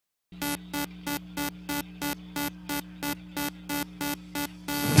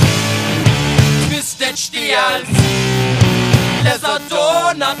Twisted Stiels, Leather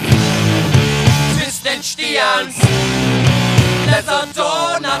Donut. Twisted Stiels, Leather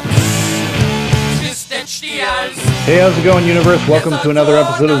Donut. Twisted Stiels. Hey, how's it going, universe? Welcome to another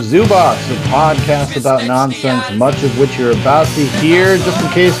episode of Zoobox, a podcast about nonsense, much of which you're about to hear. Just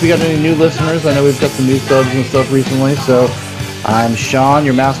in case we got any new listeners, I know we've got some new subs and stuff recently, so I'm Sean,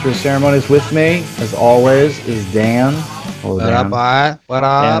 your master of ceremonies. With me, as always, is Dan. Hello, What Dan. up, What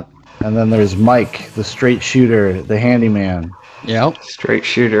up? And then there's Mike, the straight shooter, the handyman. Yep. Straight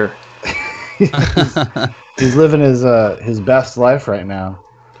shooter. He's living his best life right now.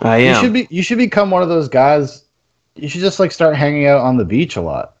 I am. You should become one of those guys. You should just start hanging out on the beach a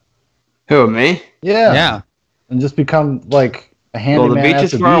lot. Who, me? Yeah. Yeah. And just become like a handyman. Well, the beach at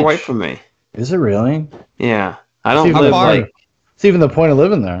is the far beach. away from me. Is it really? Yeah. I don't It's live even like... It's even the point of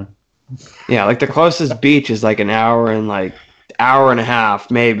living there. Yeah, like the closest beach is like an hour and hour and a half,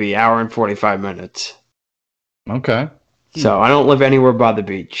 maybe, hour and 45 minutes. Okay. So I don't live anywhere by the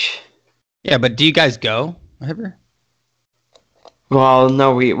beach. Yeah, but do you guys go ever? Well,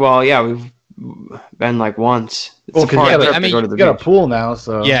 no, we've been like once. It's Well, a far yeah, trip but, I to mean, go to the You got a beach. pool now,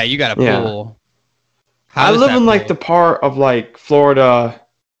 so Yeah, you got a Yeah. pool. I live in like the part of Florida.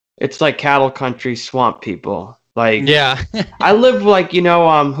 It's like cattle country, swamp people. Yeah. I live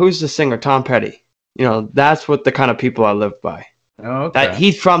who's the singer? Tom Petty. That's what the kind of people I live by. Oh, okay. That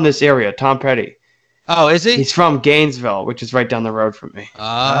he's from this area, Tom Petty. Oh, is he? He's from Gainesville, which is right down the road from me.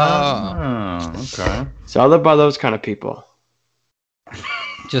 Oh. Okay. So I live by those kind of people.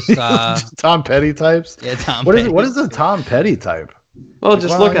 Just Tom Petty types. yeah, Tom. What is Petty. what is a Tom Petty type? Well,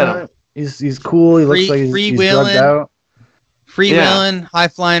 just look at him. He's cool. He looks like he's drugged Freewheeling. out. Freewheeling, high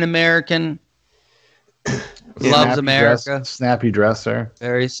flying American. Yeah. Loves America. Snappy dresser.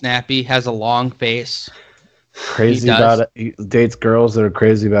 Very snappy. Has a long face. Crazy He does. about it. He dates girls that are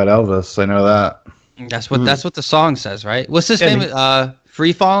crazy about Elvis. I know that. That's what the song says, right? What's his Yeah, famous?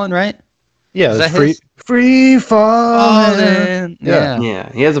 Free Falling, right? Yeah, Is that's that his? free falling. Falling. Yeah.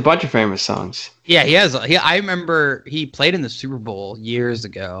 Yeah, he has a bunch of famous songs. Yeah, he has. I remember he played in the Super Bowl years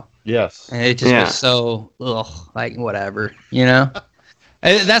ago, Yes. and it just Yeah. was so like whatever, you know.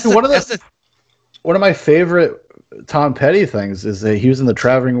 And that's One of the- that's the One of my favorite Tom Petty things is that he was in the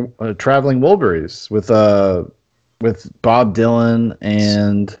traveling Wilburys with Bob Dylan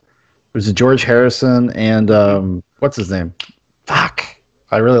and was it George Harrison and what's his name? Fuck,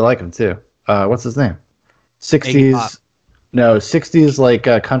 I really like him too. What's his name? Iggy Pop.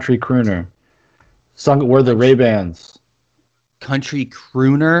 60s country crooner. Sung wore the Ray-Bans. country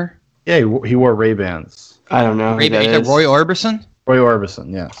crooner. Yeah, he wore Ray-Bans. I don't know who that is. Roy Orbison. Roy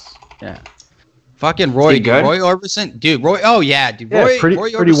Orbison, yes. Yeah. Fucking Roy, He good? Roy Orbison, dude. Roy, oh yeah, dude. Yeah, Roy, Pretty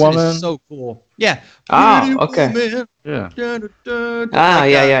Orbison Woman. is so cool. Yeah. Oh, Pretty okay. Woman. Yeah. Ah,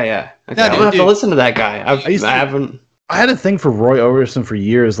 Like, yeah. Okay, that I'm gonna have dude. to listen to that guy. I used to- I haven't. I had a thing for Roy Orbison for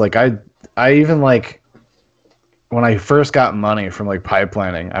years. I even when I first got money from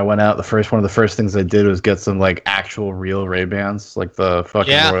pipelining, I went out. One of the first things I did was get some actual real Ray-Bans, like the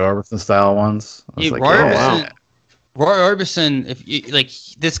fucking Yeah. Roy Orbison style ones. I was Dude, like, Roy yeah. wow. Orbison. Roy Orbison, if you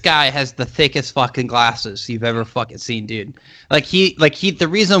this guy has the thickest fucking glasses you've ever fucking seen, dude. The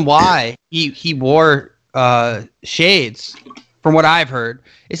reason why he wore shades, from what I've heard,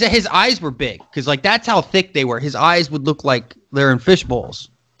 is that his eyes were big, because that's how thick they were. His eyes would look like they're in fish bowls.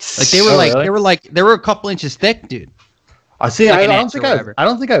 They were Oh, really? they were a couple inches thick, dude. I see. like I an don't inch think or I've whatever. I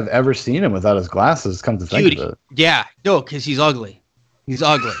don't think I've ever seen him without his glasses. Come to think Dude, of it, yeah, no, because he's ugly. He's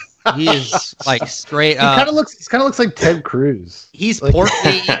ugly. He is straight he up. kind of looks like Ted Cruz. He's like-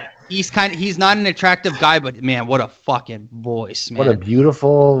 portly. He's not an attractive guy, but man, what a fucking voice, man. What a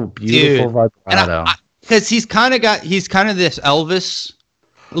beautiful Dude. vibrato. And because he's kind of this Elvis,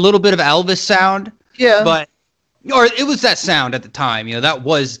 a little bit of Elvis sound, yeah, but or it was that sound at the time. That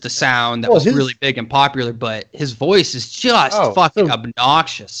was the sound that Well, was his- really big and popular. But his voice is just fucking so-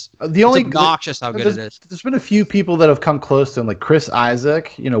 obnoxious. the only It's obnoxious how good it is. There's been a few people that have come close to him, like Chris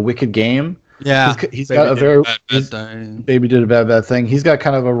Isaac, Wicked Game. Yeah, He's got a very thing. Baby did a bad thing. He's got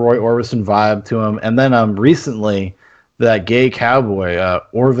kind of a Roy Orbison vibe to him. And then recently, that gay cowboy,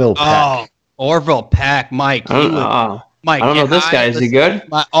 Orville Peck. Oh, Orville Peck, Mike. I don't know. Mike. I don't know this guy. Is he good?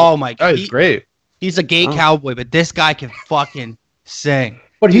 Oh my Oh, god, he's great. he's a gay cowboy, but this guy can fucking sing.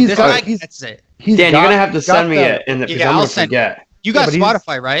 But Dude, he's this got guy he's, gets it. he's Dan, got, you're gonna have to he's got send me that- it in the because Yeah, I'm I'll gonna send- forget. You got but he's-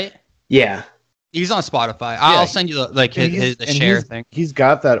 Spotify, right? Yeah. He's on Spotify. I'll send you the and share thing. He's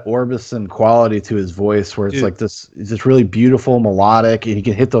got that Orbison quality to his voice where it's Dude. like this. It's just really beautiful, melodic, and he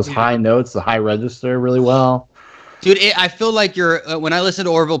can hit those high notes, the high register, really well. Dude, I feel like you're when I listen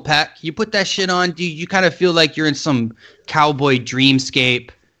to Orville Peck, you put that shit on, dude. You kind of feel like you're in some cowboy dreamscape.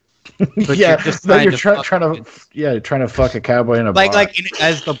 But yeah, you're just trying to trying to fuck a cowboy in a bar.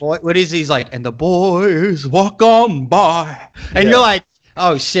 as the boy. What is he's like? And the boys walk on by, and you're like,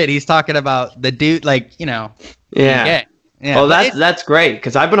 oh shit, he's talking about the dude, like Yeah. Yeah. Well, that's great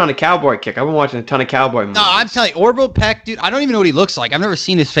because I've been on a cowboy kick. I've been watching a ton of cowboy movies. No, I'm telling you, Orville Peck, dude. I don't even know what he looks like. I've never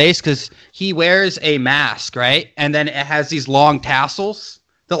seen his face because he wears a mask, right? And then it has these long tassels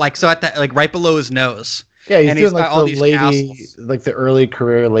that, at that, right below his nose. Yeah, he's and doing got all these tassels. like the early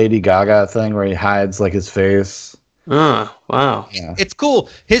career Lady Gaga thing where he hides like his face. Oh, wow. Yeah. It's cool.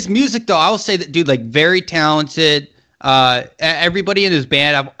 His music, though, I will say that, dude, like very talented. Everybody in his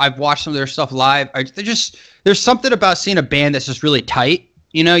band, I've watched some of their stuff live. There's something about seeing a band that's just really tight.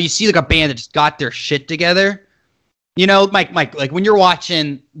 You see like a band that just got their shit together. Mike, like when you're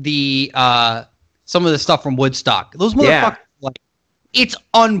watching the some of the stuff from Woodstock, those motherfuckers, it's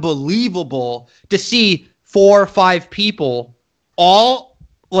unbelievable to see 4 or 5 people all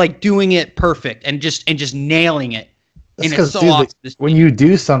like doing it perfect and just nailing it. That's and it's so dude, awesome. when you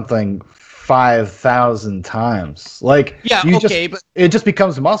do something 5,000 times, it just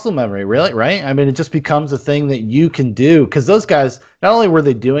becomes muscle memory, really, right? I mean, it just becomes a thing that you can do because those guys, not only were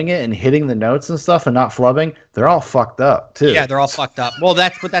they doing it and hitting the notes and stuff and not flubbing, they're all fucked up too. Yeah, they're all fucked up. Well,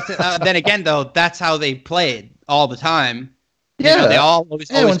 that's then again though, that's how they played all the time. Yeah, they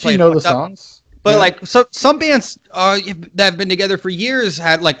always once played. You know the songs. But some bands that have been together for years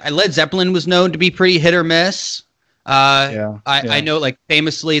had Led Zeppelin was known to be pretty hit or miss. I know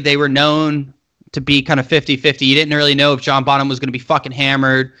famously they were known to be kind of 50-50. You didn't really know if John Bonham was going to be fucking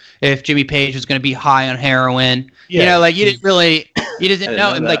hammered, if Jimmy Page was going to be high on heroin. Yeah. You didn't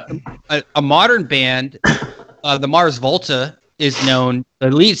know. And a modern band, the Mars Volta the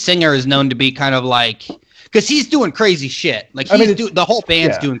lead singer is known to be kind of because he's doing crazy shit. The whole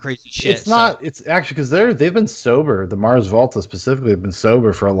band's doing crazy shit. It's actually because they've been sober. The Mars Volta specifically have been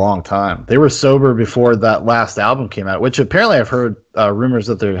sober for a long time. They were sober before that last album came out, which apparently I've heard rumors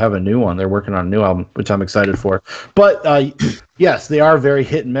that they have a new one. They're working on a new album, which I'm excited for. But yes, they are very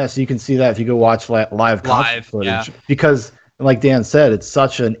hit and miss. You can see that if you go watch live concert footage because, like Dan said, it's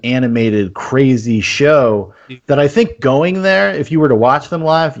such an animated, crazy show that I think going there, if you were to watch them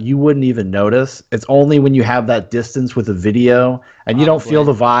live, you wouldn't even notice. It's only when you have that distance with a video and you don't feel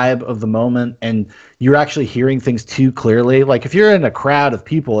the vibe of the moment and you're actually hearing things too clearly. Like if you're in a crowd of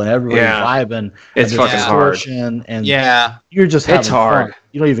people and everybody's vibing, it's fucking hard. And you're just having fun.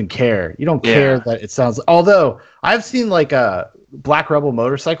 You don't even care. You don't care that it sounds. Although I've seen a Black Rebel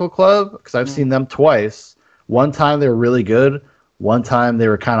Motorcycle Club because I've seen them twice. One time they were really good. One time they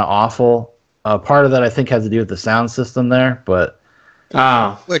were kind of awful. Part of that I think has to do with the sound system there, but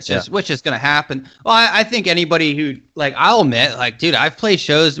which is going to happen. Well, I think anybody who I'll admit, dude, I've played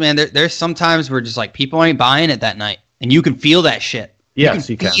shows, man. There's sometimes where just people ain't buying it that night, and you can feel that shit. Yes,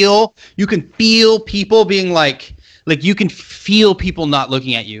 you can feel people being you can feel people not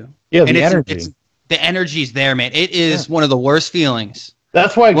looking at you. Yeah, and the energy. The energy's there, man. It is one of the worst feelings.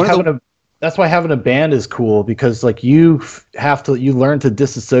 That's why having a band is cool because you learn to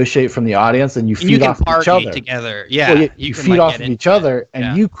disassociate from the audience and you feed off each other together. Yeah, you feed off of each other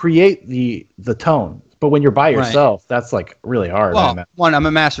and you create the tone. But when you're by yourself, that's really hard. Well, I'm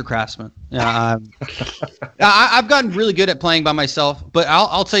a master craftsman. Yeah, I've gotten really good at playing by myself. But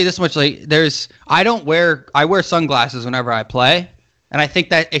I'll tell you this much: I wear sunglasses whenever I play, and I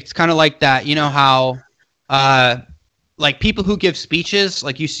think that it's kind of like that. You know how people who give speeches,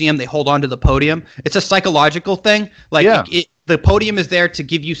 you see them, they hold on to the podium. It's a psychological thing. The podium is there to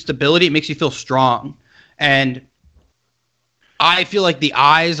give you stability. It makes you feel strong. And I feel like the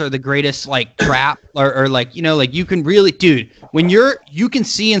eyes are the greatest trap or you can really, dude, when you can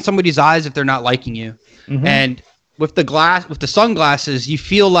see in somebody's eyes if they're not liking you. Mm-hmm. And with the sunglasses, you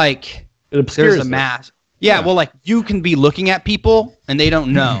feel like there's a mask. Yeah, well, you can be looking at people and they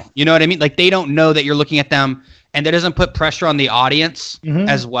don't know. You know what I mean? They don't know that you're looking at them. And that doesn't put pressure on the audience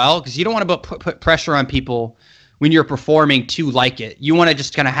as well, because you don't want to put pressure on people when you're performing to like it. You want to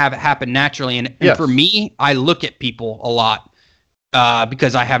just kind of have it happen naturally. And for me, I look at people a lot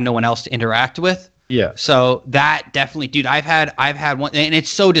because I have no one else to interact with. Yeah. So that definitely, dude, I've had one, and it's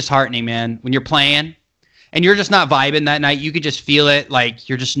so disheartening, man, when you're playing and you're just not vibing that night. You could just feel it,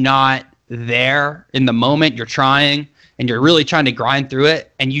 you're just not there in the moment. You're trying, and you're really trying to grind through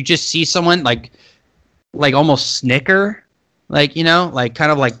it, and you just see someone almost snicker, kind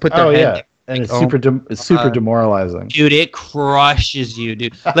of put their head. And it's super demoralizing. Dude, it crushes you,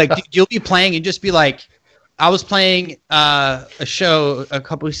 dude. You'll be playing and just be I was playing a show a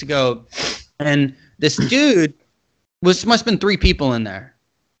couple weeks ago, and this dude must have been 3 people in there,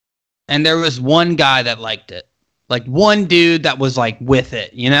 and there was one guy that liked it, like one dude that was like with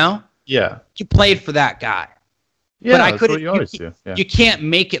it, you know. Yeah. You played for that guy. Yeah, but I that's couldn't. what you always do. Yeah. You can't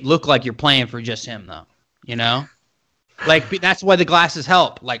make it look like you're playing for just him, though. You know, like that's why the glasses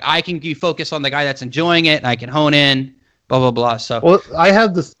help. Like I can focus on the guy that's enjoying it, and I can hone in. Blah blah blah. So well, I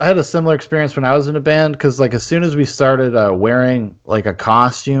had a similar experience when I was in a band because like as soon as we started wearing like a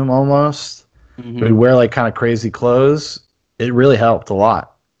costume almost, we'd wear like kind of crazy clothes. It really helped a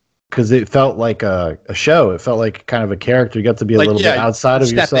lot because it felt like a show. It felt like kind of a character. You got to be a little bit outside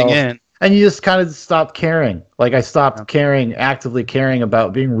of yourself. In. And you just kind of stopped caring. Like I stopped actively caring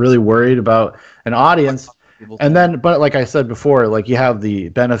about being really worried about an audience. And then, but like I said before, like you have the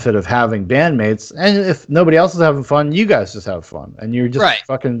benefit of having bandmates, and if nobody else is having fun, you guys just have fun, and you just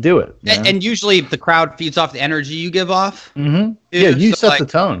fucking do it. And usually the crowd feeds off the energy you give off. Mm-hmm. Yeah, you set the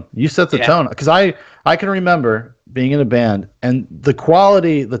tone. You set the tone. Because I can remember being in a band, and the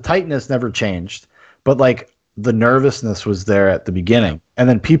quality, the tightness never changed, but like the nervousness was there at the beginning, and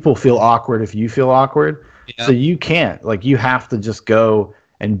then people feel awkward if you feel awkward, so you can't, like you have to just go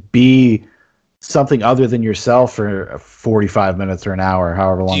and be something other than yourself for 45 minutes or an hour,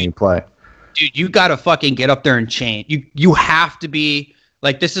 however long you play. Dude, you gotta fucking get up there and change. You have to be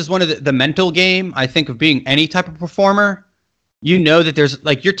like, this is one of the mental game, I think, of being any type of performer. You know that there's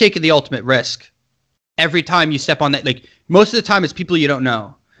like, you're taking the ultimate risk every time you step on that. Like most of the time it's people you don't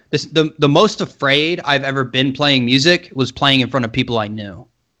know. The most afraid I've ever been playing music was playing in front of people I knew,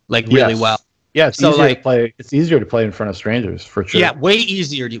 like really well. Yeah, it's easier to play. It's easier to play in front of strangers for sure. Yeah, way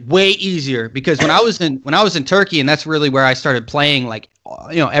easier, dude. Way easier because when I was in Turkey, and that's really where I started playing. Like,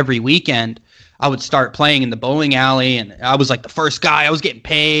 every weekend, I would start playing in the bowling alley, and I was like the first guy. I was getting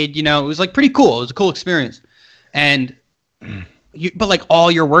paid. It was like pretty cool. It was a cool experience, but like all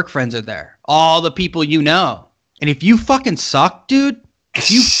your work friends are there, all the people you know, and if you fucking suck, dude. If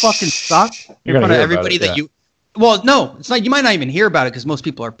you fucking suck in front of everybody well, no, it's not. You might not even hear about it because most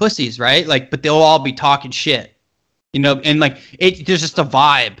people are pussies, right? Like, but they'll all be talking shit, and like there's just a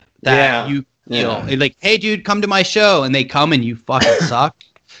vibe that you feel. Like, hey, dude, come to my show, and they come and you fucking suck.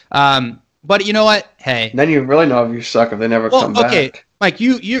 But you know what? Hey, then you really know if you suck if they never come back. Okay, Mike,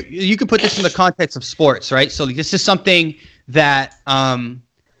 you could put this in the context of sports, right? So this is something that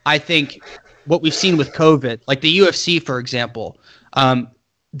I think what we've seen with COVID, like the UFC, for example.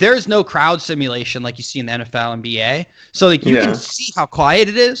 There's no crowd simulation like you see in the NFL, NBA. So like you can see how quiet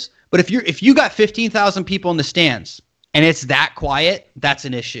it is. But if you got 15,000 people in the stands and it's that quiet, that's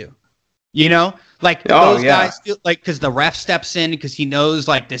an issue. Like those guys feel like because the ref steps in because he knows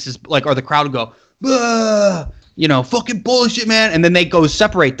like this is like, or the crowd will go, fucking bullshit, man, and then they go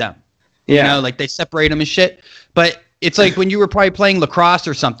separate them. Like they separate them and shit. But it's like when you were probably playing lacrosse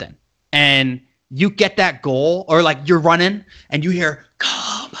or something, and you get that goal, or like you're running and you hear,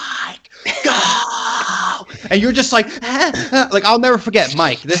 go, Mike, go. And you're just like I'll never forget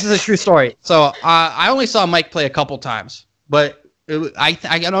Mike. This is a true story. So I only saw Mike play a couple times, but I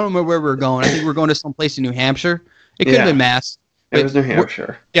don't remember where we were going. I think we were going to some place in New Hampshire. It could have been Mass. It was New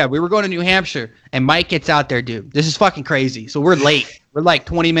Hampshire. We were going to New Hampshire, and Mike gets out there, dude. This is fucking crazy. So we're late. We're like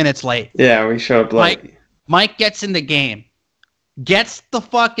 20 minutes late. Yeah, we showed up late. Mike gets in the game, gets the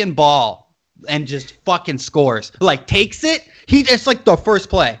fucking ball, and just fucking scores. Like takes it. It's like the first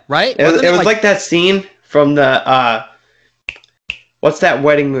play, right? It was like that scene from the what's that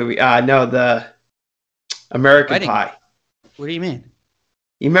wedding movie? No, the American Pie. What do you mean?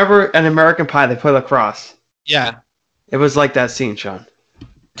 You remember an American Pie? They play lacrosse. Yeah. It was like that scene, Sean.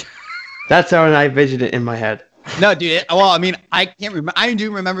 That's how I envisioned it in my head. No, dude. I mean, I can't remember. I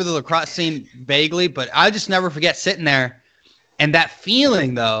do remember the lacrosse scene vaguely, but I just never forget sitting there and that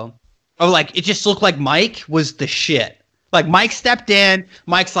feeling though. Oh, like it just looked like Mike was the shit. Like Mike stepped in.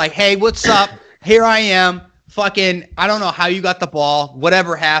 Mike's like, "Hey, what's up? Here I am. Fucking, I don't know how you got the ball.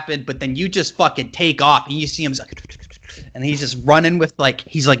 Whatever happened, but then you just fucking take off, and you see him like, and he's just running with like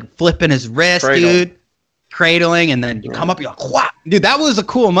he's like flipping his wrist, dude, cradling, and then you come up, you're like, "Wow, dude, that was a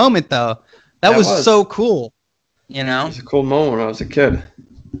cool moment, though. That was so cool." It was a cool moment when I was a kid.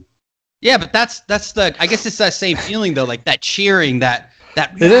 Yeah, but that's the. I guess it's that same feeling though, like that cheering, that.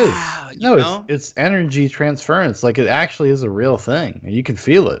 It is. No, it's energy transference. Like it actually is a real thing. You can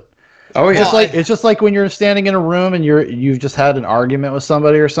feel it. Oh yeah. It's just like when you're standing in a room and you've just had an argument with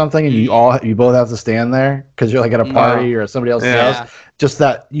somebody or something, and you both have to stand there because you're like at a party or at somebody else's house. Just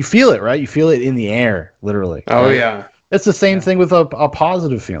that you feel it, right? You feel it in the air, literally. Oh right? yeah. It's the same thing with a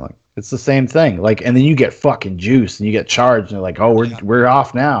positive feeling. It's the same thing. Like, and then you get fucking juice and you get charged, and you're like, oh, we're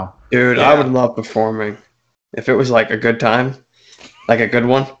off now. Dude, I would love performing if it was like a good time. Like a good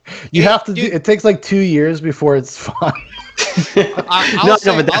one? You have to. It takes like 2 years before it's fun. No,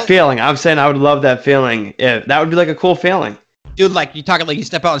 but that feeling. I'm saying I would love that feeling. Yeah, that would be like a cool feeling. Dude, like you talking like you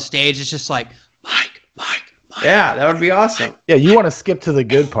step out on stage, it's just like Mike. Yeah, that would be awesome. Yeah, you want to skip to the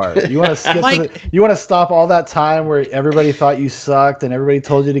good part. You want to skip Like- you want to stop all that time where everybody thought you sucked and everybody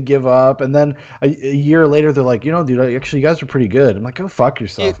told you to give up, and then a year later they're like, dude, actually you guys are pretty good. I'm like, go fuck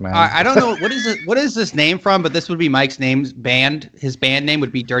yourself, Dude, man. I don't know what is this name from, but this would be Mike's band. His band name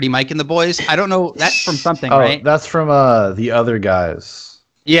would be Dirty Mike and the Boys. I don't know. That's from something, Oh, right? that's from the other guys.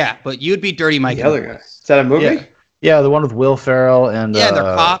 Yeah, but you'd be Dirty Mike. The and other the guy. Boys. Is that a movie? Yeah, the one with Will Ferrell and Yeah, they're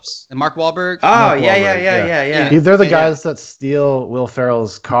cops and Mark Wahlberg. Oh, Mark yeah, Wahlberg, yeah. They're the Yeah, guys that steal Will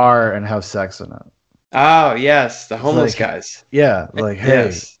Ferrell's car and have sex in it. Oh, yes, the homeless Like- guys. Yeah, like, hey,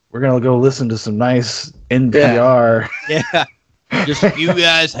 Yes. we're gonna go listen to some nice NPR. Yeah. Just you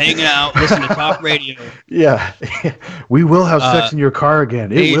guys hanging out, listening to talk radio, Yeah, we will have sex in your car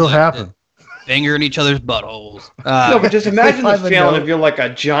again. It hey, will look, happen. fingering each other's buttholes. No, but just imagine the find the feeling note. if you're like a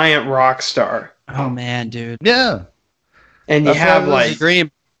giant rock star Oh man, dude. Yeah, and you That's have what I It's a like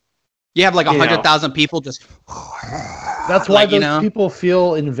dream. You have like You know. 100,000 people just. that's why Like, you those know? people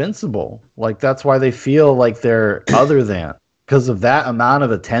feel invincible. Like that's why they feel like they're other than because of that amount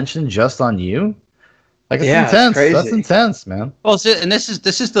of attention just on you. Like it's Yeah, it's intense. crazy. That's intense, man. Well, and this is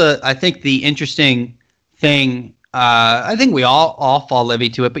the I think the interesting thing. I think we all fall levy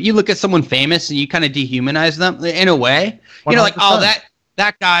to it, but you look at someone famous and you kind of dehumanize them in a way. You know, like 100%.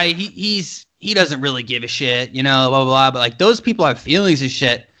 that guy, he doesn't really give a shit, you know, blah blah blah. But like those people have feelings and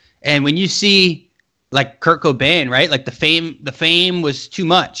shit. And when you see like Kurt Cobain, right? Like the fame was too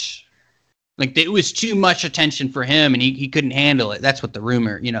much. Like it was too much attention for him, and he couldn't handle it. That's what the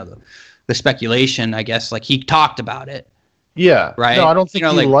rumor, you know, the speculation, I guess. Like he talked about it. Yeah, Right? No, I don't think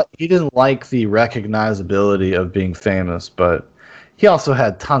You know, he didn't like the recognizability of being famous, but he also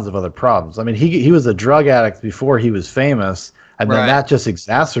had tons of other problems. I mean, he was a drug addict before he was famous, and then Right. that just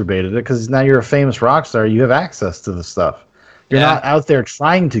exacerbated it because now you're a famous rock star. You have access to the stuff. You're Yeah. not out there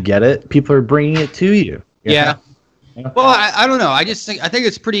trying to get it. People are bringing it to you. Yeah. Yeah. Well, I don't know. I think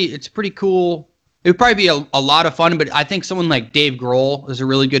it's pretty cool. It would probably be a lot of fun, but I think someone like Dave Grohl is a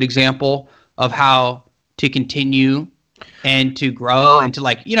really good example of how to continue and to grow and to,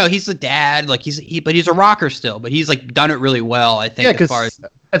 like, you know, he's a dad, like but he's a rocker still, but he's like done it really well, I think, Yeah, as far as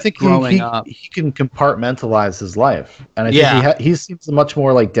because I think growing up. he can compartmentalize his life, and I Yeah. think he seems a much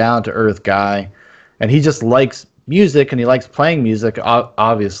more like down to earth guy, and he just likes music and he likes playing music,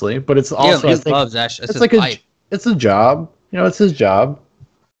 obviously. But it's also he I think loves that. That's it's his like life. it's a job. You know, it's his job.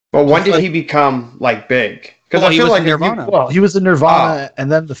 But when Just did like- he become like big? Because Well, I he feel was like in if you- Nirvana. Well, he was in Nirvana,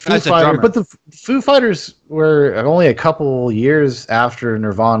 and then the Foo As a Fighters. drummer. But the Foo Fighters were only a couple years after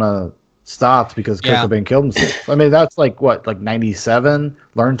Nirvana stopped because Kurt Yeah. Cobain killed himself. I mean, that's like what, like '97.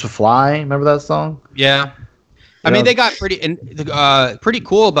 Learn to Fly. Remember that song? Yeah. I Yeah. mean, they got pretty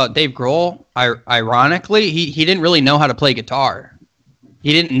cool about Dave Grohl. Ironically, he didn't really know how to play guitar.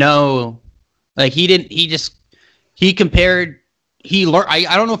 He didn't know, like he compared. He learned.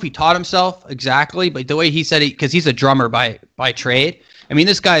 I don't know if he taught himself exactly, but the way he said it, because he's a drummer by trade. I mean,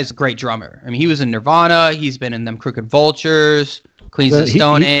 this guy is a great drummer. I mean, he was in Nirvana. He's been in them Crooked Vultures, Queens of the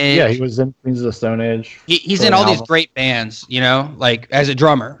Stone Age. Yeah, he was in Queens of the Stone Age. He's for in an all these album. great bands, you know, like as a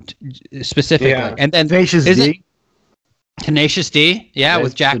drummer specifically. Yeah. And then Tenacious is it- D. Tenacious D, yeah, with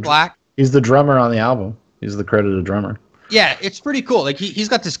he's Jack the- Black. He's the drummer on the album. He's the credited drummer. Yeah, it's pretty cool. Like he's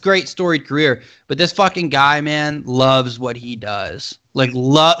got this great storied career, but this fucking guy, man, loves what he does.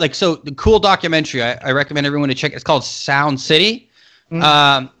 So the cool documentary I recommend everyone to check. It's called Sound City,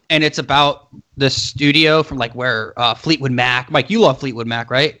 and it's about the studio from like where Fleetwood Mac. Mike, you love Fleetwood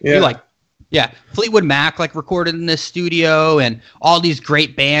Mac, right? Yeah. Fleetwood Mac like recorded in this studio and all these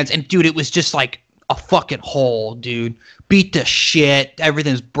great bands. And dude, it was just like a fucking hole, dude. Beat to shit.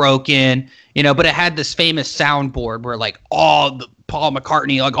 Everything's broken, you know. But it had this famous soundboard where like all the Paul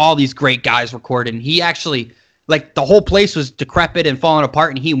McCartney, like all these great guys recorded. And he actually, like, the whole place was decrepit and falling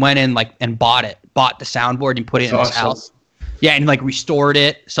apart, and he went in like and bought the soundboard and put it in his Awesome. house. Yeah, and like restored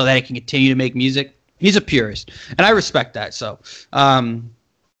it so that it can continue to make music. He's a purist, and I respect that. So,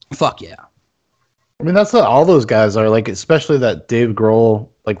 fuck yeah. I mean, that's what all those guys are like, especially that Dave Grohl,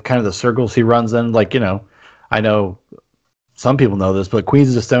 like kind of the circles he runs in. Like, you know, I know some people know this, but Queens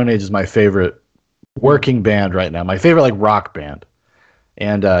of the Stone Age is my favorite working band right now. My favorite like rock band,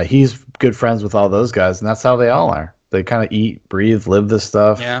 and he's good friends with all those guys, and that's how they all are. They kind of eat, breathe, live this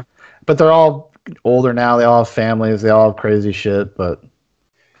stuff. Yeah. But they're all older now. They all have families. They all have crazy shit. But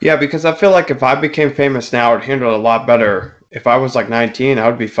Yeah, because I feel like if I became famous now, I'd handle it a lot better. If I was like 19, I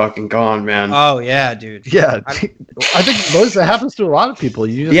would be fucking gone, man. Oh yeah, dude. Yeah, I think most that happens to a lot of people.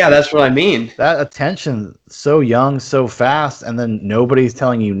 You just Yeah, that's what I mean. that attention so young, so fast, and then nobody's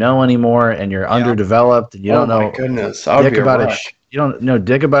telling you no anymore, and you're underdeveloped, and you don't Oh know my goodness, I would dick be a about wreck. his. You don't know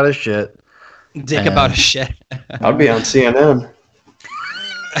dick about his shit. Dick about a shit. I'd be on CNN.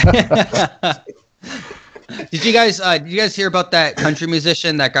 Did you guys hear about that country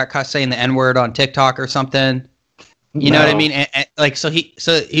musician that got caught saying the N-word on TikTok or something? You know what I No. mean? And like, so he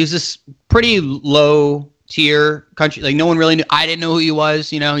was this pretty low tier country. Like, no one really knew. I didn't know who he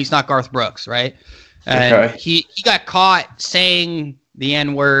was. You know, he's not Garth Brooks, right? And Okay. he got caught saying the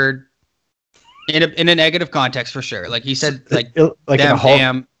N-word in a negative context for sure. Like he said, like Like in a damn, Hulk.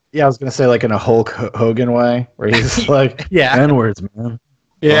 damn. Yeah, I was gonna say like in a Hulk Hogan way, where he's like, Yeah. N-words, man.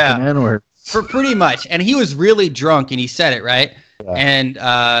 Yeah. Fucking N-words. For pretty much, and he was really drunk, and he said it right, Yeah. and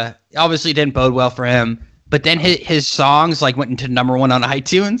obviously didn't bode well for him. But then his songs like went into #1 on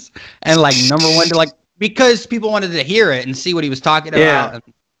iTunes, and like #1 to like because people wanted to hear it and see what he was talking Yeah. about.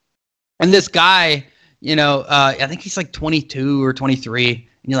 And this guy, you know, I think he's like 22 or 23,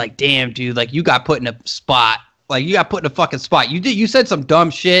 and you're like, damn, dude, like you got put in a spot, like you got put in a fucking spot. You said some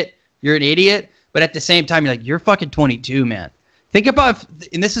dumb shit. You're an idiot, but at the same time, you're like, you're fucking 22, man. Think about,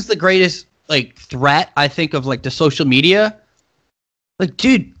 and this is the greatest like threat I think of like the social media. Like,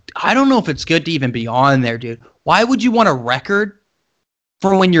 dude, I don't know if it's good to even be on there, dude. Why would you want a record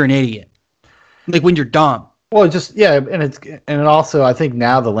for when you're an idiot? Like when you're dumb. Well, just yeah, and also I think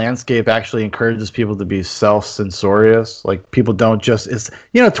now the landscape actually encourages people to be self-censorious. Like people don't just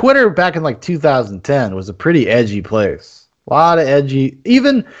Twitter back in like 2010 was a pretty edgy place. A lot of edgy,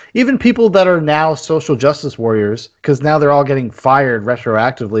 even people that are now social justice warriors, because now they're all getting fired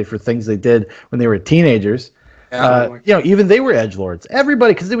retroactively for things they did when they were teenagers. Even they were edgelords.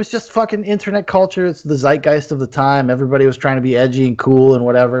 Everybody, because it was just fucking internet culture. It's the zeitgeist of the time. Everybody was trying to be edgy and cool and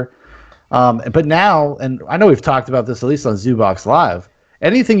whatever. But now, and I know we've talked about this at least on Zoobox Live,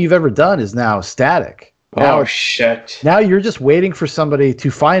 anything you've ever done is now static. Now, Oh shit. now you're just waiting for somebody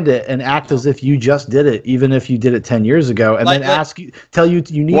to find it and act as if you just did it, even if you did it 10 years ago, and then tell you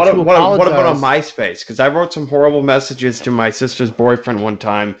you need to apologize. What about on MySpace? Because I wrote some horrible messages to my sister's boyfriend one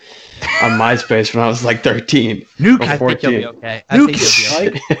time on MySpace when I was like 13. Nuke. I think you'll be okay. I think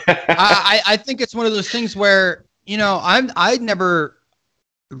you'll be okay. I think it's one of those things where, I never,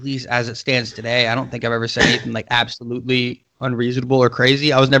 at least as it stands today, I don't think I've ever said anything like absolutely unreasonable or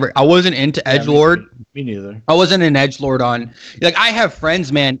crazy. I wasn't into edgelord. Me neither. I wasn't an edgelord on, like, I have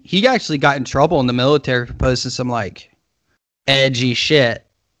friends, man. He actually got in trouble in the military for posting some like edgy shit,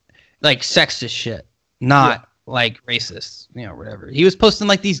 like sexist shit, not like racist, whatever. He was posting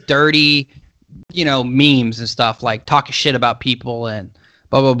like these dirty, memes and stuff, like talking shit about people and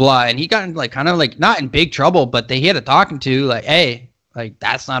blah blah blah. And he got in like kind of like not in big trouble, but he had a talking to like, hey, like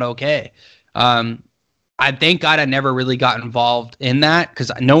that's not okay. I thank God I never really got involved in that,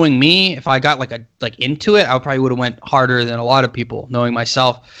 because knowing me, if I got like into it, I probably would have went harder than a lot of people, knowing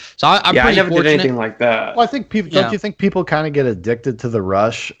myself. So I'm I pretty never fortunate. did anything like that. Well, I think people. Don't you think people kind of get addicted to the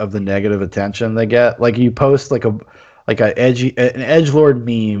rush of the negative attention they get? Like you post like an edgelord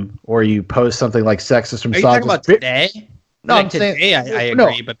meme, or you post something like sexist from. Are you talking about today? No, Like I'm saying today, I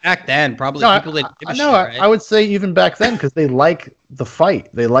agree, but back then, probably people didn't give a shit, right? I would say even back then, because they like the fight.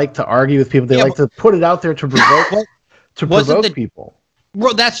 They like to argue with people. They like to put it out there to provoke people.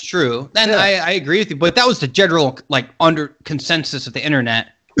 Well, that's true. And I agree with you, but that was the general like under consensus of the internet,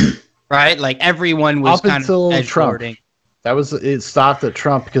 right? Like everyone was Up kind until of Trump. edgelording. It stopped at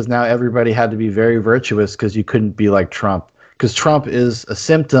Trump, because now everybody had to be very virtuous, because you couldn't be like Trump, because Trump is a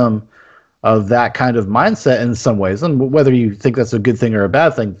symptom of that kind of mindset in some ways. And whether you think that's a good thing or a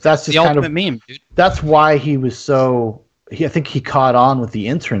bad thing, that's just The kind of ultimate meme, dude. That's why he was so. I think he caught on with the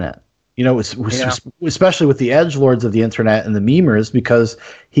internet. Especially with the edgelords of the internet and the memers, because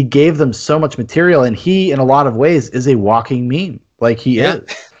he gave them so much material, and he, in a lot of ways, is a walking meme. Like he is.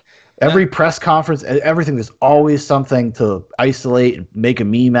 Every press conference, everything, there's always something to isolate and make a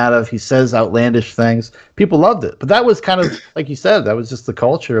meme out of. He says outlandish things. People loved it. But that was kind of, like you said, that was just the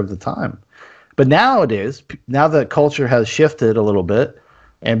culture of the time. But nowadays, now that culture has shifted a little bit,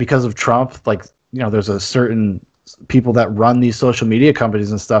 and because of Trump, there's a certain people that run these social media companies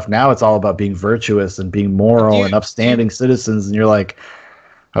and stuff. Now it's all about being virtuous and being moral and upstanding citizens. And you're like,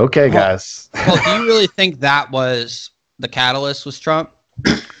 okay, guys. Well, do you really think that was the catalyst was Trump?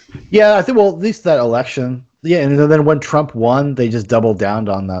 Yeah, I think, well, at least that election. Yeah, and then when Trump won, they just doubled down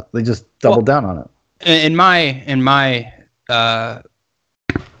on that. They just doubled down on it. In my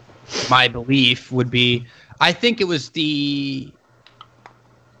my belief would be, I think it was the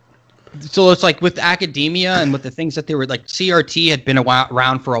So it's like with academia and with the things that they were like, CRT had been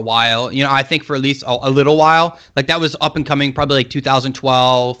around for a while. You know, I think for at least a little while. Like that was up and coming, probably like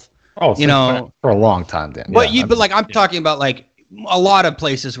 2012. Oh, you know, for a long time, Dan. But but like I'm talking about like a lot of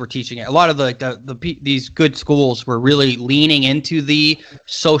places were teaching it. A lot of these good schools were really leaning into the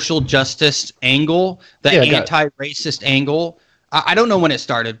social justice angle, the anti-racist angle. I don't know when it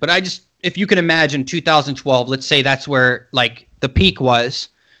started, but if you can imagine 2012, let's say that's where like the peak was.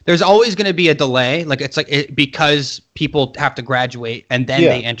 There's always going to be a delay. Like it's like because people have to graduate and then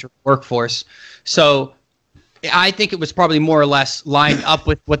they enter the workforce. So I think it was probably more or less lined up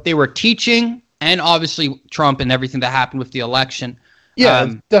with what they were teaching, and obviously Trump and everything that happened with the election. Yeah,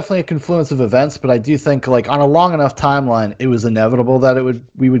 it's definitely a confluence of events, but I do think like on a long enough timeline, it was inevitable that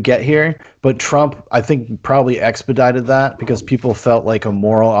we would get here. But Trump, I think, probably expedited that because people felt like a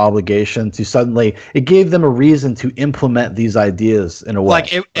moral obligation to suddenly. It gave them a reason to implement these ideas in a way.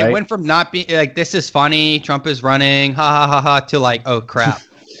 Like it went from not being like this is funny, Trump is running, ha ha ha ha, to like oh crap.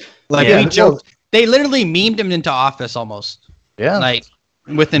 Like we joked. They literally memed him into office almost. Yeah, like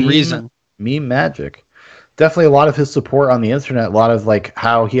within reason. Meme magic. Definitely a lot of his support on the internet, a lot of like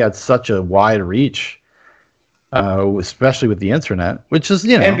how he had such a wide reach, especially with the internet, which is,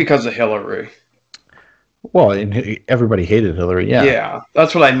 and because of Hillary. Well, and everybody hated Hillary. Yeah,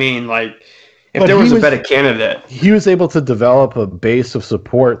 that's what I mean. Like, if there was a better candidate, he was able to develop a base of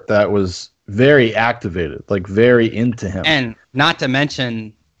support that was very activated, like very into him. And not to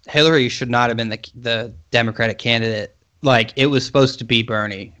mention, Hillary should not have been the Democratic candidate. Like, it was supposed to be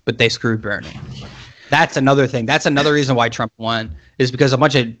Bernie, but they screwed Bernie. That's another thing. That's another reason why Trump won, is because a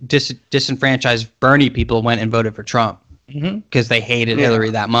bunch of disenfranchised Bernie people went and voted for Trump because they hated Hillary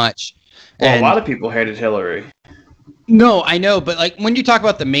that much. Well, a lot of people hated Hillary. No, I know, but like when you talk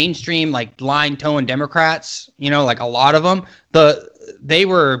about the mainstream, like line tone Democrats, you know, like a lot of them, they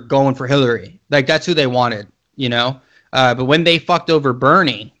were going for Hillary. Like that's who they wanted, you know. But when they fucked over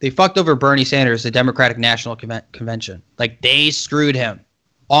Bernie, Sanders, the Democratic National Convention. Like they screwed him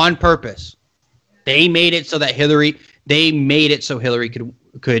on purpose. They made it so that Hillary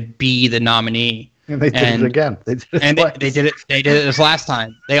could be the nominee. And they did it again. They did it They did it this last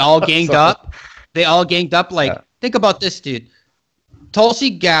time. They all ganged up. Like, think about this, dude. Tulsi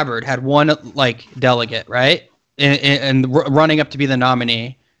Gabbard had one like delegate, right? And running up to be the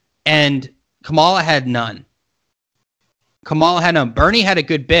nominee, and Kamala had none. Bernie had a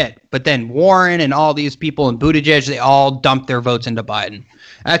good bit, but then Warren and all these people and Buttigieg, they all dumped their votes into Biden.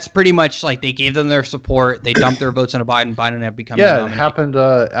 That's pretty much like they gave them their support. They dumped their votes into Biden. Biden had become it happened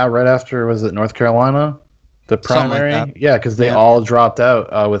right after, was it North Carolina, the primary? Like because they all dropped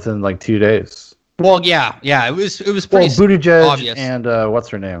out within like 2 days. Well, yeah, it was pretty Buttigieg obvious. And what's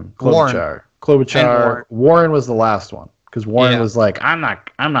her name? Warren. Warren was the last one. Because Warren was like, I'm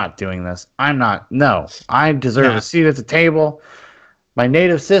not doing this. I deserve a seat at the table. My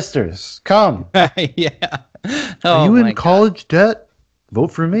native sisters, come. Yeah. Are you in college debt? Vote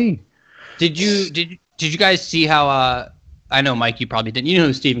for me. Did you guys see how I know Mike, you probably didn't. You know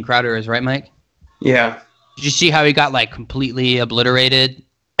who Steven Crowder is, right, Mike? Yeah. Did you see how he got like completely obliterated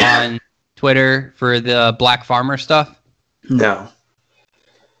on Twitter for the black farmer stuff? No.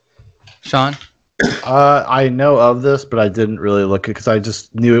 Sean? I know of this, but I didn't really look at because I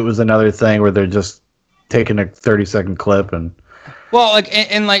just knew it was another thing where they're just taking a 30-second clip and. Well, like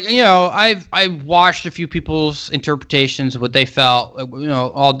and like you know, I've watched a few people's interpretations of what they felt, you know,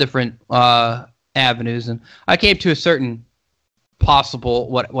 all different avenues, and I came to a certain possible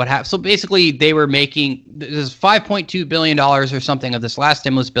what happened. So basically, they were making this $5.2 billion or something of this last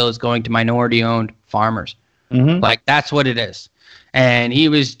stimulus bill is going to minority-owned farmers. Like that's what it is. And he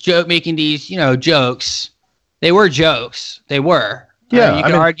was making these, you know, jokes. They were jokes. They were. Yeah, you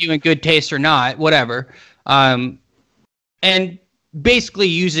can argue in good taste or not, whatever. And basically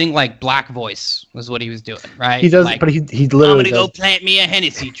using like black voice was what he was doing, right? He does, like, but he literally. I'm gonna go plant me a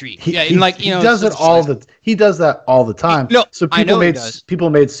Hennessy tree. And like you know, he does that all the time. So people made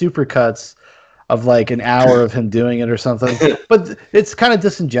supercuts of like an hour of him doing it or something. But it's kind of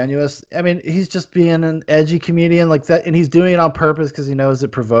disingenuous. I mean, he's just being an edgy comedian like that, and he's doing it on purpose because he knows it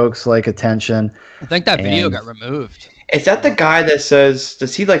provokes like attention. I think that video got removed. Is that the guy that says,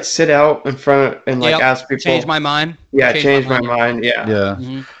 does he like sit out in front and like ask people? Change my mind. Yeah, change my mind. Yeah. Yeah.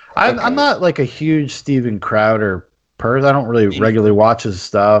 Mm-hmm. I'm not like a huge Steven Crowder person. I don't really regularly watch his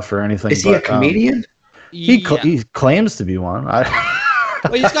stuff or anything. Is he a comedian? He claims to be one.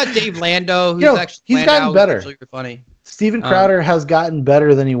 Well, he's got Dave Lando, who's he's gotten better. Really funny. Steven Crowder has gotten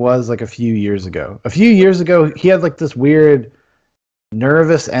better than he was like a few years ago. A few years ago, he had like this weird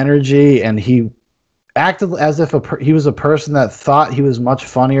nervous energy, and he acted as if he was a person that thought he was much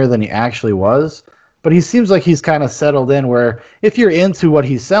funnier than he actually was. But he seems like he's kind of settled in where if you're into what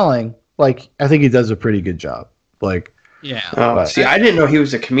he's selling, like I think he does a pretty good job. Like, Yeah. Oh, see, I didn't know he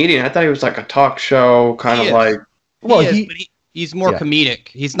was a comedian. I thought he was like a talk show kind He of is. like. well, But he's more Yeah. comedic.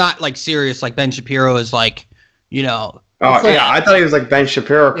 He's not like serious like Ben Shapiro is like, you know. Oh It's like- yeah, I thought he was like Ben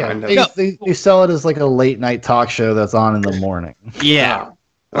Shapiro yeah, kind of. they sell it as like a late night talk show that's on in the morning. Yeah. Oh,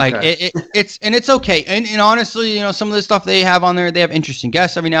 Like okay. it's okay. And honestly, some of the stuff they have on there, they have interesting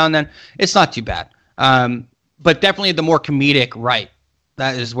guests every now and then. It's not too bad. But definitely the more comedic, right?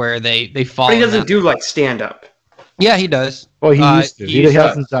 That is where they fall. But he in doesn't that. do like stand up. Yeah, he does. Well, he used to. He he's,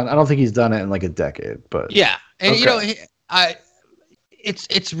 hasn't done. I don't think he's done it in like a decade. But Yeah, and Okay.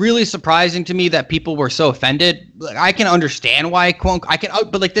 it's really surprising to me that people were so offended. Like, I can understand why,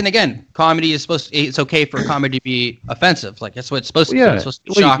 but like then again, comedy is it's okay for comedy to be offensive. Like that's what it's supposed to be. yeah, It's supposed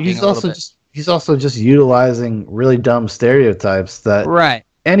to be well, shocking a little bit. he's also just utilizing really dumb stereotypes that Right.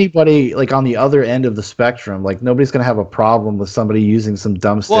 anybody like on the other end of the spectrum, like nobody's gonna have a problem with somebody using some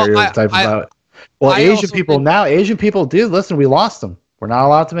dumb Well, stereotypes I about. Well, I Asian also people think- now, Asian people, dude, listen, we lost them. We're not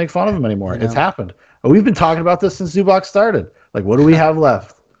allowed to make fun of them anymore. I know. It's happened. We've been talking about this since Zubok started. Like, what do we have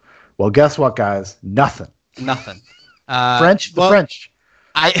left? Well, guess what, guys? Nothing. Nothing. The French.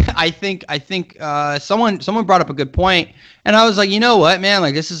 I think someone brought up a good point, and I was like, you know what, man,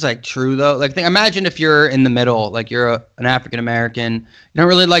 like this is like true though. Like imagine if you're in the middle, like you're an African American, you don't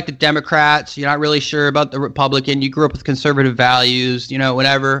really like the Democrats, you're not really sure about the Republican, you grew up with conservative values,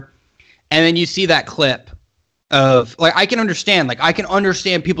 whatever, and then you see that clip of like I can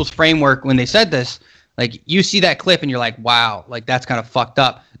understand people's framework when they said this. Like you see that clip and you're like, wow, like that's kind of fucked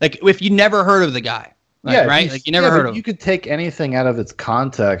up. Like if you never heard of the guy. Like, right? Like you never heard of him. You could take anything out of its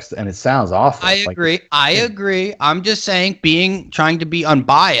context and it sounds awful. I Like, agree. I agree. I'm just saying trying to be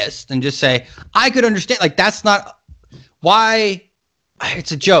unbiased and just say I could understand like that's not why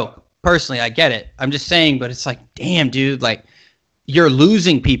it's a joke. Personally, I get it. I'm just saying, but it's like, damn, dude, like you're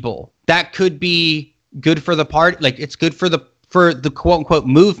losing people. That could be good for the party. Like it's good for the quote unquote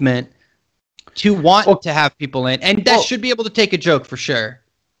movement to want to have people in. And that should be able to take a joke for sure.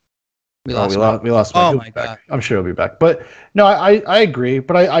 We lost Mike. Oh He'll my be God. back. I'm sure he'll be back. But no, I agree.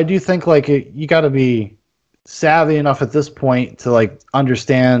 But I do think like you got to be savvy enough at this point to like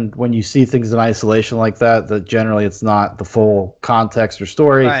understand when you see things in isolation like that generally it's not the full context or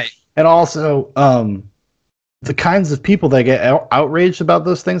story. Right. And also the kinds of people that get outraged about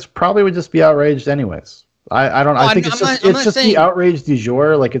those things probably would just be outraged anyways. I think it's just the outrage du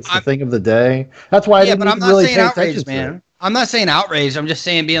jour, like it's the thing of the day. That's why I didn't even really pay attention to it. I'm not saying outraged. I'm just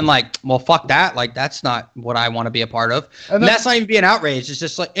saying being like, well, fuck that. Like, that's not what I want to be a part of. And that's not even being outraged. It's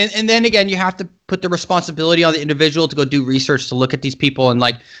just like, and then again, you have to put the responsibility on the individual to go do research, to look at these people and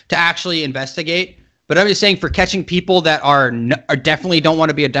like to actually investigate. But I'm just saying for catching people that are definitely don't want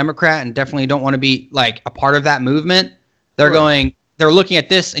to be a Democrat and definitely don't want to be like a part of that movement. They're looking at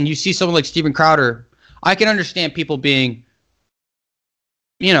this and you see someone like Steven Crowder. I can understand people being,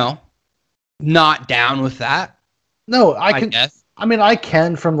 not down with that. No, I guess. I mean, I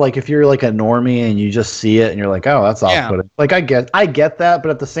can from like if you're like a normie and you just see it and you're like, oh, that's off-putting. Like I get that, but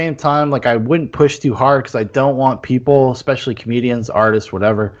at the same time, like I wouldn't push too hard because I don't want people, especially comedians, artists,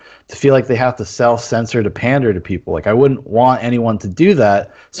 whatever, to feel like they have to self-censor to pander to people. Like I wouldn't want anyone to do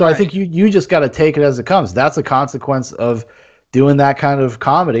that. So I think you just got to take it as it comes. That's a consequence of doing that kind of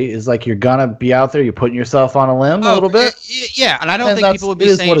comedy. Is like you're gonna be out there, you're putting yourself on a limb a little bit. Yeah, and I don't think people would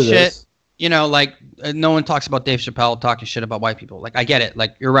be saying shit. Like no one talks about Dave Chappelle talking shit about white people. Like I get it.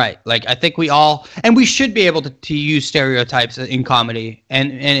 Like you're right. Like I think we all and we should be able to use stereotypes in comedy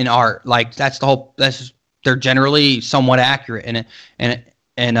and in art. Like that's the whole. They're generally somewhat accurate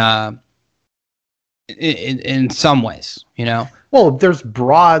in some ways. Well, there's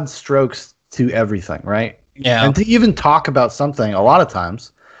broad strokes to everything, right? Yeah. And to even talk about something, a lot of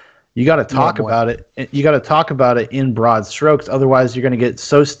times, you got to talk about it. You got to talk about it in broad strokes. Otherwise, you're going to get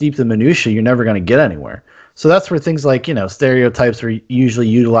so steeped in minutia, you're never going to get anywhere. So that's where things like, stereotypes are usually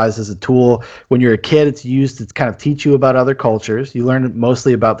utilized as a tool. When you're a kid, it's used to kind of teach you about other cultures. You learn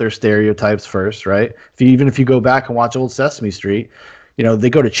mostly about their stereotypes first, right? Even if you go back and watch Old Sesame Street, they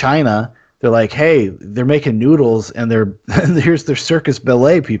go to China. They're like, hey, they're making noodles, and here's their circus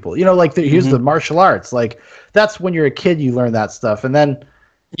ballet people. Here's the martial arts. Like that's when you're a kid, you learn that stuff, and then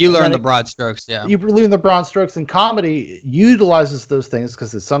you learn the broad strokes. Yeah, you learn the broad strokes. And comedy utilizes those things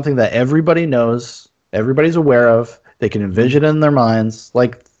because it's something that everybody knows, everybody's aware of. They can envision it in their minds.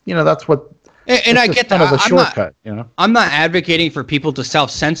 Like that's what And I It's get just kind that. of a shortcut, you know. I'm not advocating for people to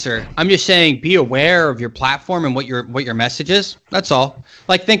self-censor. I'm just saying be aware of your platform and what your message is. That's all.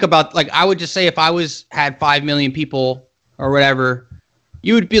 Like think about like I would just say if I had 5 million people or whatever,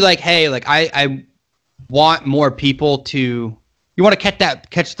 you would be like, hey, like I want more people to. You want to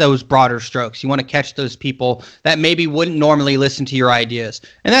catch those broader strokes. You want to catch those people that maybe wouldn't normally listen to your ideas.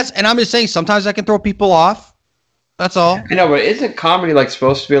 And I'm just saying sometimes that can throw people off. That's all. I know, but isn't comedy like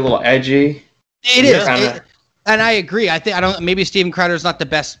supposed to be a little edgy? It is, Kinda. and I agree. I don't. Maybe Steven Crowder is not the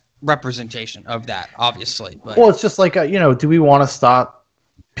best representation of that, obviously. But Well, it's just like do we want to stop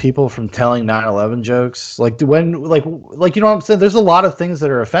people from telling 9/11 jokes? Like, like you know what I'm saying? There's a lot of things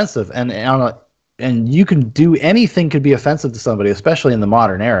that are offensive, and you can do anything could be offensive to somebody, especially in the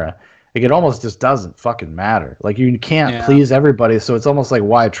modern era. Like it almost just doesn't fucking matter. Like you can't please everybody, so it's almost like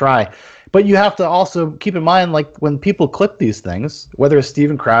why try? But you have to also keep in mind, like when people clip these things, whether it's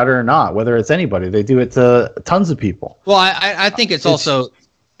Steven Crowder or not, whether it's anybody, they do it to tons of people. Well, I think it's also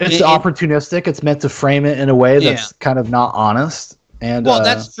opportunistic. It's meant to frame it in a way that's kind of not honest. And well,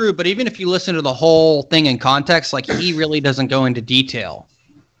 that's true. But even if you listen to the whole thing in context, like he really doesn't go into detail,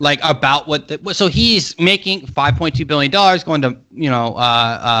 like about so he's making $5.2 billion going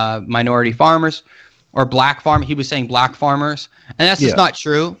to minority farmers. Or black farm. He was saying black farmers, and that's just not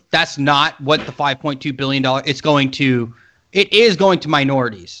true. That's not what the $5.2 billion. It is going to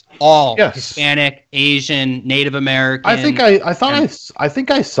minorities, all Hispanic, Asian, Native American. I think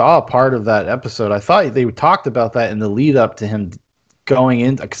I saw a part of that episode. I thought they talked about that in the lead up to him going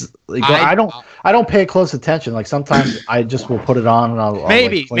in. I don't pay close attention. Like sometimes I just will put it on and I'll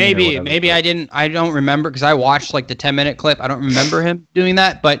maybe I don't remember because I watched like the 10-minute clip. I don't remember him doing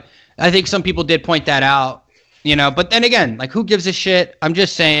that, but. I think some people did point that out, but then again, like who gives a shit? I'm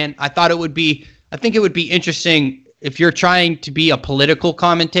just saying, I think it would be interesting if you're trying to be a political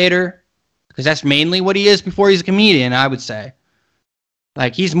commentator, because that's mainly what he is before he's a comedian, I would say.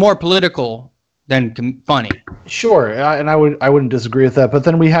 Like he's more political than funny. Sure. And I wouldn't disagree with that, but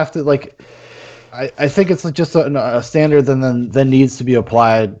then we have to I think it's just a standard that needs to be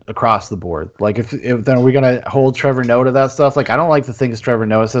applied across the board. Like if then are we gonna hold Trevor Noah to that stuff? Like I don't like the things Trevor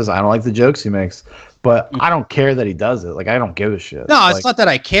Noah says. I don't like the jokes he makes, but I don't care that he does it. Like I don't give a shit. No, it's not that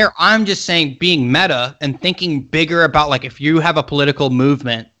I care. I'm just saying being meta and thinking bigger about like if you have a political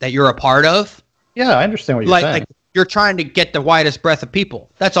movement that you're a part of. Yeah, I understand what you're saying. Like you're trying to get the widest breadth of people.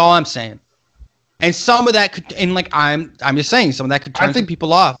 That's all I'm saying. And some of that could, and like I'm just saying, some of that could turn some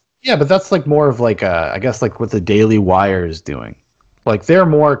people off. Yeah, but that's like more of like I guess like what the Daily Wire is doing. Like they're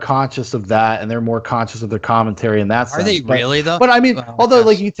more conscious of that, and they're more conscious of their commentary in that sense. Are they really though? But I mean, although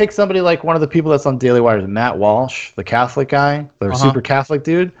like you take somebody like one of the people that's on Daily Wire, Matt Walsh, the Catholic guy, the super Catholic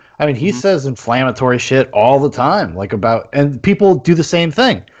dude. I mean, he says inflammatory shit all the time, like and people do the same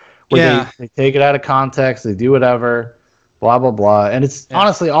thing. Where they take it out of context, they do whatever, blah blah blah, and it's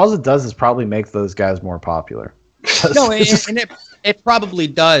honestly all it does is probably make those guys more popular. No, and it probably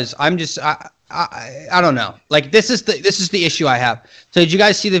does. I'm just I don't know. Like this is the issue I have. So did you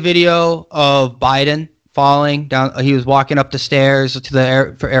guys see the video of Biden falling down? He was walking up the stairs to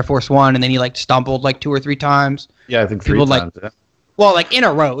the Air Force One, and then he like stumbled like 2 or 3 times. Yeah, I think 3 times. Well, like in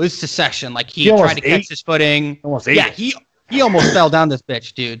a row. It was succession. Like he tried to catch his footing. Almost ate it. He almost fell down this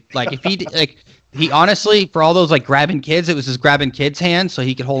bitch, dude. Like if he honestly, for all those like grabbing kids, it was his grabbing kids' hands so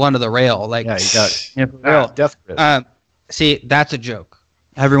he could hold onto the rail. Like yeah, he got for real. Death grip. See, that's a joke.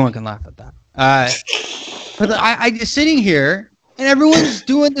 Everyone can laugh at that. But I just sitting here and everyone's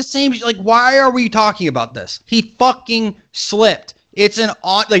doing the same. Like, why are we talking about this? He fucking slipped. It's an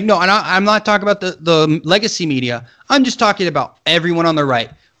odd, like, no, and I'm not talking about the legacy media. I'm just talking about everyone on the right.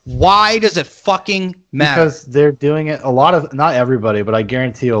 Why does it fucking matter? Because they're doing it. Not everybody, but I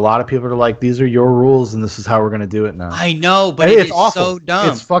guarantee you, a lot of people are like, "These are your rules, and this is how we're going to do it now." I know, but it's awful. So dumb.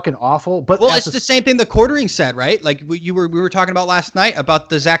 It's fucking awful. But it's the same thing the Quartering said, right? Like we were talking about last night about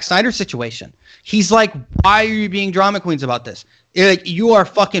the Zack Snyder situation. He's like, "Why are you being drama queens about this? Like you are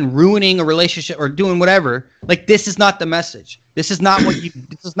fucking ruining a relationship or doing whatever. Like this is not the message. This is not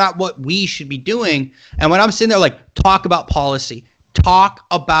this is not what we should be doing." And when I'm sitting there, like, talk about policy. Talk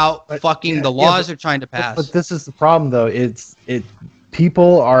about the laws they're trying to pass. But this is the problem, though.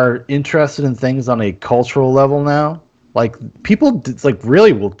 People are interested in things on a cultural level now. Like people,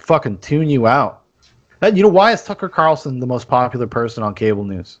 really will fucking tune you out. You know why is Tucker Carlson the most popular person on cable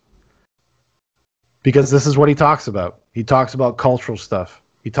news? Because this is what he talks about. He talks about cultural stuff.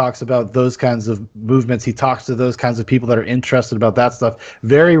 He talks about those kinds of movements. He talks to those kinds of people that are interested about that stuff.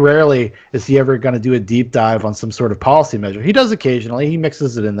 Very rarely is he ever going to do a deep dive on some sort of policy measure. He does occasionally. He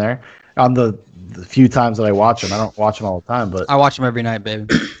mixes it in there on the few times that I watch him. I don't watch him all the time, but I watch him every night, baby.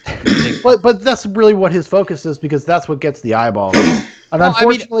 But that's really what his focus is, because that's what gets the eyeballs. And Well,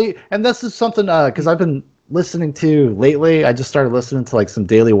 unfortunately, and this is something because I've been listening to lately. I just started listening to like some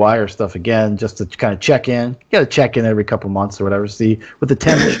Daily Wire stuff again, just to kind of check in. You got to check in every couple months or whatever, see what the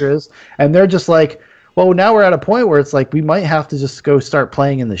temperature is. And they're just like, well, now we're at a point where it's like we might have to just go start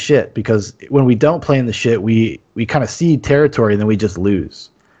playing in the shit, because when we don't play in the shit, we kind of cede territory and then we just lose.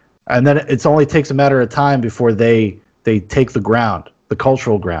 And then it only takes a matter of time before they take the ground, the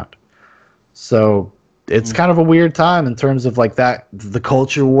cultural ground. So it's kind of a weird time in terms of like that, the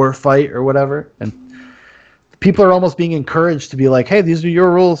culture war fight or whatever. And people are almost being encouraged to be like, hey, these are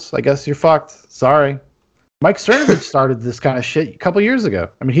your rules. I guess you're fucked. Sorry. Mike Cernovich started this kind of shit a couple years ago.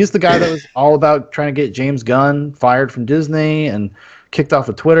 I mean, he's the guy that was all about trying to get James Gunn fired from Disney and kicked off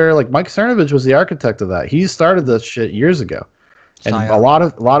of Twitter. Like, Mike Cernovich was the architect of that. He started this shit years ago. And a lot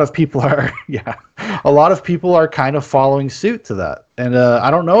of people are, a lot of people are kind of following suit to that. And I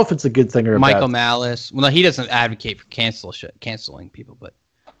don't know if it's a good thing or a bad Michael thing. Malice. Well, no, he doesn't advocate for canceling people, but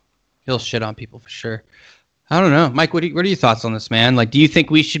he'll shit on people for sure. I don't know, Mike. What are your thoughts on this, man? Like, do you think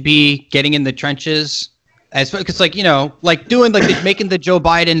we should be getting in the trenches? Because, like, you know, like doing like making the Joe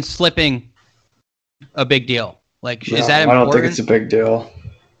Biden slipping a big deal. Like, is that important? I don't think it's a big deal.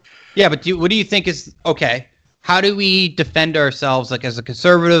 Yeah, but what do you think is okay? How do we defend ourselves, like as a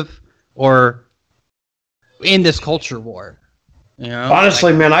conservative, or in this culture war? You know,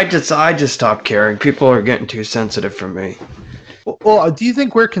 Honestly, man, I just stopped caring. People are getting too sensitive for me. Well, do you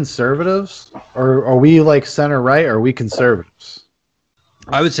think we're conservatives, or are we like center right? Or are we conservatives?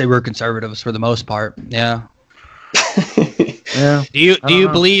 I would say we're conservatives for the most part. Yeah. Yeah. Do you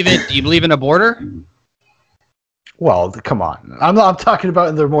believe it? Do you believe in a border? Well, come on. I'm talking about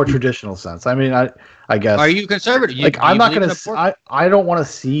in the more traditional sense. I mean, I guess. Are you conservative? I'm not going to. I don't want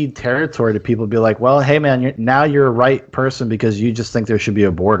to cede territory to people. Be like, well, hey man, you're a right person because you just think there should be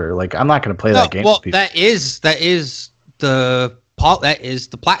a border. Like, I'm not going to play that game. Well, with people. that is the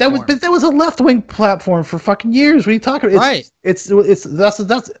platform. That was a left-wing platform for fucking years. What are you talking about? Right. That's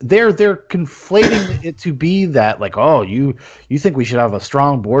they're conflating it to be that, like, oh, you think we should have a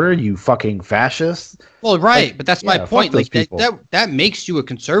strong border, you fucking fascist. Well, right, like, but that's my point. Like that makes you a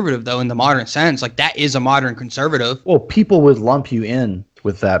conservative, though, in the modern sense. Like, that is a modern conservative. Well, people would lump you in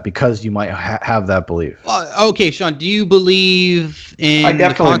with that because you might have that belief. Okay, Sean, do you believe in? I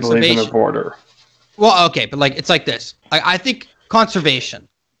definitely believe in a border. Well, okay, but like it's like this. I think conservation.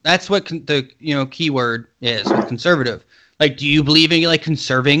 That's what the keyword is with conservative. Like, do you believe in like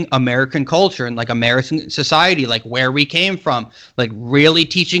conserving American culture and like American society, like where we came from, like really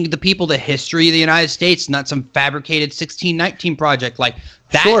teaching the people the history of the United States, not some fabricated 1619 project? Like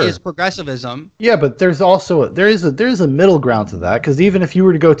that is progressivism. Yeah, but there's a middle ground to that, because even if you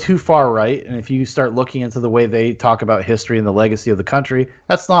were to go too far right, and if you start looking into the way they talk about history and the legacy of the country,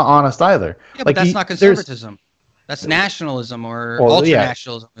 that's not honest either. Yeah, but that's not conservatism. That's nationalism or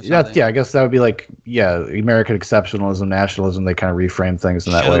ultra-nationalism. Yeah, I guess that would be like, American exceptionalism, nationalism. They kind of reframe things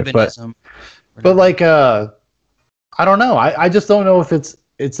in that way. But like, I don't know. I just don't know if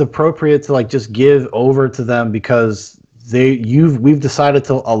it's appropriate to like just give over to them because we've decided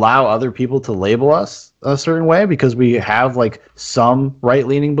to allow other people to label us a certain way because we have like some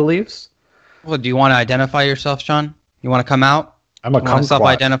right-leaning beliefs. Well, do you want to identify yourself, Sean? You want to come out? I'm a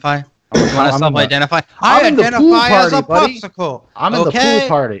self-identify. You want to self-identify? I identify as a popsicle. I'm in the pool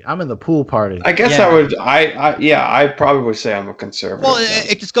party. I'm in the pool party. I guess I would. I probably would say I'm a conservative. Well,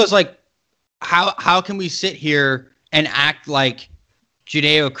 it just goes like, how can we sit here and act like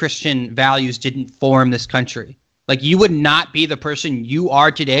Judeo-Christian values didn't form this country? Like, you would not be the person you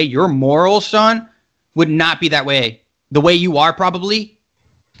are today. Your morals, son, would not be that way. The way you are, probably,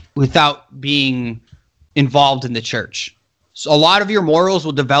 without being involved in the church. So a lot of your morals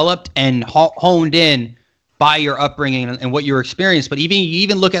will developed and honed in by your upbringing and what you experienced. But you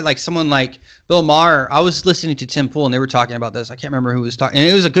even look at like someone like Bill Maher. I was listening to Tim Pool and they were talking about this. I can't remember who was talking. And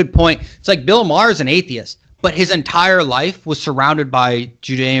it was a good point. It's like Bill Maher is an atheist, but his entire life was surrounded by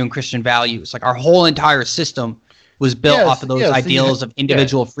Judean Christian values. Like our whole entire system was built off of those ideals of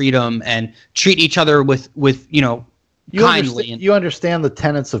individual freedom and treat each other with kindly. You understand the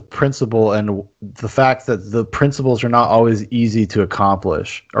tenets of principle and the fact that the principles are not always easy to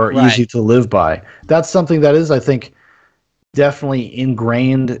accomplish or easy to live by. That's something that is, I think, definitely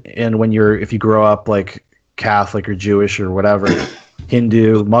ingrained in if you grow up like Catholic or Jewish or whatever,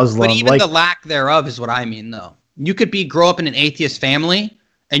 Hindu, Muslim. But even the lack thereof is what I mean, though. You could grow up in an atheist family,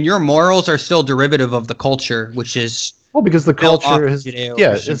 and your morals are still derivative of the culture, which is because the culture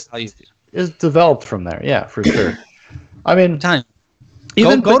is developed from there. Yeah, for sure. I mean,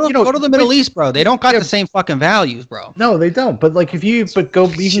 Go to the Middle East, bro. They don't got the same fucking values, bro. No, they don't. But like, you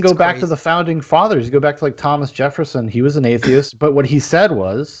can go back to the founding fathers. You go back to like Thomas Jefferson. He was an atheist, but what he said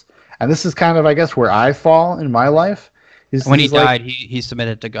was, and this is kind of, I guess, where I fall in my life. When he died, he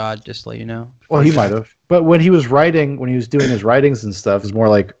submitted to God. Just to let you know. Well, he might have. But when he was doing his writings and stuff, it's more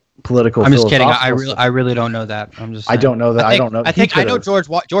like political. I'm just kidding. I really don't know that. I'm just. I don't know that. I don't know. I know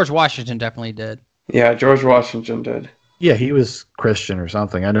George Washington definitely did. Yeah, George Washington did. Yeah, he was Christian or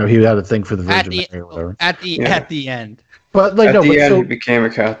something. I know he had a thing for the Virgin Mary or whatever. At the end. But like, he became a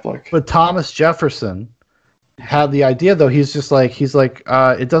Catholic. But Thomas Jefferson had the idea, though. He's like,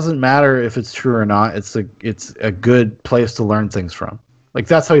 it doesn't matter if it's true or not. It's a good place to learn things from. Like,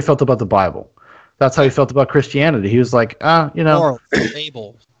 that's how he felt about the Bible. That's how he felt about Christianity. He was like, moral,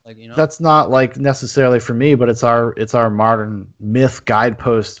 stable. Like, that's not like necessarily for me, but it's our modern myth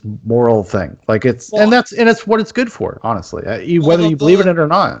guidepost moral thing. Like, it's what it's good for, honestly, whether you believe in it or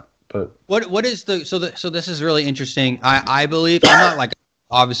not. But what is so this is really interesting. I believe, I'm not like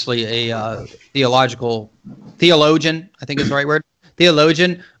obviously a theologian, I think is the right word,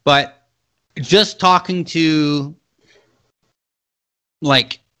 theologian, but just talking to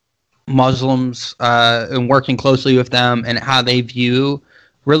like Muslims and working closely with them and how they view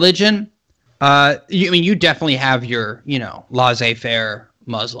religion. You definitely have your, laissez-faire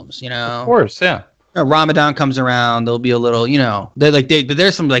Muslims, Of course, yeah. Ramadan comes around, there'll be a little, but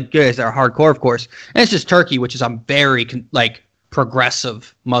there's some like guys that are hardcore, of course. And it's just Turkey, which is a very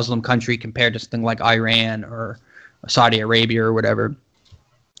progressive Muslim country compared to something like Iran or Saudi Arabia or whatever.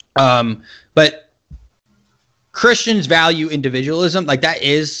 But Christians value individualism. Like, that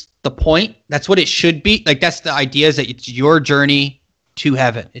is the point. That's what it should be. Like, that's the idea, is that it's your journey to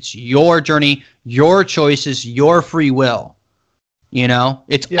heaven. It's your journey, your choices, your free will.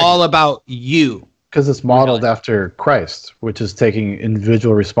 It's all about you. Because it's modeled after Christ, which is taking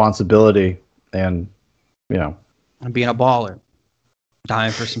individual responsibility and, and being a baller,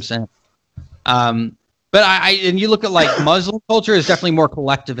 dying for some sin. But and you look at like Muslim culture is definitely more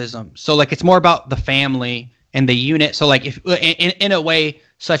collectivism. So like, it's more about the family and the unit. So like, if in a way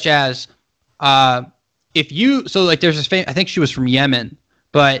such as there's this I think she was from Yemen,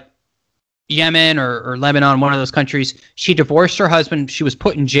 but Yemen or Lebanon, one of those countries, she divorced her husband. She was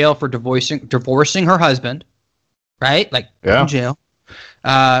put in jail for divorcing her husband, right? Like, in jail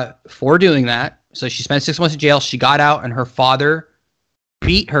for doing that. So she spent 6 months in jail. She got out, and her father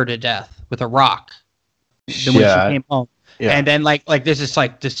beat her to death with a rock. Then when she came home. Yeah. And then like this is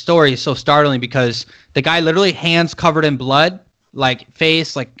like, the story is so startling because the guy literally, hands covered in blood, like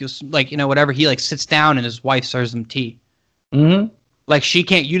face, like whatever. He like sits down and his wife serves him tea. Mm-hmm. Like, she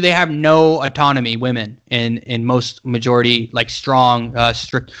can't. They have no autonomy. Women in most majority, like, strong,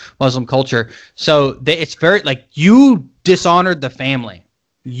 strict Muslim culture. So it's very like, you dishonored the family.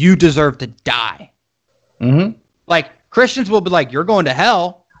 You deserve to die. Mm-hmm. Like, Christians will be like, you're going to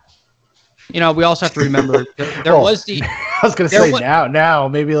hell. We also have to remember there was the. I was gonna say now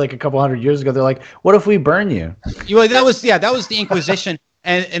maybe like a couple hundred years ago, they're like, what if we burn you? That was the Inquisition,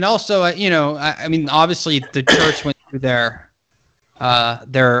 and also I mean, obviously the church went through their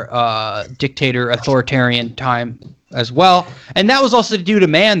dictator authoritarian time as well, and that was also due to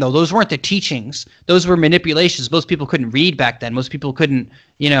man, though. Those weren't the teachings, those were manipulations. Most people couldn't read back then. Most people couldn't,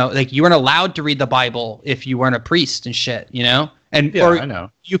 like, you weren't allowed to read the Bible if you weren't a priest and shit, and I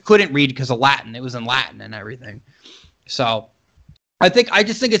know you couldn't read because of Latin. It was in Latin and everything. So I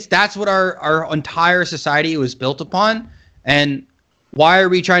just think that's what our entire society was built upon. And why are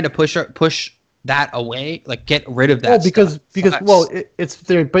we trying to push that away, like, get rid of that? Well, because it's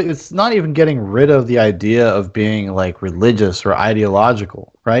there, but it's not even getting rid of the idea of being like religious or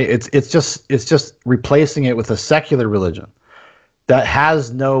ideological, right? It's just replacing it with a secular religion that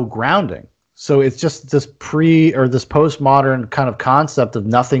has no grounding. So it's just this this postmodern kind of concept of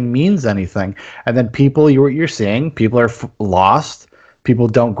nothing means anything, and then you're seeing people are lost. People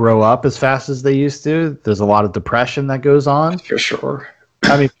don't grow up as fast as they used to. There's a lot of depression that goes on. For sure.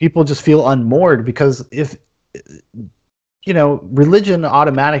 I mean, people just feel unmoored because if, religion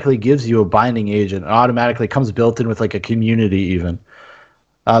automatically gives you a binding agent. It automatically comes built in with like a community even.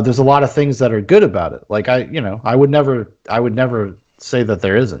 There's a lot of things that are good about it. Like I would never say that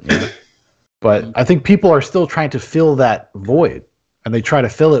there isn't. But I think people are still trying to fill that void, and they try to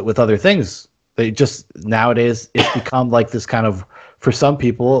fill it with other things. They just, nowadays, it's become like this kind of, for some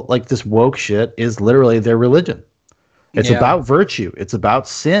people, like this woke shit is literally their religion. It's about virtue. It's about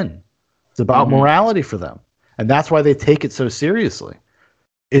sin. It's about morality for them. And that's why they take it so seriously.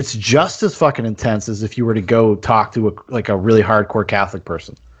 It's just as fucking intense as if you were to go talk to a really hardcore Catholic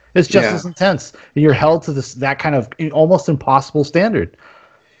person. It's just Yeah. as intense. You're held to that kind of almost impossible standard.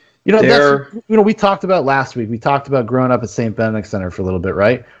 You know, They're- we talked about last week. We talked about growing up at St. Benedict Center for a little bit,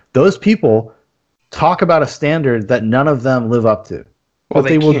 right? Those people talk about a standard that none of them live up to. Well,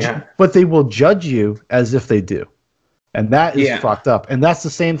 they will, can't. but they will judge you as if they do, and that is Yeah. fucked up. And that's the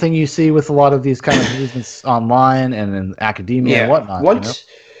same thing you see with a lot of these kind of movements online and in academia and whatnot.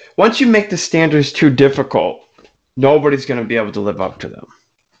 Once you make the standards too difficult, nobody's going to be able to live up to them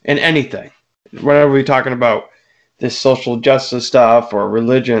in anything. Whatever we're talking about, this social justice stuff or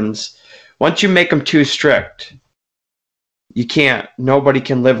religions, once you make them too strict, you can't. Nobody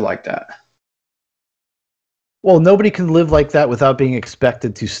can live like that. Well, nobody can live like that without being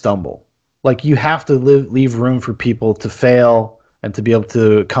expected to stumble. Like, you have to leave room for people to fail and to be able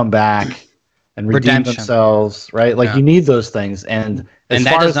to come back and redeem Redemption. themselves, right? Like, Yeah. you need those things, and as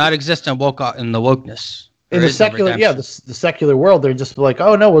that far does as not exist in the wokeness. in There the is no secular, redemption. the secular world, they're just like,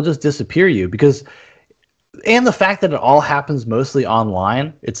 oh no, we'll just disappear you because, and the fact that it all happens mostly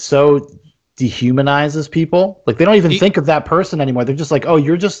online, it so dehumanizes people. Like, they don't even think of that person anymore. They're just like, oh,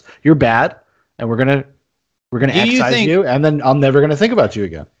 you're bad, and we're gonna Do you excise think- you, and then I'm never gonna think about you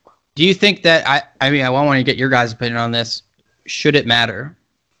again. Do you think that I mean I want to get your guys' opinion on this? Should it matter?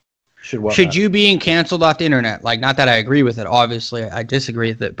 Should You being canceled off the internet? Like, not that I agree with it. Obviously, I disagree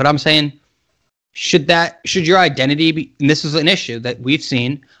with it. But I'm saying, should your identity be? And this is an issue that we've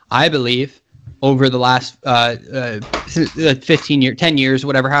seen, I believe, over the last 15 years, 10 years,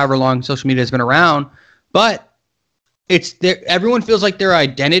 whatever, however long social media has been around. But it's there. Everyone feels like their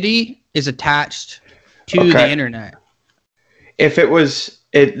identity is attached to the internet. If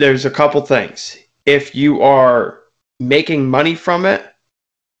there's a couple things. If you are making money from it,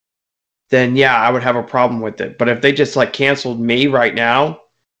 then yeah, I would have a problem with it. But if they just like canceled me right now,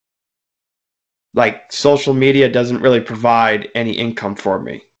 like, social media doesn't really provide any income for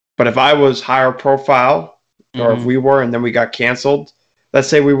me. But if I was higher profile, or if we were, and then we got canceled, let's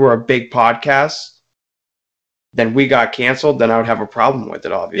say we were a big podcast, then we got canceled, then I would have a problem with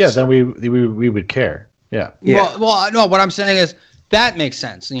it, obviously. Yeah, then we would care. Yeah. Yeah. Well, no. What I'm saying is that makes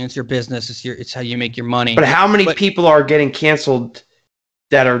sense. You know, it's your business. It's how you make your money. But how many people are getting canceled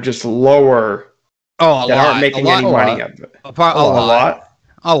that are just lower, Oh, a that lot. aren't making any money of it? A A lot?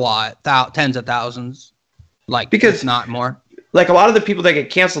 lot. Tens of thousands. Like, Because- if not more. Like, a lot of the people that get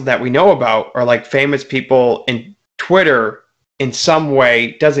canceled that we know about are like famous people, and Twitter in some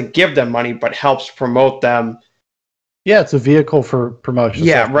way doesn't give them money but helps promote them. Yeah, it's a vehicle for promotion.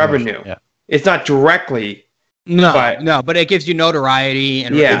 Yeah, self-promotion. revenue. Yeah. It's not directly. No, but it gives you notoriety,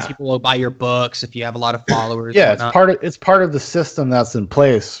 and Yeah. people will buy your books if you have a lot of followers. Yeah, and it's part of the system that's in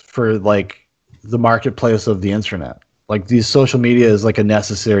place for like the marketplace of the internet. Like, these social media is like a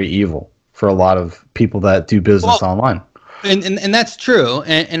necessary evil for a lot of people that do business online. and that's true,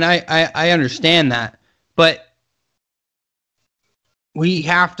 and I understand that, but we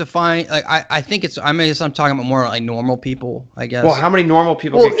have to find, like, I think it's, I guess I'm talking about more like normal people, I guess. Well, how many normal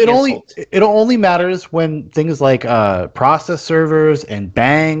people Well, get canceled? it only matters when things like process servers and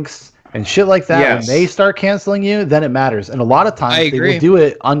banks and shit like that, Yes. when they start canceling you, then it matters. And a lot of times I they agree. will do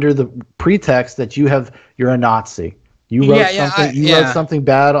it under the pretext that you're a Nazi. You wrote wrote something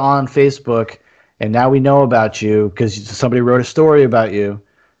bad on Facebook, and now we know about you because somebody wrote a story about you,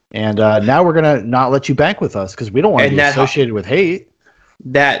 and now we're gonna not let you bank with us because we don't want to And be that- associated with hate.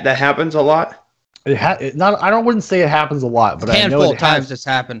 That happens a lot. I wouldn't say it happens a lot, but I know handful it of times has. it's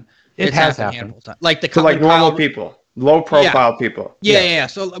happened. It It's has happened a happened. handful of times. Like the So like normal Kyle- people, low profile people. Yeah.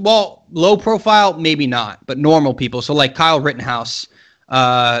 So, well, low profile, maybe not, but normal people. So, like Kyle Rittenhouse,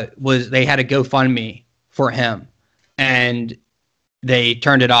 they had a GoFundMe for him, and they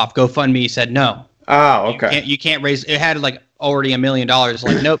turned it off. GoFundMe said no. Oh, okay. You can't raise. It had like already $1 million.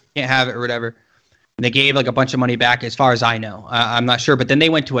 Like, nope, can't have it or whatever. And they gave like a bunch of money back, as far as I know. I'm not sure, but then they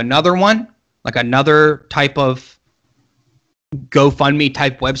went to another one, like another type of GoFundMe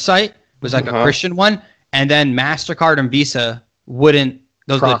type website. It was like a Christian one, and then MasterCard and Visa wouldn't.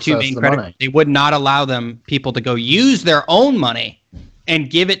 Those are the two Process main the credit. money. They would not allow people to go use their own money and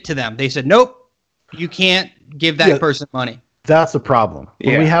give it to them. They said, nope, you can't give that person money. That's a problem.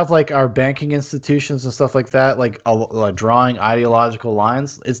 When we have like our banking institutions and stuff like that, like drawing ideological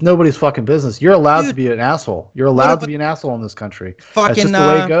lines, it's nobody's fucking business. You're allowed to be an asshole. You're allowed to be an asshole in this country. That's just the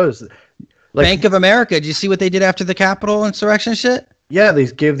way it goes. Like, Bank of America. Did you see what they did after the Capitol insurrection shit? yeah, they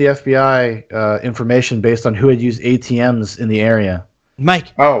gave the FBI information based on who had used ATMs in the area.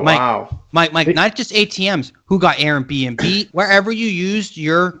 Mike. Oh, Mike, wow. Mike, not just ATMs. Who got Airbnb? Wherever you used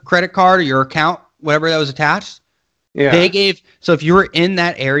your credit card or your account, whatever that was attached, Yeah. they gave. So if you were in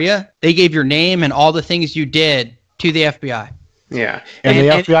that area, they gave your name and all the things you did to the FBI. Yeah. And the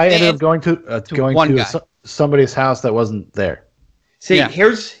And- FBI ended and- up going to one guy. somebody's house that wasn't there. See, Yeah.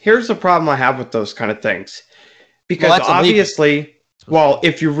 here's the problem I have with those kind of things. Because Well, that's illegal. obviously, well,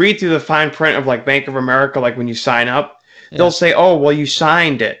 if you read through the fine print of like Bank of America, like when you sign up, Yeah. they'll say, "Oh, well, you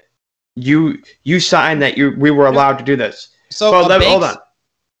signed it. You signed that we were allowed to do this." So Well, a hold bank's- on.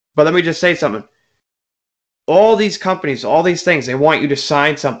 But let me just say something. All these companies, all these things, they want you to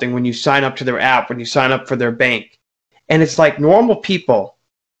sign something when you sign up to their app, when you sign up for their bank. And it's like normal people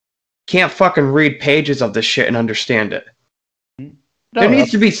can't fucking read pages of this shit and understand it. No, There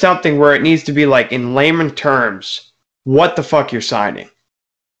needs to be something where it needs to be like in layman terms, what the fuck you're signing.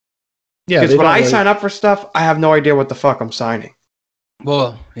 yeah, Because they when don't I really- sign up for stuff, I have no idea what the fuck I'm signing.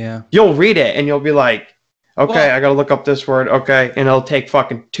 Well, yeah. You'll read it and you'll be like, okay, Well- I gotta look up this word, okay, and it'll take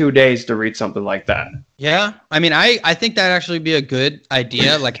fucking 2 days to read something like that. Yeah, I mean, I think that'd actually be a good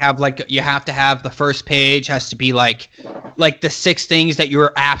idea. Like, have like you have to have the first page has to be like the 6 things that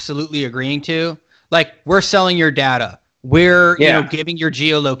you're absolutely agreeing to. Like, we're selling your data. We're Yeah. giving your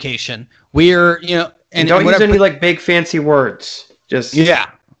geolocation. We're And don't use whatever. any like big fancy words. Just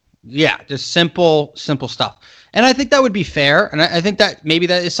Yeah, just simple stuff. And I think that would be fair. And I think that maybe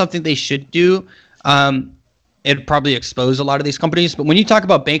that is something they should do. It'd probably expose a lot of these companies. But when you talk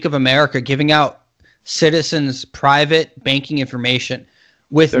about Bank of America giving out citizens' private banking information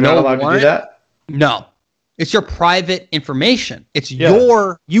with they're no not allowed warrant, to do that. no. It's your private information. It's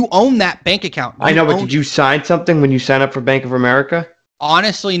Yeah. you own that bank account. I know, but own did you sign something when you sign up for Bank of America?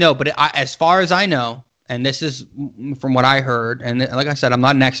 Honestly, no. But as far as I know, and this is from what I heard, and like I said, I'm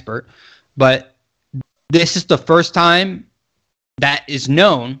not an expert, but this is the first time that is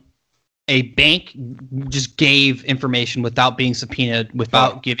known a bank just gave information without being subpoenaed,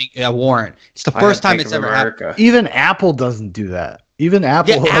 without giving a warrant. It's the I first have time Bank it's of ever happened. America. even Apple doesn't do that. Even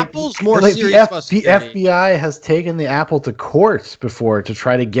Apple, Yeah, Apple's more serious The, about the security. FBI has taken the Apple to court before to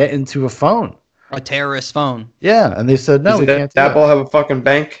try to get into a phone. A terrorist phone. Yeah, and they said no, we Does can't do Apple have a fucking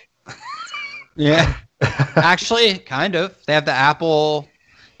bank? Yeah. Actually, kind of. They have the Apple.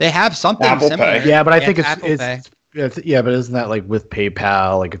 They have something Apple similar. Pay. Yeah, but I think Apple Pay. yeah, but isn't that like with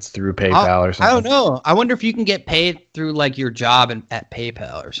PayPal? Like it's through PayPal or something? I don't know. I wonder if you can get paid through like your job at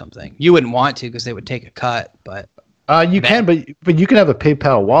PayPal or something. You wouldn't want to because they would take a cut, but You can, but you can have a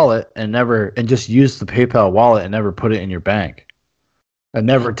PayPal wallet and just use the PayPal wallet and never put it in your bank, and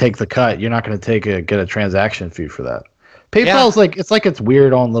never take the cut. You're not going to get a transaction fee for that. PayPal's like it's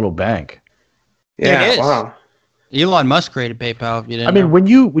weird own little bank. Yeah, is. wow. Elon Musk created PayPal. If you didn't, I mean,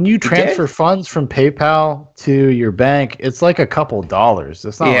 know. when you transfer funds from PayPal to your bank, it's like a couple dollars.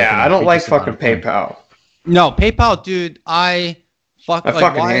 It's not. Yeah, I don't like ridiculous fucking amount of money. PayPal. No, PayPal, dude. I fucking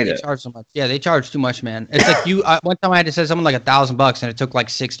why hate do they it. charge so much? Yeah, they charge too much, man. It's like you. One time I had to send someone like $1,000 and it took like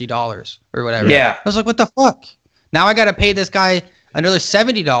 $60 or whatever. Yeah. I was like, what the fuck? Now I got to pay this guy another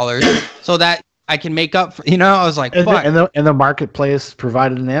 $70 so that I can make up for. I was like, And fuck. and the marketplace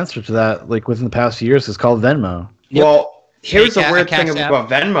provided an answer to that. Like within the past few years, it's called Venmo. Yep. Well, here's the Cash weird thing App. about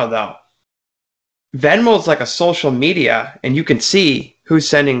Venmo, though. Venmo is like a social media, and you can see who's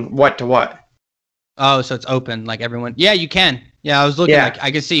sending what to what. Oh, so it's open, like everyone. Yeah, you can. Yeah, I was looking. Yeah. Like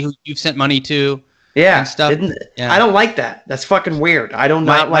I can see who you've sent money to. Yeah, And stuff. Yeah. I don't like that. That's fucking weird. I don't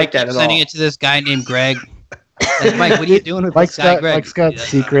not like that keeps at sending all. it to this guy named Greg. Like, Mike, what are you doing with Mike's this guy, got Greg? Mike's got Yeah.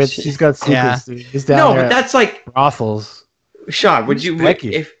 secrets. He's got secrets. Yeah. Dude. He's down No, there but at that's like, brothels. Sean, would Who's you,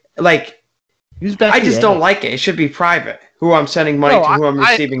 Becky? if, like, Who's Becky I just A? don't like it. It should be private. Who I'm sending money No, to, who I'm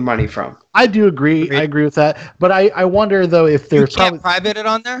I- receiving money from. I do agree. Agreed. I agree with that. But I wonder though if You there's can't probably private it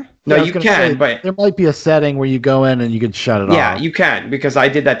on there. No, I was you gonna can, say, but there might be a setting where you go in and you can shut it yeah, off. you can because I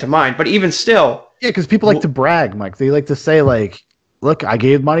did that to mine. But even still, Yeah, because people like to brag, Mike. They like to say like, "Look, I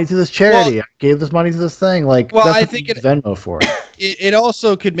gave money to this charity. I gave this money to this thing." Like, Well, that's I what think they use Venmo for. It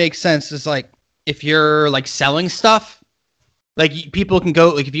also could make sense. It's like if you're like selling stuff, like people can go.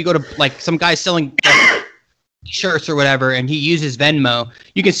 Like if you go to like some guy selling like, t-shirts or whatever, and he uses Venmo,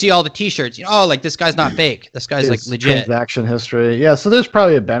 you can see all the t-shirts. Oh, like this guy's not fake. This guy's like His legit. transaction history. Yeah, so there's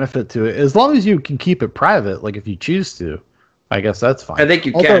probably a benefit to it as long as you can keep it private. Like if you choose to, I guess that's fine. I think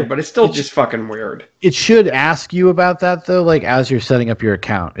you Although, can, but it's still it's- just fucking weird. It should ask you about that though, like as you're setting up your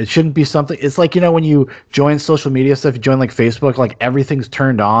account. It shouldn't be something. It's like when you join social media stuff, you join like Facebook, like everything's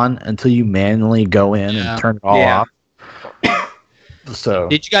turned on until you manually go in Yeah. and turn it all Yeah. off. So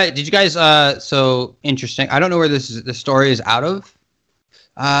Did you guys so interesting. I don't know where the story is out of.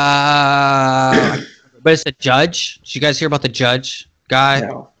 But it's a judge. Did you guys hear about the judge guy?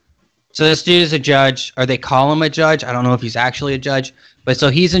 No. So this dude is a judge, or they call him a judge. I don't know if he's actually a judge, but so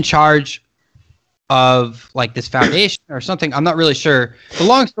he's in charge of like this foundation or something. I'm not really sure. The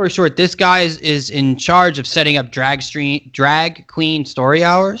long story short, this guy is in charge of setting up drag queen story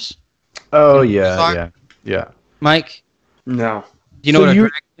hours. Oh You yeah, saw- yeah. Mike, No. do you know So what a you-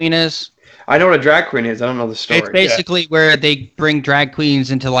 drag queen is? I know what a drag queen is. I don't know the story. It's basically where they bring drag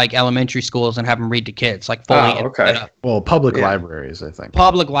queens into like elementary schools and have them read to kids, like fully okay. set up. Well, public Yeah. libraries, I think.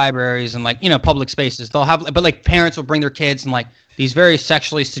 Public libraries and like, you know, public spaces. They'll have, but like parents will bring their kids and like these very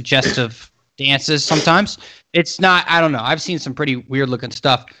sexually suggestive dances sometimes. It's not, I don't know. I've seen some pretty weird looking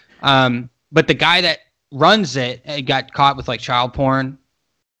stuff. But the guy that runs it got caught with like child porn,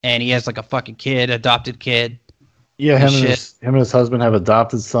 and he has like a fucking adopted kid. Yeah, him Shit. and his husband have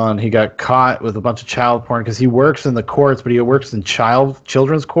adopted son. He got caught with a bunch of child porn because he works in the courts, but he works in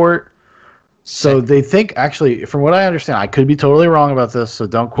children's court. So they think, actually, from what I understand, I could be totally wrong about this, so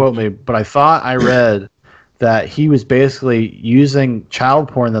don't quote me, but I thought I read that he was basically using child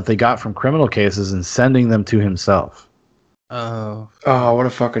porn that they got from criminal cases and sending them to himself. Oh. Oh, what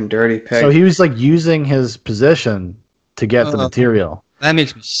a fucking dirty pig. So he was like using his position to get the material. That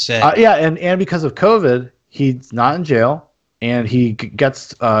makes me sick. Yeah, and because of COVID, he's not in jail, and he got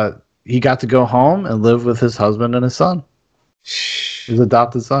to go home and live with his husband and his son, his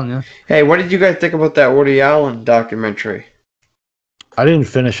adopted son. Yeah, Hey, what did you guys think about that Woody Allen documentary? I didn't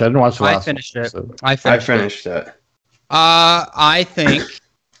finish. I didn't watch the I last finished one, it. so- I I finished it. finished it. I think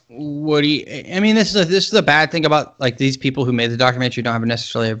Woody. I mean, this is the bad thing about like these people who made the documentary don't have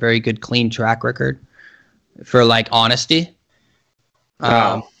necessarily a very good, clean track record for like honesty.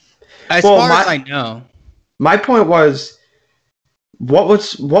 Wow. As Well, far as my- I know, My point was, what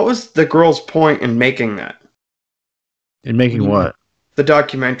was the girl's point in making that? In making what? The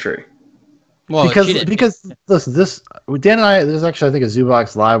documentary. well, she didn't. Because listen, Dan and I, there's actually I think a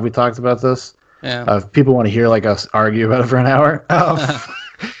Zoobox Live we talked about this. Yeah. If people want to hear like us argue about it for an hour,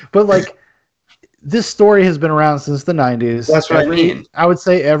 but like this story has been around since the 90s. That's what I mean. I would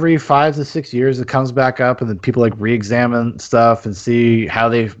say every 5 to 6 years it comes back up, and then people like re-examine stuff and see how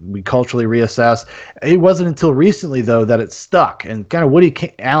we culturally reassess. It wasn't until recently though that it stuck, and kind of Woody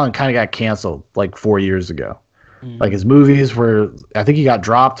Allen kind of got canceled like 4 years ago. Like his movies were, I think he got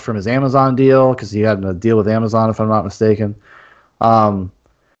dropped from his Amazon deal because he had a deal with Amazon, if I'm not mistaken.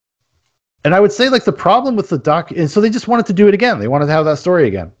 And I would say like the problem with the doc, and so they just wanted to do it again. They wanted to have that story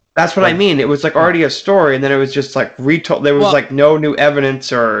again. That's what I mean. It was like already a story, and then it was just like retold. There was Well- like no new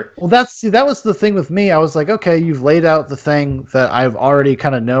evidence or. Well, that was the thing with me. I was like, okay, you've laid out the thing that I've already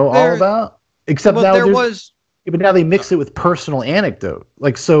kind of know all There- about. Except Well, now there there's- was. but now they mix it with personal anecdote.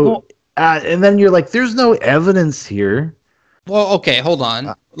 Like so, Well- and then you're like, there's no evidence here. Well, okay, hold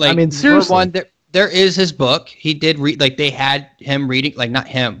on. Like, mean, for seriously. one, there is his book. He did read. Like, they had him reading. Like, not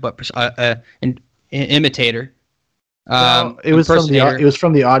him, but an imitator. It was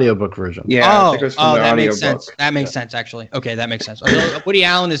from the audiobook version. Yeah, I think it was from the that audio makes sense. book. That makes sense, actually. Okay, that makes sense. So Woody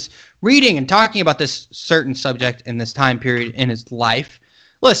Allen is reading and talking about this certain subject in this time period in his life.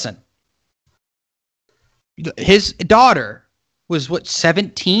 Listen, his daughter was what,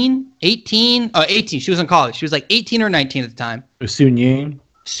 17, 18? 18. She was in college. She was like 18 or 19 at the time. Sun Ying.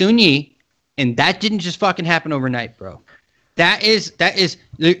 Sun Yi, and that didn't just fucking happen overnight, bro. That is.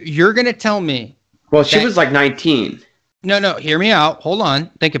 You're gonna tell me. Well, she That- was like 19. No. Hear me out. Hold on.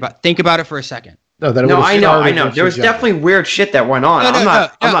 Think about it for a second. No, that it No, would've I know. started when There was she was definitely weird shit that went on. I'm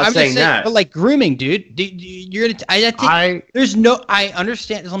not just saying that. But like grooming, dude. You're gonna. I think there's no. I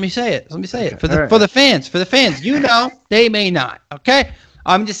understand. Let me say it. For the All right. for the fans. For the fans. You know, they may not. Okay.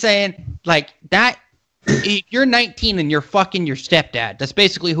 I'm just saying, like that. If you're 19 and you're fucking your stepdad, that's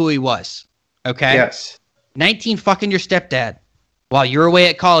basically who he was. Okay. Yes. 19 fucking your stepdad while you're away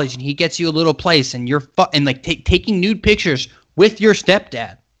at college, and he gets you a little place, and you're and like taking nude pictures with your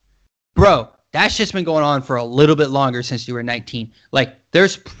stepdad, bro. That's just been going on for a little bit longer since you were 19. Like,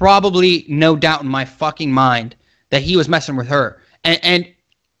 there's probably no doubt in my fucking mind that he was messing with her, and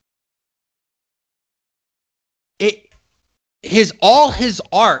all his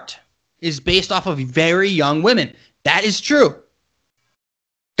art is based off of very young women. That is true.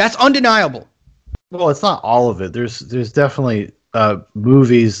 That's undeniable. Well, it's not all of it. There's definitely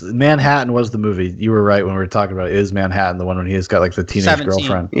movies. Manhattan was the movie. You were right when we were talking about it. Is Manhattan the one when he's got like the teenage 17.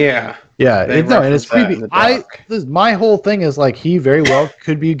 girlfriend? Yeah. Yeah, They and it's reference that in creepy. the doc. My whole thing is like he very well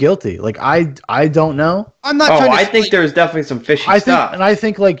could be guilty. Like I don't know. I'm not Oh, trying to I think like, there's definitely some fishy I think stuff. and I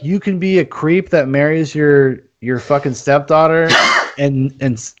think like you can be a creep that marries your fucking stepdaughter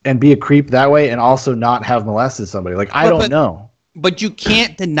and be a creep that way and also not have molested somebody. Like I don't know. But you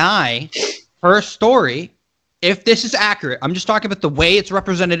can't deny her story if this is accurate. I'm just talking about the way it's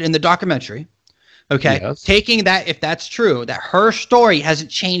represented in the documentary. Okay, Yes. taking that, if that's true, that her story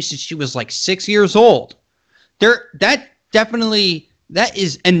hasn't changed since she was like 6 years old. That definitely that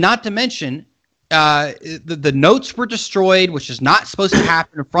is, and not to mention, the notes were destroyed, which is not supposed to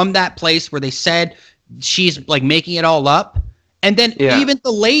happen from that place where they said she's like making it all up. And then even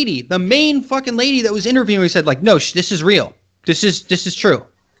the lady, the main fucking lady that was interviewing, said like, no, this is real. This is true.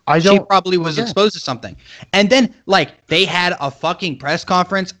 She probably was exposed to something. And then like they had a fucking press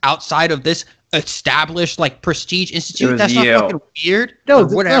conference outside of this established like prestige institute. That's not fucking weird. No, or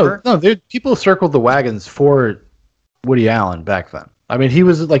whatever. No, people circled the wagons for Woody Allen back then. I mean, he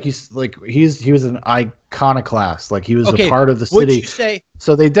was he was an iconoclast. Like he was a part of the city. Would you say?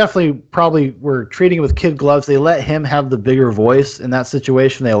 So they definitely probably were treating him with kid gloves. They let him have the bigger voice in that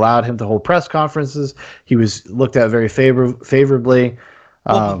situation. They allowed him to hold press conferences. He was looked at very favorably.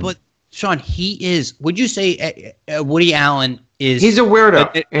 But Sean, he is. Would you say Woody Allen is? He's a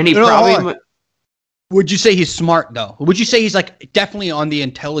weirdo, and he probably. Would you say he's smart though? Would you say he's like definitely on the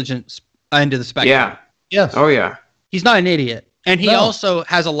intelligence end of the spectrum? Yeah. Yes. Oh yeah. He's not an idiot. And he also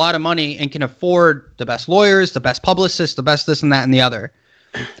has a lot of money and can afford the best lawyers, the best publicists, the best this and that and the other.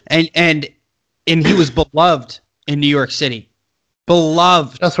 And he was beloved in New York City.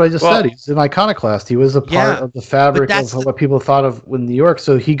 Beloved. That's what I just said. He's an iconoclast. He was a part of the fabric of what people thought of in New York.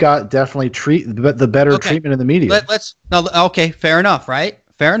 So he got definitely the better treatment in the media. Okay, fair enough, right?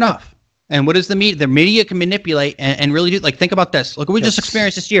 Fair enough. And what is the media? The media can manipulate and really do, like, think about this. Look what we just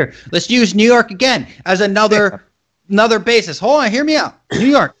experienced this year. Let's use New York again as another basis. Hold on, hear me out. New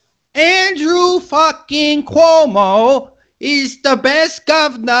York. Andrew fucking Cuomo is the best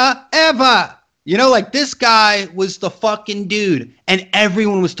governor ever. You know, like, this guy was the fucking dude. And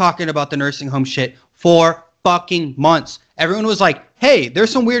everyone was talking about the nursing home shit for fucking months. Everyone was like, hey,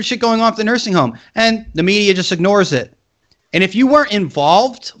 there's some weird shit going on at the nursing home. And the media just ignores it. And if you weren't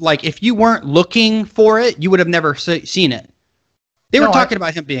involved, like if you weren't looking for it, you would have never seen it. They were talking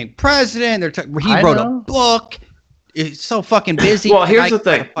about him being president. He wrote a book. It's so fucking busy. Well, here's the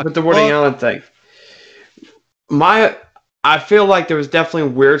thing with the Woody Allen thing. I feel like there was definitely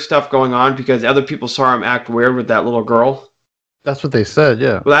weird stuff going on because other people saw him act weird with that little girl. That's what they said,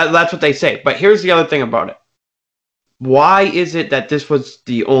 yeah. Well, that's what they say. But here's the other thing about it. Why is it that this was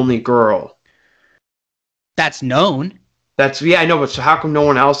the only girl? That's known. I know, but so how come no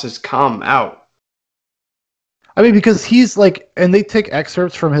one else has come out? I mean, because he's like, and they take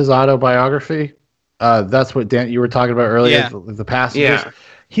excerpts from his autobiography. That's what Dan, you were talking about earlier, the passages. Yeah.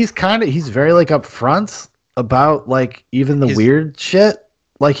 He's very like upfront about like even the weird shit.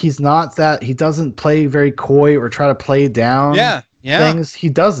 Like he doesn't play very coy or try to play down things. He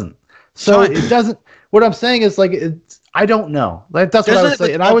doesn't. So it doesn't, what I'm saying is like, I don't know. Like, that's what I would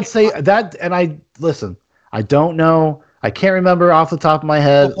say. And I would say that, and I don't know. I can't remember off the top of my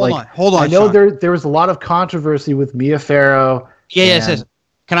head. Hold on. I know there was a lot of controversy with Mia Farrow. Yes.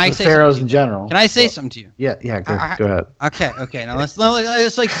 Can I say Farrows in general? Can I say something to you? Yeah. Go ahead. Okay. Now let's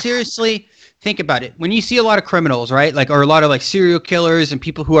like seriously think about it. When you see a lot of criminals, right? Like, or a lot of like serial killers and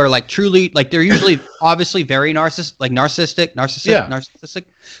people who are like truly like, they're usually obviously very narcissistic.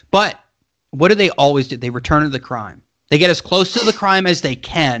 But what do they always do? They return to the crime. They get as close to the crime as they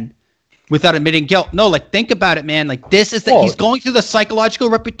can without admitting guilt. No, like, think about it, man. Like, this is he's going through the psychological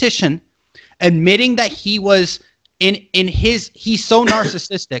repetition, admitting that he was he's so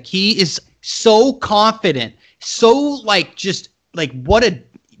narcissistic. He is so confident, so like, just like, what a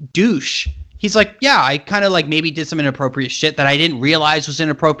douche. He's like, yeah, I kind of like maybe did some inappropriate shit that I didn't realize was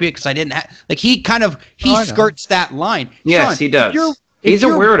inappropriate because I didn't have, like, he skirts that line. Yes, Sean, he does. He's a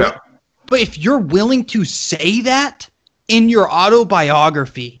weirdo. But if you're willing to say that in your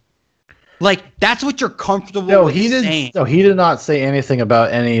autobiography, like, that's what you're comfortable with saying. No, he did not say anything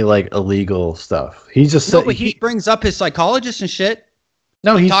about any like illegal stuff. He just said he brings up his psychologist and shit.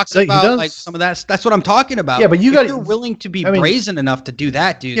 No, he talks about like some of that. That's what I'm talking about. Yeah, but you're willing to be brazen enough to do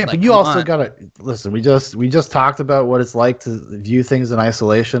that, dude. Yeah, like, but you also gotta listen. We just talked about what it's like to view things in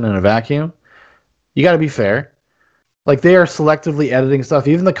isolation in a vacuum. You got to be fair. Like, they are selectively editing stuff.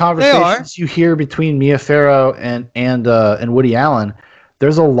 Even the conversations you hear between Mia Farrow and Woody Allen,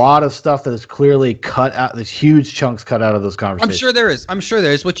 there's a lot of stuff that is clearly cut out. There's huge chunks cut out of those conversations. I'm sure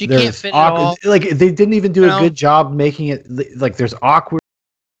there is. What you can't fit at all. Like, they didn't even do a good job making it. Like, there's awkward.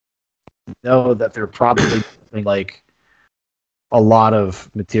 Know that they're probably like a lot of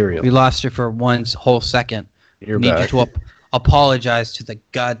material. We lost you for one whole second. You're need back. you to apologize to the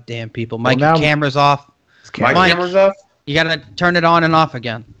goddamn people. Mike, your camera's off. My camera's off? You gotta turn it on and off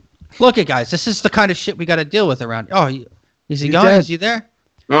again. Look it, guys. This is the kind of shit we gotta deal with around. Oh, is he going? Is he there?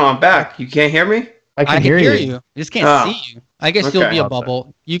 No, I'm back. You can't hear me? I can hear you. You just can't see you. I guess you'll be a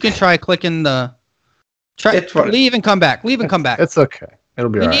bubble. You can try clicking the Leave and come back. Leave and come back. It's okay. It'll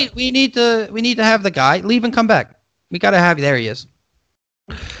be all right. We need to have the guy leave and come back. We gotta have. There he is.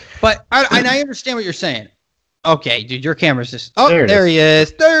 But I understand what you're saying. Okay, dude, your camera's just. Oh, there he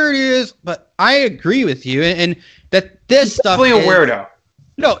is. There he is. But I agree with you, and that this stuff. Definitely a weirdo.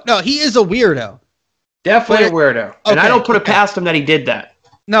 No, he is a weirdo. Definitely a weirdo, and I don't put it past him that he did that.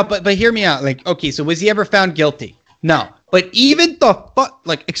 No, but hear me out. Like, okay, so was he ever found guilty? No. But even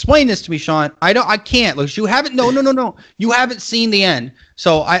explain this to me, Sean. I can't. Look, you haven't. No. You haven't seen the end,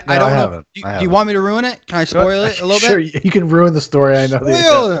 so I don't know. Do you want me to ruin it? Can I spoil it a little bit? Sure, you can ruin the story. I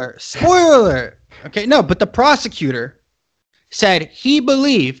know. Spoiler. Okay, no, but the prosecutor said he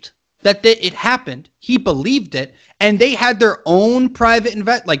believed that it happened. He believed it, and they had their own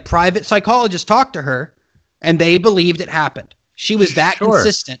private psychologist talk to her, and they believed it happened. She was that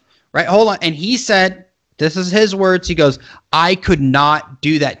consistent, right? Hold on, and he said, this is his words. He goes, "I could not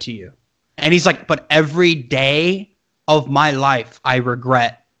do that to you," and he's like, "But every day of my life, I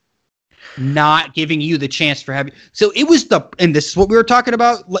regret not giving you the chance for having." So it was and this is what we were talking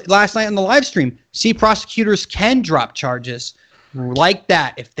about last night on the live stream. See, prosecutors can drop charges like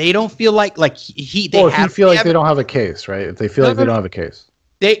that if they don't feel like if you feel like they don't have a case, right? If they feel like they don't have a case,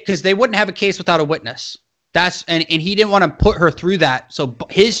 because they wouldn't have a case without a witness. And he didn't want to put her through that. So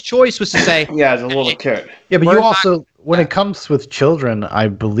his choice was to say, yeah, as a little kid. Yeah, but you also, when it comes with children, I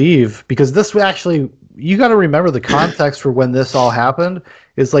believe, because this actually, you got to remember the context for when this all happened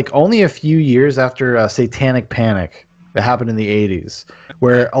is like only a few years after Satanic Panic that happened in the 80s,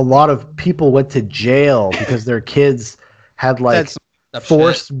 where a lot of people went to jail because their kids had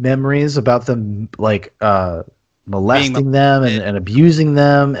forced memories about them molesting them and abusing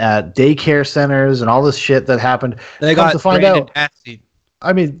them at daycare centers and all this shit that happened. They got to find out.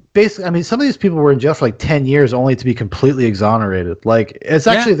 I mean, basically, some of these people were in jail for like 10 years only to be completely exonerated. Like, it's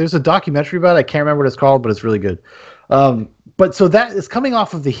actually, there's a documentary about it. I can't remember what it's called, but it's really good. But so that is coming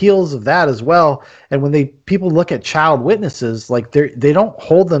off of the heels of that as well. And when people look at child witnesses, like they don't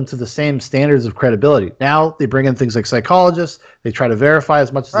hold them to the same standards of credibility. Now they bring in things like psychologists. They try to verify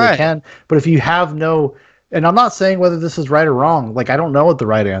as much as they can. But if you have no, and I'm not saying whether this is right or wrong. Like, I don't know what the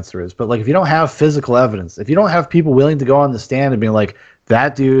right answer is. But like, if you don't have physical evidence, if you don't have people willing to go on the stand and be like,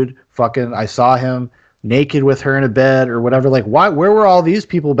 that dude, I saw him naked with her in a bed or whatever. Like, where were all these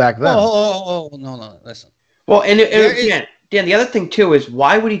people back then? No, listen. Well, and again, Dan, the other thing too is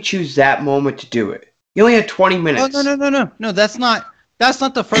why would he choose that moment to do it? He only had 20 minutes. No. That's not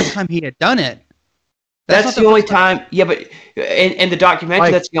the first time he had done it. That's the only time. Yeah, but in the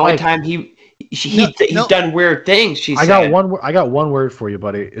documentary, that's the only time he's done weird things. I got one word for you,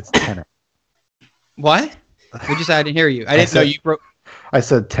 buddy. It's Tenet. What? I didn't hear you. I didn't know you broke. I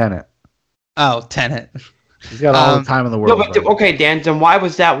said Tenet. Oh, Tenet. He's got all the time in the world. No, but okay, Dan. Then why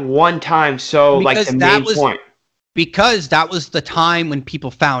was that one time the main point? Because that was the time when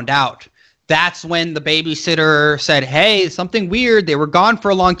people found out. That's when the babysitter said, "Hey, something weird. They were gone for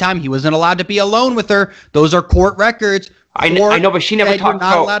a long time. He wasn't allowed to be alone with her. Those are court records." I know, but she never talked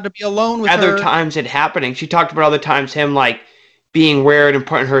about allowed to be alone with other times it happening. She talked about other times him being weird and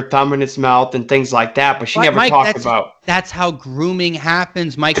putting her thumb in his mouth and things like that, but she never talked about. That's how grooming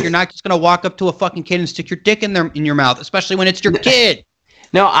happens, Mike. You're not just gonna walk up to a fucking kid and stick your dick in your mouth, especially when it's your kid.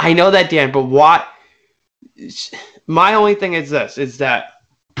 No, I know that, Dan, but what? My only thing is this: is that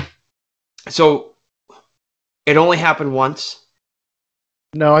so it only happened once.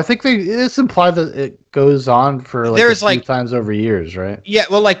 No, I think it's implied that it goes on for a few times over years, right? Yeah,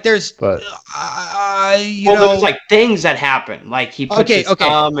 well, there's, but there's things that happen, like he puts his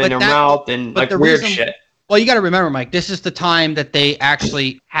thumb in her mouth and weird shit. Well, you got to remember, Mike, this is the time that they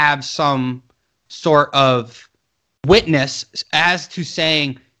actually have some sort of witness as to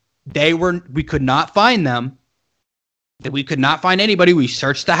saying we could not find them, that we could not find anybody. We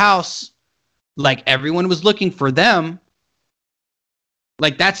searched the house, everyone was looking for them.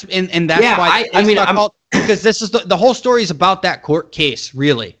 That's why because this is the whole story is about that court case.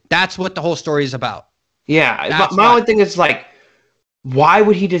 Really, that's what the whole story is about. Yeah, my only thing is why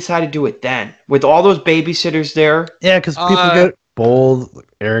would he decide to do it then with all those babysitters there? Yeah, because people get bold,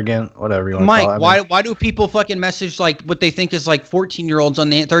 arrogant, whatever you want to call it. Mike, why do people fucking message what they think is 13-year-olds on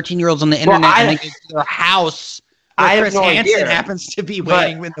the 13-year-olds on the internet and they go to their house? Chris Hansen happens to be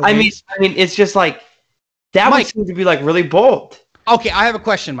waiting with the wings. I mean, it's just that would seem to be really bold. Okay, I have a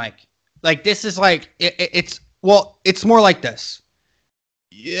question, Mike. This is it's more like this.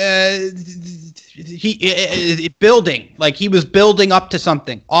 Yeah, building. He was building up to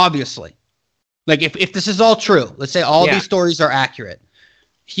something, obviously. If this is all true, let's say all these stories are accurate.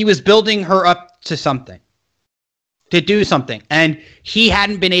 He was building her up to something. to do something, and he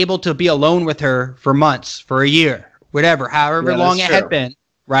hadn't been able to be alone with her for months, for a year, whatever, however long it had been,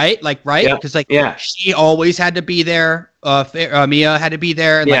 right? Like, right? Because she always had to be there. Mia had to be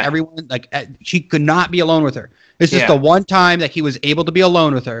there, and like everyone, like she could not be alone with her. It's just the one time that he was able to be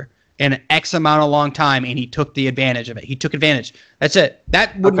alone with her in an X amount of long time, and he took the advantage of it. He took advantage. That's it.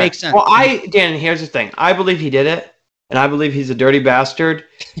 That would make sense. Well, Dan, here's the thing. I believe he did it, and I believe he's a dirty bastard.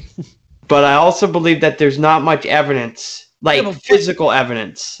 But I also believe that there's not much evidence, physical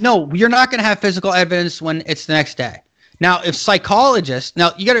evidence. No, you're not going to have physical evidence when it's the next day. Now, if psychologists,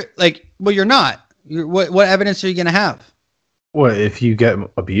 now you got to you're not. What evidence are you going to have? What if you get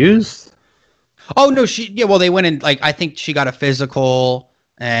abused? Oh no, well, they went and I think she got a physical,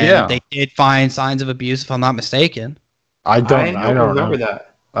 and they did find signs of abuse, if I'm not mistaken. I don't remember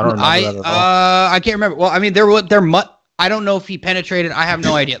that. I don't remember that at all. I can't remember. Well, I mean, I don't know if he penetrated. I have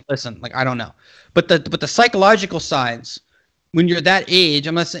no idea. Listen, I don't know. But the psychological signs, when you're that age,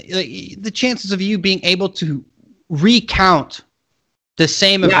 I'm not saying the chances of you being able to recount the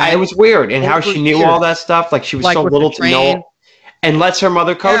same event. Yeah, it was weird, and how she knew all that stuff. Like she was so little to know, and lets her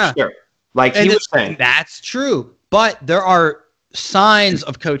mother coach her. Like he was saying, that's true. But there are signs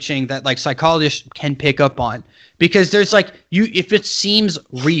of coaching that psychologists can pick up on, because there's if it seems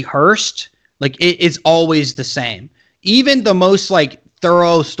rehearsed, it is always the same. Even the most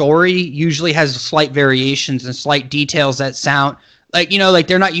thorough story usually has slight variations and slight details that sound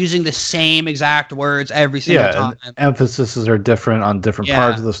they're not using the same exact words every single time. Emphases are different on different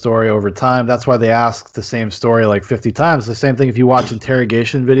parts of the story over time. That's why they ask the same story 50 times. The same thing if you watch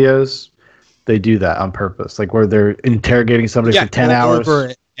interrogation videos, they do that on purpose. Where they're interrogating somebody for 10 hours.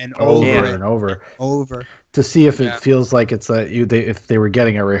 Over to see if it feels like it's if they were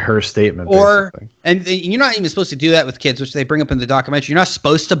getting a rehearsed statement. And you're not even supposed to do that with kids, which they bring up in the documentary. You're not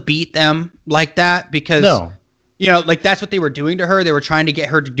supposed to beat them like that, because that's what they were doing to her. They were trying to get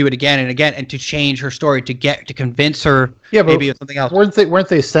her to do it again and again, and to change her story to convince her maybe of something else. Weren't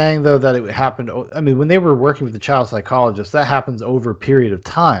they saying though that it happened? I mean, when they were working with the child psychologist, that happens over a period of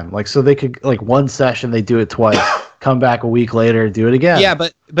time. So they could one session they do it twice. Come back a week later, do it again. Yeah,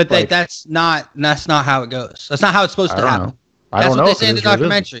 but that's not how it goes. That's not how it's supposed to happen. I don't know. That's what they say in the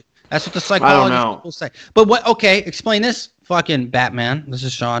documentary. That's what the psychologists will say. But what? Okay, explain this. Fucking Batman. This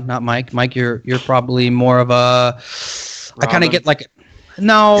is Sean, not Mike. Mike, you're probably more of a. Robin. I kind of get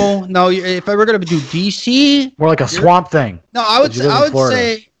no. If I were gonna do DC, more like a Swamp Thing. No, I would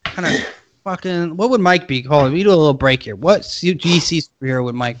say kind of fucking. What would Mike be? Hold on, we do a little break here. What DC superhero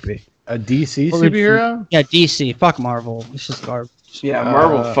would Mike be? A DC superhero? Yeah, DC. Fuck Marvel. It's just garbage. Yeah,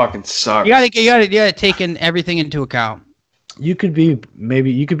 Marvel fucking sucks. You gotta take everything into account. You could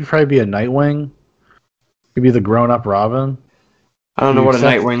probably be a Nightwing. You could be the grown-up Robin. I don't know what a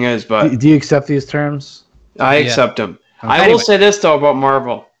Nightwing is, but do you accept these terms? I accept them. Okay. I will say this though about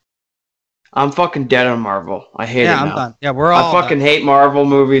Marvel. I'm fucking dead on Marvel. I hate it now. I'm done. Yeah, we're all. I fucking hate Marvel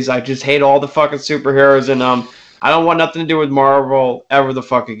movies. I just hate all the fucking superheroes in them. I don't want nothing to do with Marvel ever the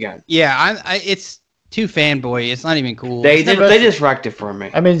fuck again. Yeah, it's too fanboy. It's not even cool. They just wrecked it for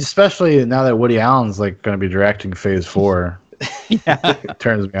me. I mean, especially now that Woody Allen's going to be directing Phase 4. It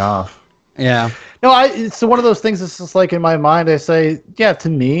turns me off. Yeah. No, it's one of those things that's just in my mind, I say, yeah, to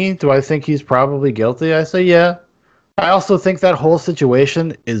me, do I think he's probably guilty? I say, yeah. I also think that whole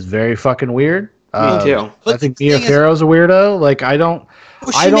situation is very fucking weird. Me too. I think Mia Farrow's a weirdo. I don't...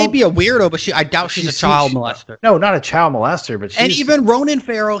 Well, she may be a weirdo, but I doubt she's a child molester. No, not a child molester, but and even Ronan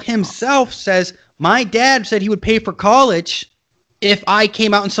Farrow himself says, my dad said he would pay for college if I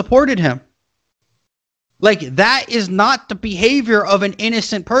came out and supported him. That is not the behavior of an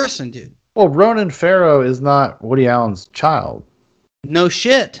innocent person, dude. Well, Ronan Farrow is not Woody Allen's child. No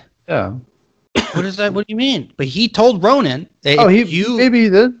shit. Yeah. What is that? What do you mean? But he told Ronan that maybe he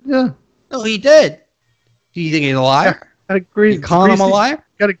did. Yeah. No, he did. Do you think he's a liar? You calling him a liar?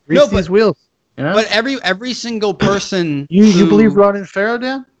 Gotta grease these wheels. You know? But every single person. You believe Ronan Farrow,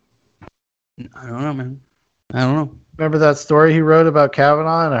 Dan? I don't know, man. I don't know. Remember that story he wrote about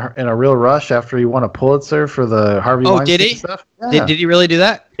Kavanaugh in a real rush after he won a Pulitzer for the Harvey Weinstein did he? Stuff? Yeah. Did he really do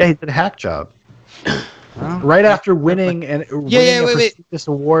that? Yeah, he did a hack job. Right after winning a prestigious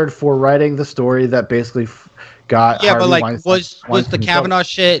award for writing the story that basically got Harvey Weinstein. Was the Kavanaugh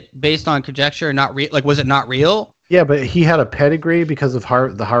shit based on conjecture and not real? Was it not real? Yeah, but he had a pedigree because of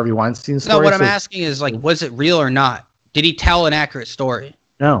the Harvey Weinstein story. No, what I'm asking is was it real or not? Did he tell an accurate story?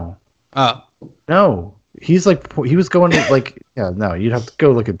 No. Oh. No. He's he was going to no, you'd have to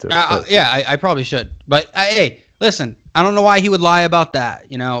go look into it. I probably should. But hey, listen, I don't know why he would lie about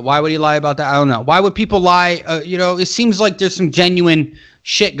that. You know, why would he lie about that? I don't know. Why would people lie? You know, it seems like there's some genuine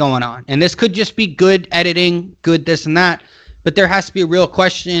shit going on, and this could just be good editing, good this and that, but there has to be a real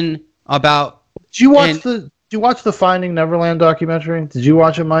question about. Did you watch the Finding Neverland documentary? Did you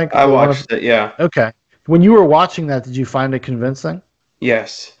watch it, Mike? I watched it. Yeah. Okay. When you were watching that, did you find it convincing?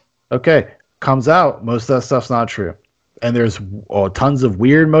 Yes. Okay. Comes out, most of that stuff's not true. And there's tons of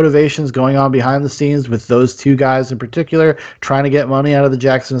weird motivations going on behind the scenes with those two guys in particular trying to get money out of the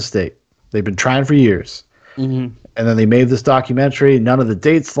Jackson estate. They've been trying for years. Mm-hmm. And then they made this documentary. None of the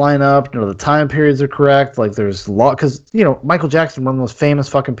dates line up. None of the time periods are correct. Like there's log because Michael Jackson, one of the most famous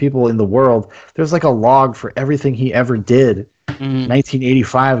fucking people in the world. There's like a log for everything he ever did,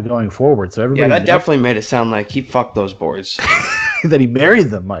 1985 going forward. So everybody, that definitely made it sound like he fucked those boys. that he married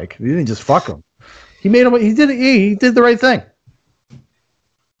them, Mike. He didn't just fuck them. He made him. He did the right thing.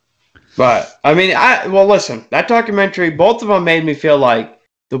 But I mean, listen. That documentary, both of them made me feel like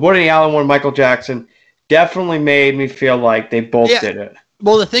the Woody Allen one, Michael Jackson. Definitely made me feel like they both did it.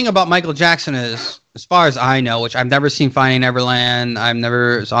 Well, the thing about Michael Jackson is, as far as I know, which I've never seen Finding Neverland, I'm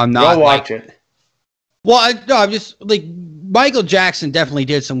not. Go watch it. Well, I'm just like Michael Jackson definitely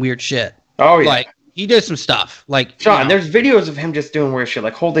did some weird shit. Oh yeah, like he did some stuff. Like Sean, there's videos of him just doing weird shit,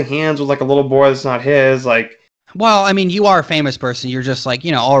 like holding hands with like a little boy that's not his. Like, well, I mean, you are a famous person. You're just like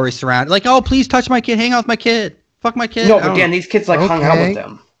always surrounded. Like, oh, please touch my kid, hang out with my kid, fuck my kid. No, but Dan, these kids like hung out with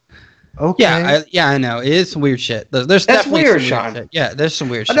them. Okay. I know. It is some weird shit. There's That's definitely weird, some Sean. Shit. Yeah, there's some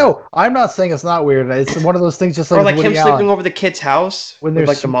weird shit. No, I'm not saying it's not weird. It's one of those things, just like Or like Woody him Allen. sleeping over the kid's house When with there's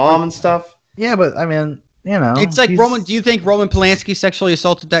like the mom and stuff. Yeah, but I mean, It's like Roman. Do you think Roman Polanski sexually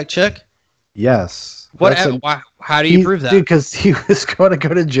assaulted that chick? Yes. How do you prove that? Dude, because he was going to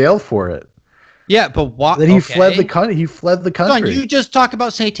go to jail for it. Yeah, but what? Then he fled the country. He fled the country. Son, you just talk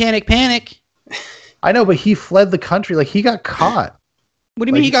about satanic panic. I know, but he fled the country. Like he got caught. What do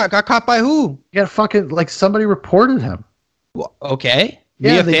you mean he got caught by who? He got fucking somebody reported him. Well, okay.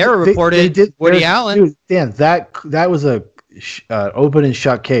 Yeah, Mia Farrow reported Woody Allen. Dude, Dan, that was a open and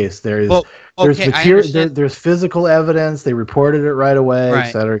shut case. There's there's physical evidence. They reported it right away, Right.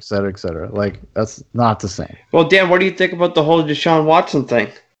 et cetera, et cetera, et cetera. Like that's not the same. Well, Dan, what do you think about the whole Deshaun Watson thing?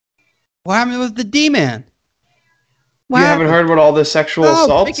 What happened with the D-Man? You haven't heard about all the sexual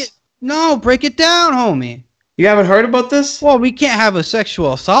assaults? Break it down, homie. You haven't heard about this? Well, we can't have a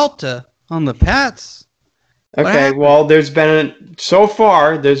sexual assault on the pets. Okay, well, there's been so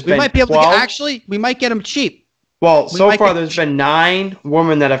far. We been might be able 12, to we might get them cheap. Well, so far get there's been 9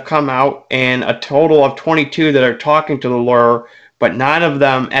 women that have come out, and a total of 22 that are talking to the lawyer. But 9 of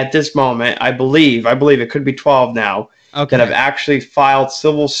them at this moment, I believe it could be 12 now, Okay. that have actually filed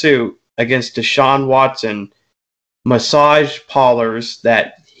civil suit against Deshaun Watson, massage parlors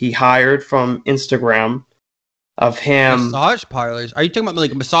that he hired from Instagram, of him. Massage parlors? Are you talking about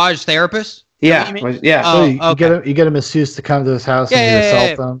like a massage therapist? Yeah, You mean? yeah. Oh, you get a masseuse to come to his house and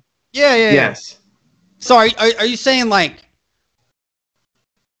assault them. Yeah. Yes. So are you saying like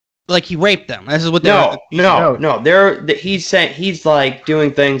he raped them? This is what No. He's saying he's like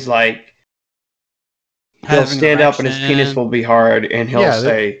doing things like he'll Having stand up and his erection. penis will be hard, and he'll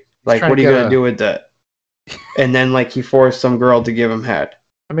say like, trying "What are to you get gonna do with that?" And then like he forced some girl to give him head.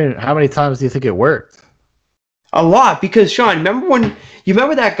 I mean, how many times do you think it worked? A lot, because Sean,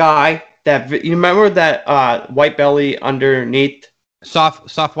 remember that guy you remember that white belly underneath?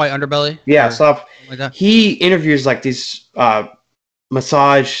 soft white underbelly? Yeah, Or soft. something like that? He interviews like these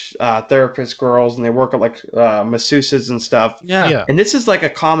massage therapist girls, and they work at like masseuses and stuff. Yeah. And this is like a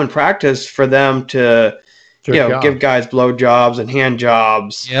common practice for them to, give guys blow jobs and hand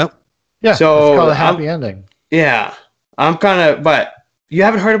jobs. Yep. Yeah, So, it's called a happy ending. Yeah, I'm kind of. But you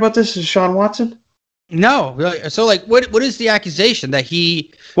haven't heard about this, Deshaun Watson? No. Really. So like, what is the accusation that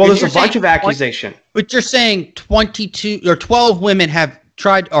he? Well, if there's you're a bunch saying of accusation. But you're saying 22 or 12 women have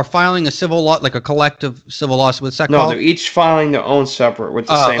tried or filing a civil law, like a collective civil lawsuit with No, they're each filing their own separate with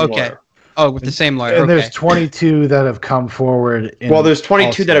the same lawyer. Oh, with the same lawyer. And Okay. there's 22 that have come forward. Well, there's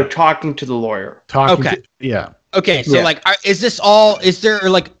 22 that are talking to the lawyer. talking. Okay. Yeah. Okay, so Yeah. like, is this all? Is there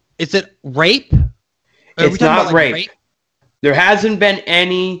like, is it rape? Are we It's talking not about, like, rape. There hasn't been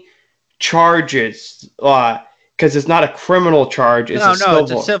any charges because it's not a criminal charge. It's No, a civil.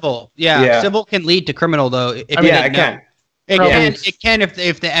 it's a civil. Yeah, Yeah. civil can lead to criminal though. If you Yeah, didn't it know. can. It Probably can. it's- It can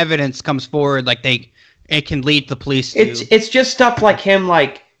if the evidence comes forward. Like it can lead the police to. It's just stuff like him,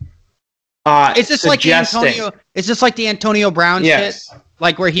 like It's just like the suggesting. Antonio. It's just like the Antonio Brown Yes. shit.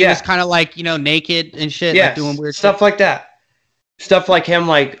 Like where he Yeah. was kind of like naked and shit, Yes. like doing weird stuff shit. like that. Stuff like him,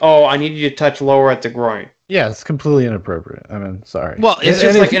 like, oh, I need you to touch lower at the groin. Yeah, it's completely inappropriate. I mean, sorry. Well, it's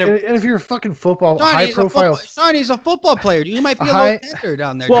and, just and like and if you're a fucking football, high profile, Sonny's a football player. You might be a High- little tender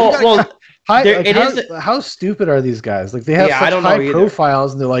down there. Well, You gotta- well, high, There- like, it is- how stupid are these guys? Like they have Yeah, I such don't know high either.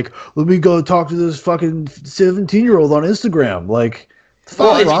 profiles, and they're like, "Let me go talk to this fucking 17-year-old on Instagram." Like, the fuck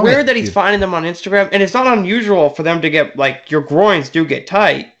well, is it's wrong weird with that you? he's finding them on Instagram, and it's not unusual for them to get like your groins do get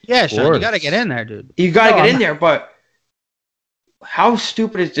tight. yeah, Sean, you course. got to get in there, dude. You got to No, get I'm in there, but how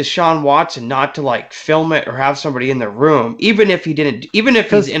stupid is Deshaun Watson not to like film it or have somebody in the room, even if he didn't, even if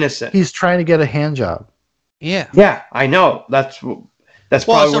he's 'Cause innocent? He's trying to get a hand job. Yeah. Yeah, I know. That's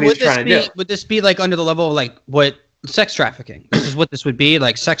probably what he's trying to do. Would this be like under the level of like what sex trafficking? This is what this would be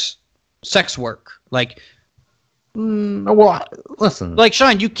like sex work. Like Well, listen.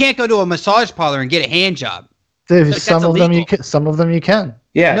 Sean, you can't go to a massage parlor and get a hand job. Dave, that's some of them you illegal. can. Some of them you can.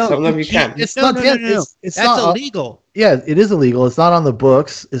 Yeah, No, some of them you can. It's not- no. it's That's not- illegal. Yeah, it is illegal. It's not on the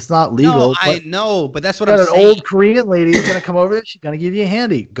books. It's not legal. No, but I know, but that's what got I'm an saying. old Korean lady who's gonna come over there. She's gonna give you a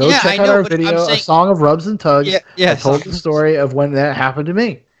handy. Go Yeah, check I out know, our but I'm video, saying- a song of rubs and tugs. Yeah. I told the story of when that happened to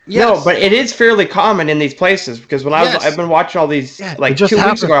me. Yes. No, but it is fairly common in these places because when Yes. I've been watching all these, Yeah, like it just 2 weeks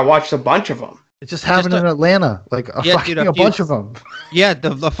happened. ago, I watched a bunch of them. It just happened in Atlanta, like a Yeah, fucking dude, a bunch of them. Yeah,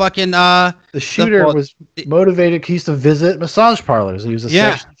 the fucking The shooter well, was motivated. He used to visit massage parlors. He was a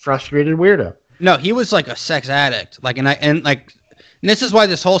Yeah. sexually frustrated weirdo. no, he was like a sex addict. Like and this is why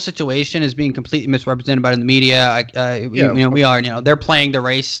this whole situation is being completely misrepresented by the media. We are, they're playing the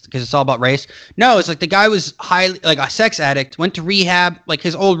race because it's all about race. No, it's like the guy was highly like a sex addict, went to rehab. Like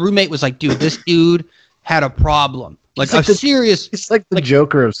his old roommate was like, dude, this dude had a problem, like He's like a serious. It's like the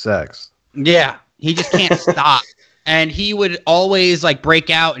Joker of sex. Yeah, he just can't stop, and he would always like break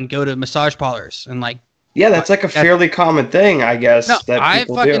out and go to massage parlors and like. Yeah, that's like a fairly common thing, I guess. No, that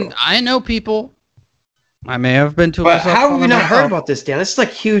people do. I know people. I may have been to. a But massage how have parlor you not heard myself. about this, Dan? This is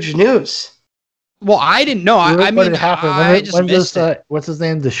like huge news. Well, I didn't know. I When mean, it happened? I just when missed it. what's his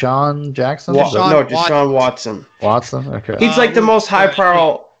name? Deshaun Jackson? Deshaun Watson. Watson. Okay. He's like the most high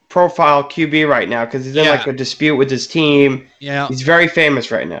right. profile QB right now because he's in Yeah. like a dispute with his team. Yeah, He's very famous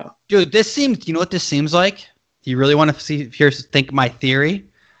right now. dude, this seems. You know what this seems like? Do you really want to think my theory?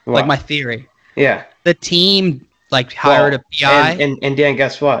 What? Like my theory. Yeah. The team like hired Well, a PI. And Dan,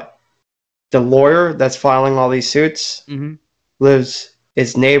 guess what? The lawyer that's filing all these suits Mhm.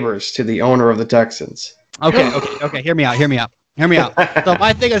 is neighbors to the owner of the Texans. Okay. Hear me out. So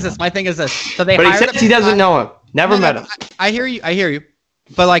my thing is this. So they But he hired says a he doesn't PI. know him. Never No, met no, him. I hear you.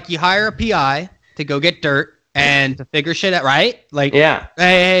 But like you hire a PI to go get dirt and to figure shit out, right? Like, Yeah.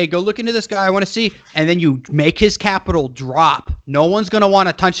 hey, go look into this guy. I want to see. And then you make his capital drop. No one's going to want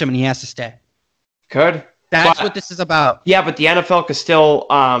to touch him and he has to stay. Could. That's But- what this is about. Yeah, but the NFL could still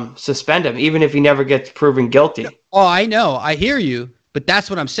suspend him even if he never gets proven guilty. Oh, I know. I hear you. But that's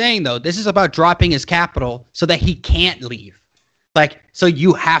what I'm saying, though. This is about dropping his capital so that he can't leave. Like, so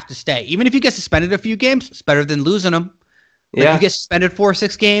you have to stay. Even if you get suspended a few games, it's better than losing them. Like Yeah. you get suspended 4 or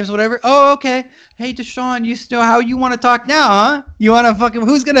 6 games, whatever. Oh, okay. Hey, Deshaun, you still how you want to talk now, huh? You want to fucking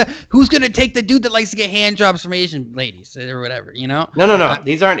who's gonna take the dude that likes to get hand jobs from Asian ladies or whatever, you know? No.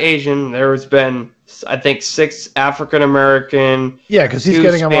 These aren't Asian. There's been, I think, 6 African American, Yeah, because he's 2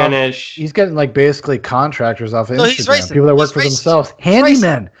 getting them off, Spanish. he's getting like basically contractors off of No, Instagram. he's racist. People that work He's for racist. themselves. He's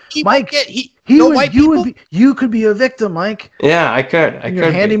Handymen. He Mike, get, he no would, white you people. would be, you could be a victim, Mike. Yeah, I could. In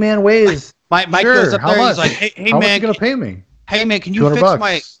your handyman ways. Mike Sure, goes up how there. much? He's like, hey How much man, you gonna pay me? hey man, can you $200 fix bucks.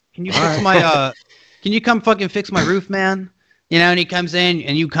 my? Can you fix Alright. my? Can you come fucking fix my roof, man? You know, and he comes in,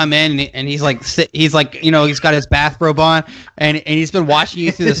 and you come in, and he's like, he's like, you know, he's got his bathrobe on, and he's been watching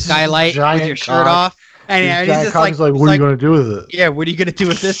you through the His skylight with giant your shirt cock. off, and His he's giant just cock like, is like, he's what are like, you gonna do with it? yeah, what are you gonna do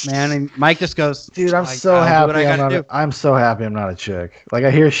with this, man? And Mike just goes, Dude, I'm "Like, so I'll do happy what I gotta do." I'm so happy I'm not a chick. Like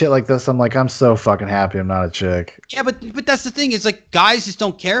I hear shit like this, I'm like, I'm so fucking happy I'm not a chick. Yeah, but that's the thing. It's like guys just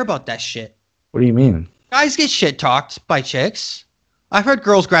don't care about that shit. What do you mean? Guys get shit talked by chicks. I've heard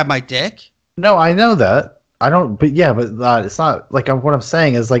girls grab my dick. No, I know that. I don't, but yeah, but it's not like what I'm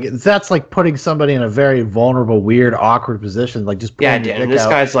saying is like that's like putting somebody in a very vulnerable, weird, awkward position. Like just Yeah, pulling your Dan. dick This out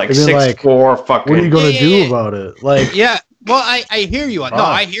guy's like and being 6'4", fucking. what are you gonna Yeah, do yeah. about it? Like, Yeah. Well, I hear you on Fuck.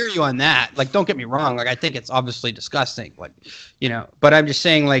 I hear you on that. Like, don't get me wrong. Like, I think it's obviously disgusting. Like, you know, but I'm just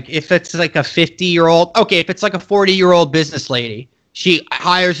saying, like, if it's like a 50-year-old, okay, if it's like a 40-year-old business lady, she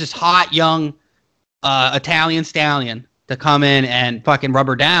hires this hot young Italian stallion to come in and fucking rub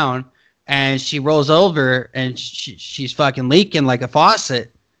her down, and she rolls over and she's fucking leaking like a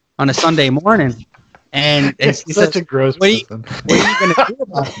faucet on a Sunday morning, and it's she such says, a gross what are you- person. "What are you gonna do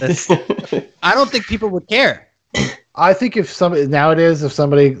about this?" I don't think people would care. I think if somebody nowadays, if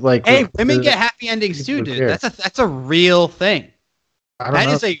somebody like, Hey, women get happy endings people too, would dude. care. That's a real thing. I don't That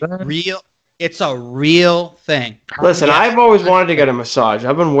know is a if that- real. It's a real thing. Listen, Yeah. I've always wanted to get a massage.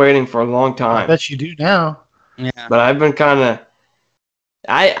 I've been waiting for a long I time, bet you do now. Yeah. but I've been kind of.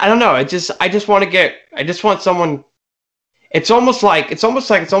 I don't know. I just want someone. It's almost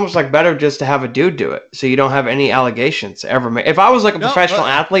like better just to have a dude do it, so you don't have any allegations ever made. If I was like a professional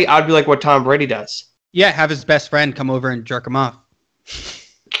athlete, I'd be like what Tom Brady does. Yeah, have his best friend come over and jerk him off.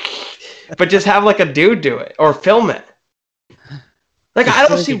 But just have like a dude do it or film it. Like I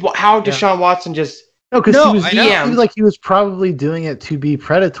don't see how Deshaun Watson just. No, because No, he I know. seemed like he was probably doing it to be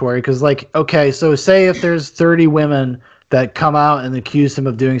predatory. Because, like, okay, so say if there's 30 women that come out and accuse him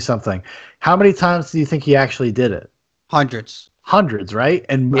of doing something, how many times do you think he actually did it? Hundreds. Hundreds, right?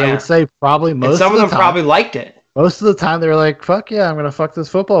 And I Yeah. would say probably And most some of the of them time, probably liked it. most of the time they were like, "Fuck yeah, I'm gonna fuck this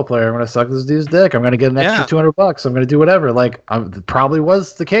football player. I'm gonna suck this dude's dick. I'm gonna get an extra Yeah. $200. I'm gonna do whatever." Like, it probably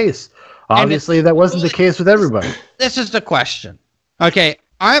was the case. Obviously, that wasn't the case with everybody. This is the question. Okay,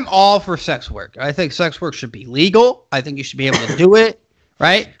 I'm all for sex work. I think sex work should be legal. I think you should be able to do it,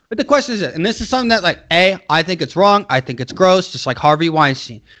 right? But the question is this, and this is something that, like, I think it's wrong. I think it's gross, just like Harvey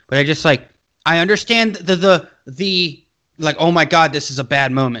Weinstein. But I understand the like, oh my God, this is a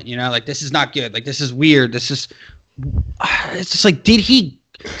bad moment. You know, like, this is not good. Like, this is weird. It's just like, did he?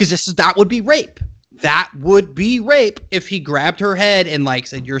 Because that would be rape. That would be rape if he grabbed her head and like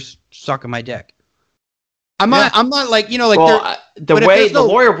said, "You're sucking my dick." I'm not like, you know, like, Well, the but if way there's the no-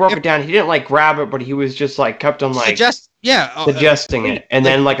 lawyer broke if- it down, he didn't like grab it, but he was just like kept on like suggesting it, and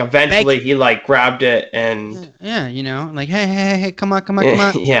then like eventually he like grabbed it and yeah, you know, like, hey, come on.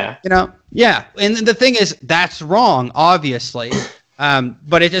 yeah. You know, yeah. And the thing is, that's wrong, obviously.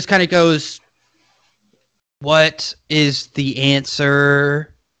 But it just kind of goes, what is the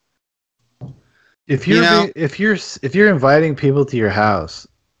answer? If you're You know- if you're inviting people to your house,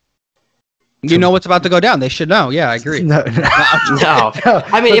 You know what's about to go down. They should know. Yeah, I agree. no, No,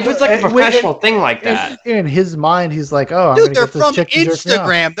 I mean, if it's like a professional thing like that, in his mind, he's like, "Oh, I'm Dude, gonna they're get this from chick to jerk me off."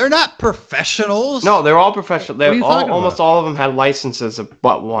 Instagram. They're not professionals. no, they're all professional. What are They you all talking almost about? all of them had licenses,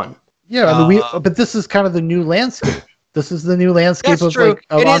 but one. Yeah, I mean, but this is kind of the new landscape. This is the new landscape That's of true. like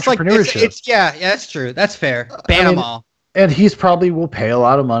of It is like entrepreneurship. it's yeah, that's true. That's fair. Ban mean, them all. And he's probably will pay a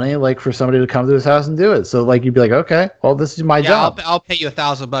lot of money, like for somebody to come to his house and do it. So like you'd be like, okay, well this is my Yeah, job. I'll pay you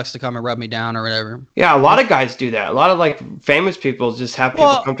 $1,000 to come and rub me down or whatever. Yeah, a lot of guys do that. A lot of like famous people just have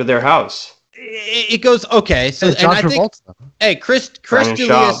people come to their house. It goes okay. So Hey, John and I think Travolta. hey, Chris Brandon D'Elia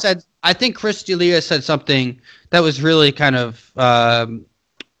Shaw. said. I think Chris D'Elia said something that was really kind of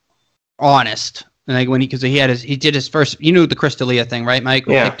honest. And like when he did his first, you knew the Chris D'Elia thing, right, Mike?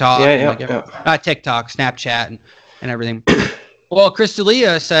 With Yeah, TikTok, yeah, and, yeah, like, yeah. not TikTok, Snapchat, and everything. Well, Chris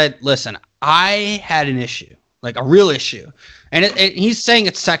D'Elia said, "Listen, I had an issue, like a real issue, and he's saying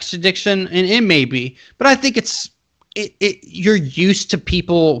it's sex addiction, and it may be, but I think you're used to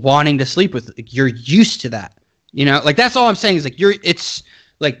people wanting to sleep with. You're used to that, you know. Like that's all I'm saying is like it's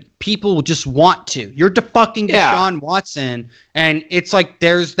like people just want to. You're fucking Yeah. Deshaun Watson, and it's like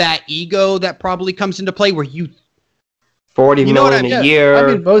there's that ego that probably comes into play where you." 40 You know what million I a mean? year.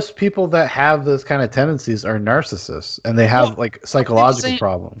 I mean, most people that have those kind of tendencies are narcissists, and they have Well, like psychological saying-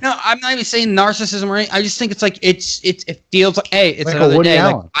 problems. No, I'm not even saying narcissism or anything. I just think it's like it feels like, hey, it's Like a another Woody day.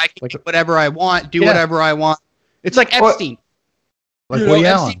 Allen. Like I can Like do whatever I want, do Yeah. whatever I want. It's like Or- Epstein. Like You know, Woody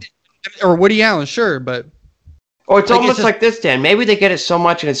Allen. Epstein- or Woody Allen, sure, but Or it's Like, almost it's just- like this, Dan. Maybe they get it so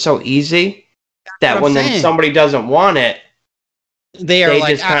much and it's so easy that what when I'm then saying. somebody doesn't want it, they are They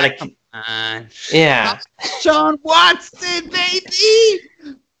like, just kinda come on. yeah. Sean Watson, baby,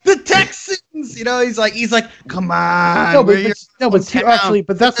 the Texans. You know, he's like, come on. No, we're but, your but hometown. actually,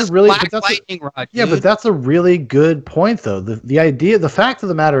 but that's This a really, Black but that's a, lightning rod, yeah, dude. but that's a really good point, though. The fact of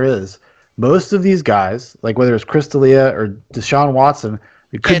the matter is, most of these guys, like whether it's Chris D'Elia or Deshaun Watson,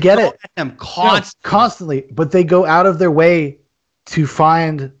 they could Yeah, get throw it at them you know, constantly. constantly, but they go out of their way to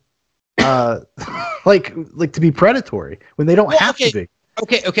find, like to be predatory when they don't Well, have okay. to be.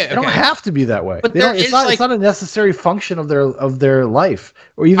 Okay. They don't have to be that way. But They don't, there is, it's not a necessary function of their life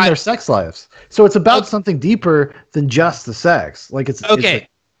or even I- their sex lives. So it's about Okay. something deeper than just the sex. Like it's Okay.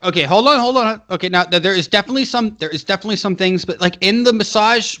 Okay, hold on. Okay, now there is definitely some things, but like in the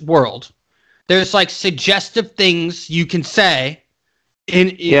massage world, there's like suggestive things you can say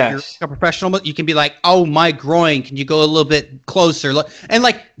in Yes. you're a professional. You can be like, "Oh, my groin, can you go a little bit closer?" And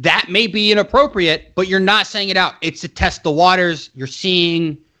like that may be inappropriate, but you're not saying it out. It's to test the waters. You're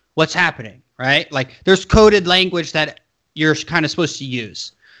seeing what's happening, right? Like there's coded language that you're kind of supposed to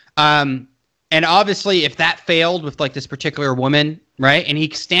use. And obviously, if that failed with like this particular woman, right, and he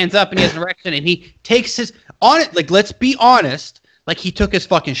stands up and he has an erection and he takes his on it, like let's be honest, like he took his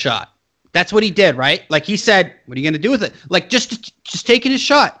fucking shot. That's what he did, right? Like he said, "What are you gonna do with it?" Like just taking his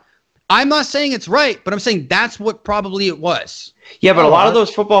shot. I'm not saying it's right, but I'm saying that's what probably it was. Yeah, but a lot of those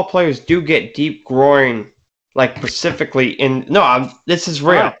football players do get deep groin, like specifically in. No, this is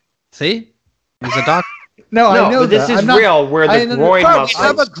real. See, he's a doctor. No, I know but this that. is real, where the groin Bro, we muscles.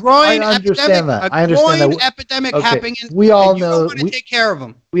 have a groin I understand epidemic. that. I understand groin that. epidemic Okay, happening. we all and you know- don't want to take care of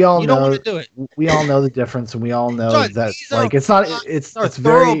them. We all You don't know. want to do it. We all know the difference, and we all know John, that these are- like it's not. It's They're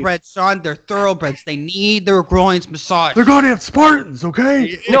very. thoroughbreds, Sean. They're thoroughbreds. They need their groins massaged. They're goddamn Spartans,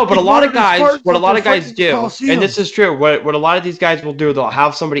 okay? No, but a lot of guys, Spartans what a lot up of there guys fighting do, Colosseum. and this is true. What a lot of these guys will do, they'll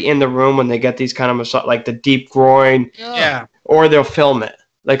have somebody in the room when they get these kind of massage, like the deep groin, Yeah. or they'll film it.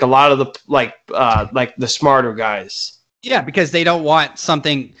 Like a lot of the like the smarter guys. Yeah, because they don't want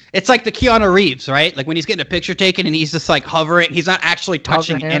something. It's like the Keanu Reeves, right? Like when he's getting a picture taken and he's just like hovering. He's not actually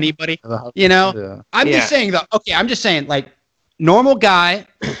touching Hovering. anybody. You know. Yeah. I'm Yeah. just saying though. Okay, I'm just saying like normal guy.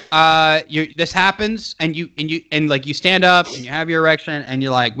 This happens and you like you stand up and you have your erection and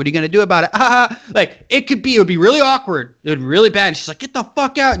you're like, what are you gonna do about it? Like it would be really awkward. It would be really bad. And she's like, get the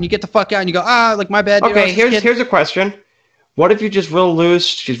fuck out, and you get the fuck out and you go, like my bad. Okay, here's a question. What if you're just real loose?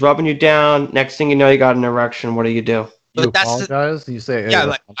 She's rubbing you down. Next thing you know, you got an erection. What do you do? You But that's the- apologize. You say, hey, Yeah,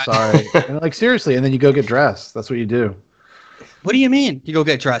 look, like, I'm sorry. And like seriously, and then you go get dressed. That's what you do. What do you mean? You go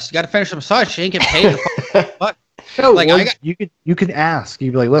get dressed. You got to finish the massage. She ain't getting paid. Fuck. No, Like, well, I got- you can ask.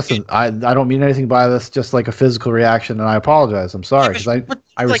 You'd be like, listen, I don't mean anything by this. Just like a physical reaction, and I apologize. I'm sorry because I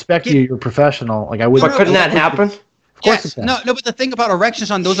like, respect get- you. You're a professional. Like I wouldn't. But couldn't that happen? Of course Yes. it can. No, but the thing about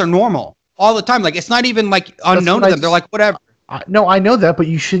erections on those are normal all the time. Like it's not even like unknown what to I them. They're like whatever. No, I know that, but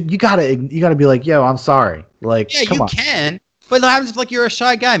you gotta be like, yo, I'm sorry. Like, Yeah, come you on. can. But what happens if like you're a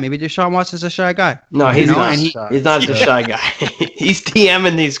shy guy? Maybe Deshaun Watson is a shy guy. No, he's You know, not. and He's not the shy guy. He's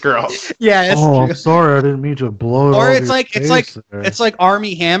TMing these girls. Yeah, Oh, I'm sorry. I didn't mean to blow it. Or all it's over like your it's like face there. it's like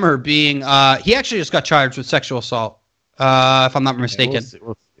Army Hammer being. He actually just got charged with sexual assault. If I'm not mistaken.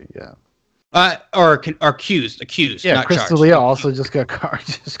 We'll see, yeah. Or accused. Yeah, not Chris charged. D'Elia also just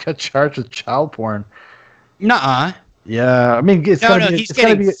got charged with child porn. Nuh-uh. Yeah, I mean, it's No, gonna be, he's it's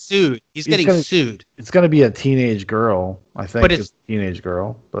gonna getting be, sued. He's getting gonna- sued. it's gonna be a teenage girl. I think But it's it's- a teenage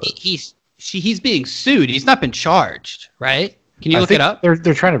girl. But He's being sued. He's not been charged, right? Can you I look think it up? They're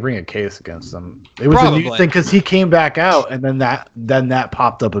trying to bring a case against him. It was a new Probably. thing because he came back out, and then that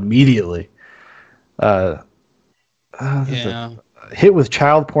popped up immediately. Yeah. Hit with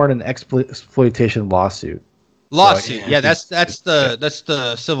child porn and exploitation lawsuit. Lawsuit. Yeah, that's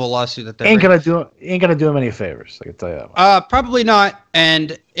the civil lawsuit that they're Ain't bringing. gonna do him any favors. I can tell you that. Probably not.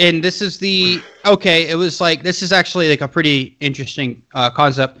 And this is the okay. It was like this is actually like a pretty interesting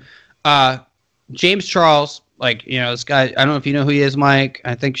concept. James Charles, like this guy. I don't know if you know who he is, Mike.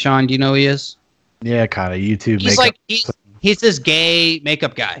 I think Sean. Do you know who he is? Yeah, kind of YouTube. He's makeup. like he's this gay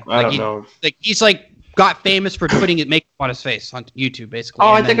makeup guy. I don't know. Like he's like got famous for putting his makeup on his face on YouTube, basically.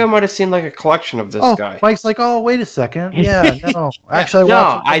 Oh, And I think then- I might have seen like a collection of this guy. Mike's like, oh, wait a second. Yeah, no, actually, No,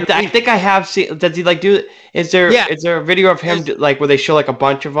 watched it I every week. think I have seen. Does he like do? Is there Yeah. a video of him like where they show like a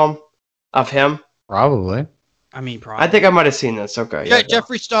bunch of them of him? Probably. I mean, probably. I think I might have seen this. Okay. Yeah,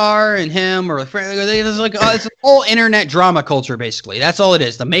 Jeffree Star and him, or there's like it's a whole internet drama culture. Basically, that's all it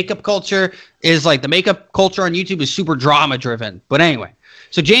is. The makeup culture is like the makeup culture on YouTube is super drama driven. But anyway,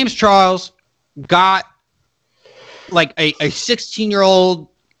 so James Charles got like a 16-year-old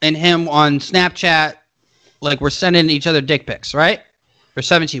and him on Snapchat, like we're sending each other dick pics, right? Or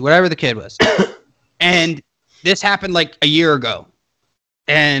 17, whatever the kid was, and this happened like a year ago,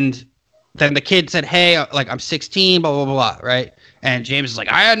 and then the kid said, hey, like I'm 16, blah, blah, blah, blah, right? And James is like,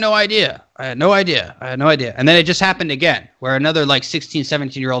 I had no idea. And then it just happened again, where another like 16,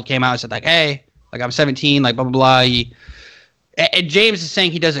 17-year-old came out and said like, hey, like I'm 17, like blah, blah, blah. And James is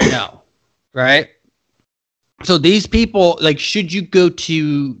saying he doesn't know, right? So these people, like, should you go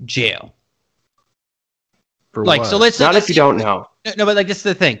to jail? For Like, what? so let's Not if you don't know. No, but like this is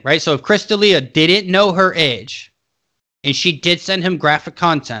the thing, right? So if Chris D'Elia didn't know her age, and she did send him graphic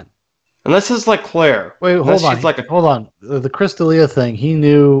content, Unless it's like Claire. Wait, Unless hold on. she's like a- Hold on. The Chris D'Elia thing, he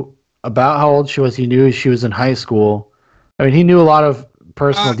knew about how old she was. He knew she was in high school. I mean, he knew a lot of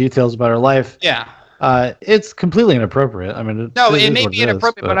personal details about her life. yeah. It's completely inappropriate. I mean, No, it is may what be it is,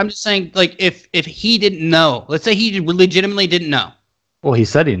 inappropriate, but I'm just saying, like, if he didn't know, let's say he legitimately didn't know. Well, he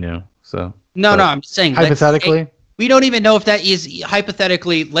said he knew. So No, But I'm just saying let's say- hypothetically, we don't even know if that is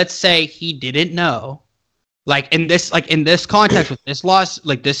hypothetically. Let's say he didn't know, like in this context with this loss,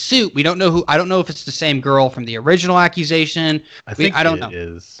 like this suit. We don't know who. I don't know if it's the same girl from the original accusation. I think I don't it know.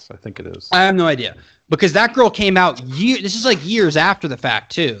 is. I think it is. I have no idea because that girl came out this is like years after the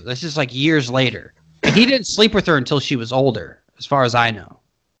fact too. This is like years later. And he didn't sleep with her until she was older, as far as I know.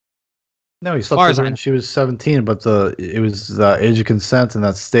 No, he far slept as with her I when know. she was 17, but it was age of consent in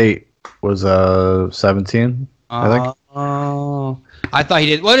that state was 17. I think Oh, I thought he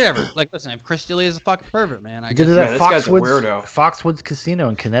did. Whatever. Like, listen, if Chris D'Elia is a fucking pervert, man, I he did it guess. at this guy's a weirdo. Foxwoods Casino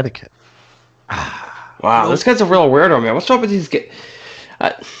in Connecticut. Wow, this guy's a real weirdo, man. What's up with these?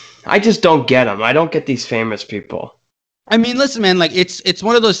 I just don't get them. I don't get these famous people. I mean, listen, man. Like, it's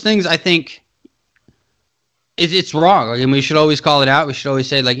one of those things. I think it's wrong. Like, and we should always call it out. We should always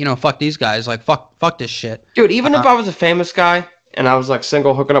say, like, fuck these guys. Like, fuck this shit. Dude, even if I was a famous guy and I was like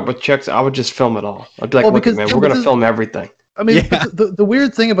single hooking up with chicks, I would just film it all. I'd be like, look, man, we're gonna film everything. I mean, Yeah. the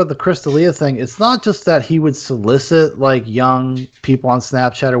weird thing about the Chris D'Elia thing, it's not just that he would solicit like young people on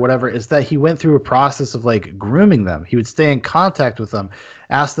Snapchat or whatever. It's that he went through a process of like grooming them. He would stay in contact with them,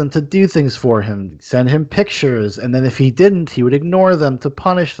 ask them to do things for him, send him pictures, and then if he didn't, he would ignore them to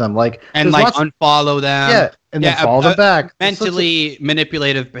punish them. Like And like unfollow them. yeah, and then follow them back. Mentally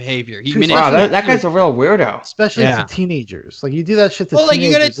manipulative behavior. Wow, that guy's a real weirdo. Especially Yeah. to teenagers. Like you do that shit to Well, like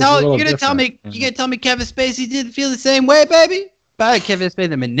teenagers. you're gonna tell me Kevin Spacey didn't feel the same way, baby? But Kevin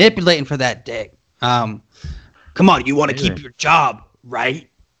Spacey manipulating for that dick. Come on, you want to keep your job, right?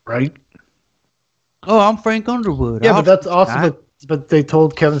 Right? Oh, I'm Frank Underwood. Yeah, but that's also but they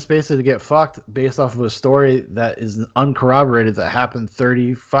told Kevin Spacey to get fucked based off of a story that is uncorroborated that happened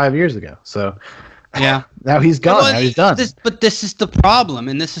 35 years ago. So yeah. now he's gone. Well, now he's done. But this is the problem,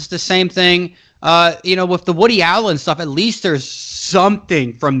 and this is the same thing. With the Woody Allen stuff, at least there's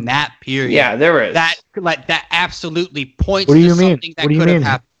something from that period. Yeah, there is. That absolutely points What do to you mean? something that What do you could have mean?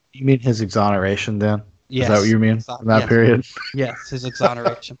 happened. You mean his exoneration, Dan? Yes. Is that what you mean in that Yes. period? Yes, his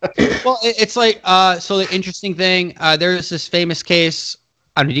exoneration. Well, it's like so the interesting thing. There's this famous case.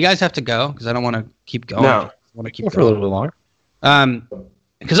 I mean, do you guys have to go? Because I don't want to keep going. No. I want to keep Go for a going. little bit longer.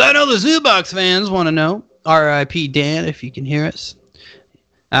 Because I know the Zoobox fans want to know. R.I.P. Dan, if you can hear us.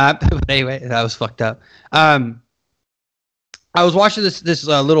 But anyway, that was fucked up. I was watching this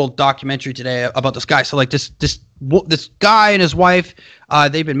little documentary today about this guy. So like this guy and his wife,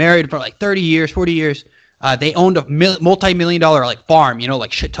 they've been married for like 30 years, 40 years. They owned a multi-million-dollar like farm,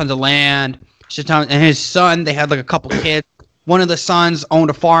 like shit tons of land, and his son, they had like a couple kids. One of the sons owned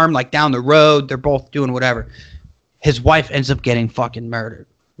a farm like down the road. They're both doing whatever. His wife ends up getting fucking murdered,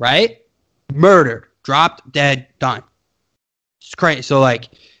 right? Murdered, dropped, dead, done. It's crazy. So like,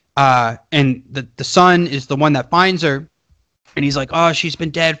 and the son is the one that finds her, and he's like, oh, she's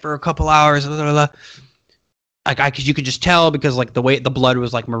been dead for a couple hours. Blah, blah, blah. Like, you could just tell because like the way the blood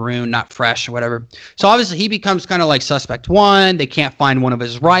was like maroon, not fresh or whatever. So obviously he becomes kind of like suspect one. They can't find one of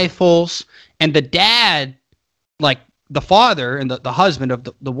his rifles, and the dad, like the father and the husband of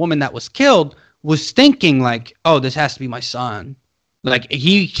the woman that was killed, was thinking like, oh, this has to be my son. Like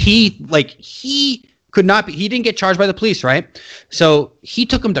he could not be. He didn't get charged by the police, right? So he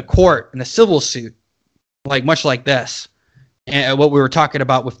took him to court in a civil suit, like much like this, and what we were talking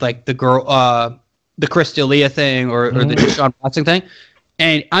about with like the girl, the Chris D'Elia thing or the Deshaun Watson thing.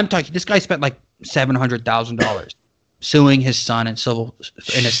 And I'm talking, this guy spent like $700,000 suing his son in a civil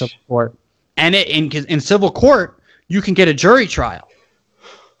court, and in civil court you can get a jury trial,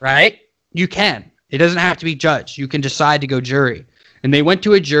 right? You can. It doesn't have to be judged. You can decide to go jury. And they went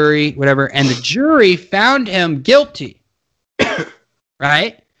to a jury, whatever, and the jury found him guilty,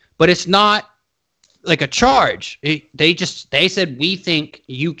 right? But it's not like a charge. They said, we think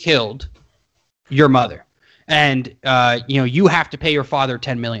you killed your mother, and you have to pay your father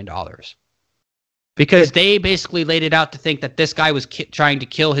 $10 million, because they basically laid it out to think that this guy was trying to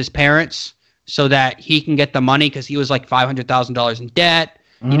kill his parents so that he can get the money because he was like $500,000 in debt.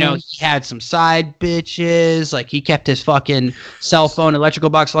 He had some side bitches. Like, he kept his fucking cell phone, electrical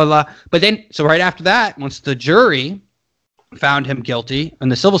box, blah, blah. But then, so right after that, once the jury found him guilty in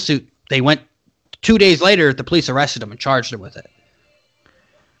the civil suit, they went 2 days later, the police arrested him and charged him with it.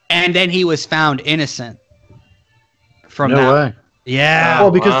 And then he was found innocent from that. No way. Yeah.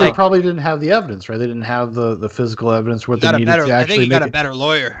 Well, because they probably didn't have the evidence, right? They didn't have the physical evidence what they needed to actually I think he got a make it. better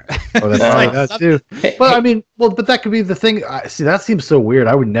lawyer. Oh, that's Like, that too. But I mean, but that could be the thing. See, that seems so weird.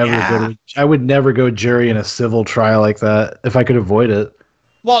 I would never go jury in a civil trial like that if I could avoid it.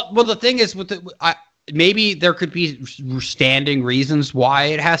 Well, the thing is, maybe there could be standing reasons why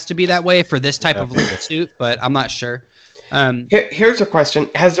it has to be that way for this type of legal suit, but I'm not sure. Here's a question: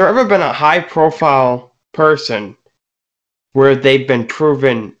 has there ever been a high-profile person where they've been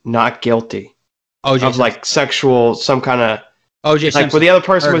proven not guilty of like sexual, some kind of O.J. like where the other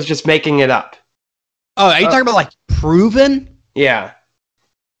person was just making it up? Oh, are you talking about like proven? Yeah.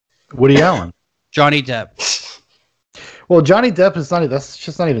 Woody Allen. Johnny Depp. Well, Johnny Depp is not. That's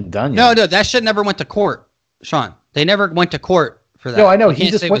just not even done yet. No, that shit never went to court, Sean. They never went to court for that. No, I know You he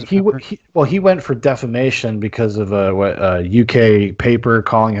can't just say it went. was He, pepper. he went for defamation because of a UK paper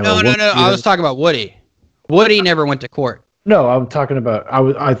calling him. No. I was talking about Woody. Woody never went to court. No, I'm talking about. I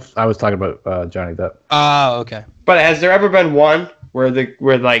was talking about Johnny Depp. Oh, okay. But has there ever been one where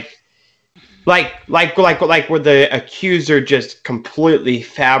where the accuser just completely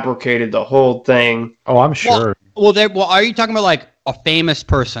fabricated the whole thing? Oh, I'm sure. Well, are you talking about like a famous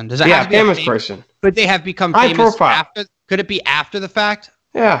person? Does it have Yeah, to be a famous person. Could they have become High famous profile. after? Could it be after the fact?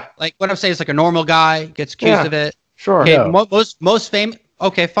 Yeah, Like what I'm saying is like a normal guy gets accused Yeah. of it. sure. Okay, No. most famous.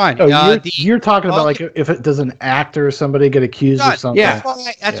 Okay, fine. No, you're talking about okay. like if it does an actor or somebody get accused God, of something. yeah.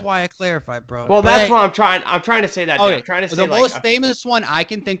 That's why I clarified, bro. Well, that's But- what I'm trying. I'm trying to say that. Okay, I'm trying to say the like most famous one I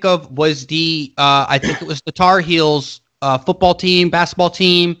can think of was the I think it was the Tar Heels football team, basketball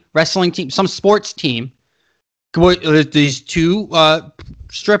team, wrestling team, some sports team. These two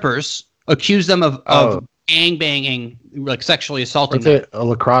strippers accused them of gang banging, like sexually assaulting What's them. it? A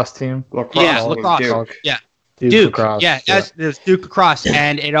lacrosse team? lacrosse. Yeah, team, lacrosse. Duke. Yeah, Duke Duke. lacrosse. Yeah, it was Duke lacrosse,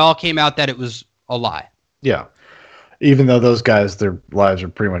 and it all came out that it was a lie. Yeah. Even though those guys, their lives are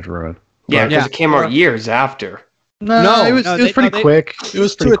pretty much ruined. Yeah, because Yeah. it came out years after. No, it was pretty quick. It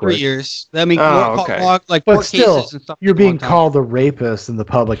was 2 or 3 years. I mean, like But court still, cases and stuff. you're took a long being time. called a rapist in the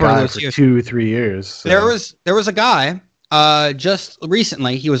public For eye those for years. 2-3 years. So. There was a guy just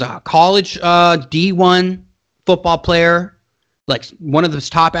recently. He was a college D1 football player, like one of the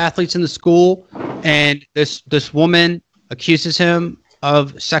top athletes in the school, and this woman accuses him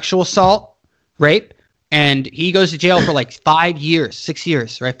of sexual assault, rape, and he goes to jail for like 5 years, 6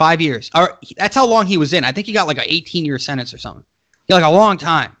 years, right? 5 years. Or that's how long he was in. I think he got like an 18-year sentence or something. He got like a long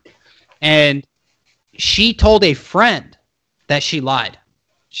time. And she told a friend that she lied.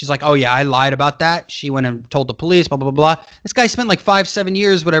 She's like, oh yeah, I lied about that. She went and told the police, blah, blah, blah, blah. This guy spent like 5-7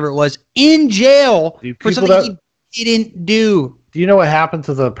 years, whatever it was, in jail Dude, for people something he didn't do. Do you know what happened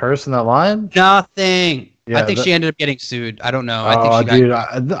to the person that lied? Nothing. Yeah, I think that- she ended up getting sued. I don't know. Oh, I think she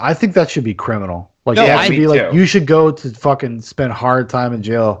got dude, I think that should be criminal. Like, No, it has I to be do like too. you should go to fucking spend hard time in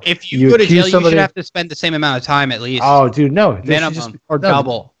jail. If you go to accuse jail, you somebody- should have to spend the same amount of time at least. Oh, dude, no, there should minimum just- or no,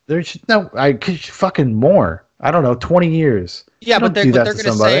 double. There should fucking more. I don't know, 20 years. Yeah, You but don't do they're that going to to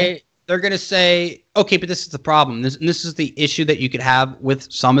somebody. say, okay, but this is the problem. This is the issue that you could have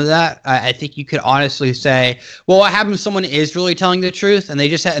with some of that. I think you could honestly say, well, what happens if someone is really telling the truth and they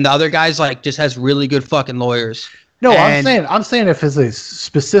just and the other guy's like just has really good fucking lawyers. No, And- I'm saying if it's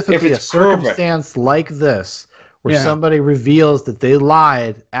specifically If a it's proven. circumstance like this where Yeah. somebody reveals that they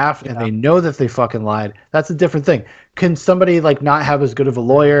lied after and they know that they fucking lied, that's a different thing. Can somebody like not have as good of a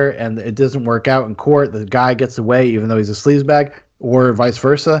lawyer and it doesn't work out in court, the guy gets away even though he's a sleazebag, or vice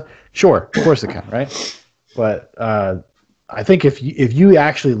versa? Sure, of course it can, right? But I think if you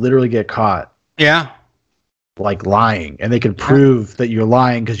actually literally get caught Yeah. like lying and they can prove that you're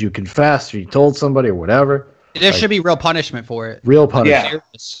lying because you confessed or you told somebody or whatever, There should be real punishment for it. real punishment. Yeah.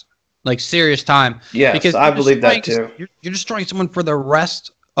 Serious, like serious time. Yes, Because I you're believe that destroying- too. You're destroying someone for the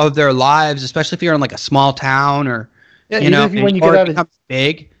rest of their lives, especially if you're in like a small town or Yeah, you even know, if you- when you or get it out of becomes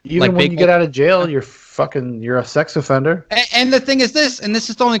big. even like when big you get out of jail, you're a sex offender. And the thing is this, and this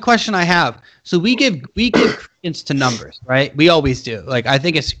is the only question I have. So we give credence to numbers, right? We always do. Like I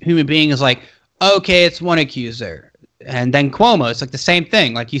think as human beings, like okay, it's one accuser, and then Cuomo, it's like the same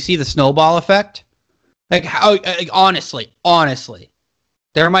thing. Like you see the snowball effect. Like how? Like, honestly,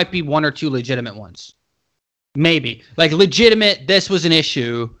 there might be 1 or 2 legitimate ones, maybe like legitimate. This was an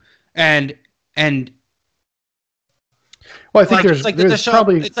issue, and Well, I think like, there's, it's like the there's Deshaun-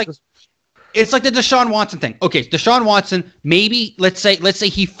 probably it's like the Deshaun Watson thing. Okay, Deshaun Watson, maybe let's say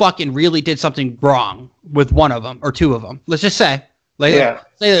he fucking really did something wrong with one of them or 2 of them. Let's just say, like, Yeah.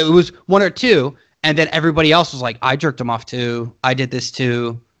 say that it was 1 or 2, and then everybody else was like, I jerked him off too, I did this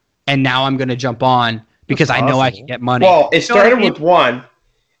too, and now I'm gonna jump on because I know I possible. can get money. Well, it You know what I started mean? with 1,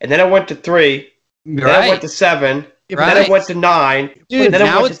 and then it went to 3, then it went to 7, then Right. it went to 9, Dude, then it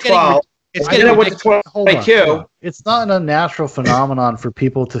now went it's to getting 12, it's and getting then it went to ridiculous. Hold on, 22. hold on. It's not an unnatural phenomenon for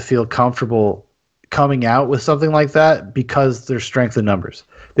people to feel comfortable coming out with something like that because their strength in numbers.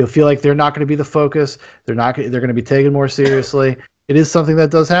 They'll feel like they're not going to be the focus. They're going to be taken more seriously. It is something that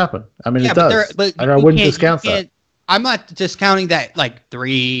does happen. I mean, it does. But I you wouldn't can't- discount you that. can't- I'm not discounting that like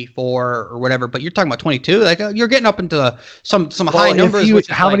 3, 4, or whatever. But you're talking about 22. Like you're getting up into some Well, high if numbers. you- which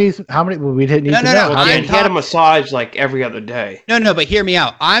is how like- many? Well, we didn't need No, to no, know. no, Well, I'm he had a talk- massage like every other day No, but hear me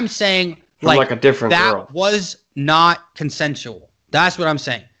out. I'm saying from like, like a different that girl. was not consensual. That's what I'm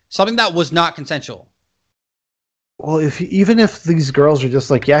saying. Something that was not consensual. Well, even if these girls are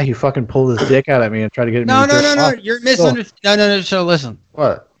just like, yeah, he fucking pulled his dick out at me and tried to get me. No, to jerk off. You're misunderstanding. No. So listen.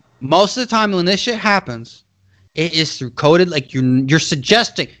 What? Most of the time when this shit happens, it is through coded. Like you're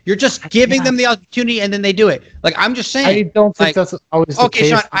suggesting, you're just giving them the opportunity, and then they do it. Like I'm just saying. I don't think like, that's always the okay, case.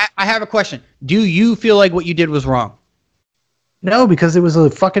 Sean. I have a question. Do you feel like what you did was wrong? No, because it was a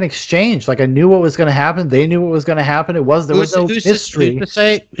fucking exchange. Like I knew what was going to happen. They knew what was going to happen. There was no mystery.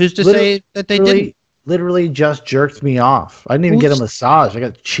 Who's to say that they didn't? Literally just jerked me off. I didn't even get a massage. I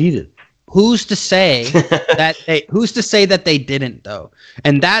got cheated. Who's to say that they didn't though?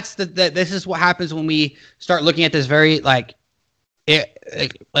 And that's this is what happens when we start looking at this very like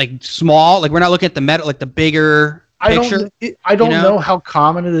small. Like we're not looking at the meta, like the bigger picture. I don't know how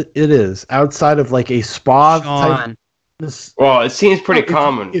common it is outside of like a spa type. Well, it seems pretty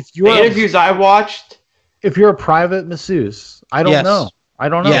common. If you're the interviews I watched, if you're a private masseuse, I don't know. I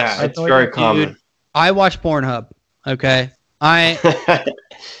don't know. Yeah, it's very common. Dude, I watch Pornhub. Okay, I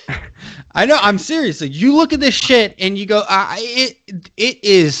know. I'm seriously. You look at this shit and you go, it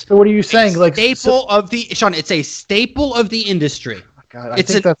is. So what are you saying? Like staple of the Sean? It's a staple of the industry. God, I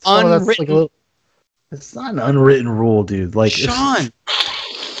think that's unwritten. It's not an unwritten rule, dude. Like Sean.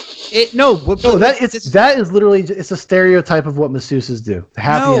 That is literally it's a stereotype of what masseuses do. The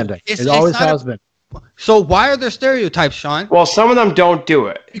happy ending. It always has been. So why are there stereotypes, Sean? Well, some of them don't do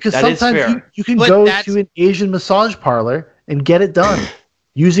it. Because sometimes you can go to an Asian massage parlor and get it done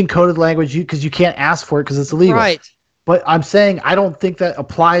using coded language because you can't ask for it because it's illegal. Right. But I'm saying I don't think that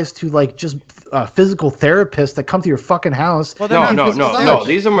applies to like just physical therapists that come to your fucking house. Well, no.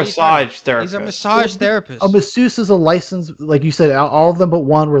 These are massage therapists. These are massage therapists. A masseuse is a licensed, like you said, all of them but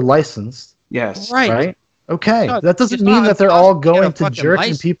one were licensed. Yes. Right. Okay. That doesn't mean that they're all going to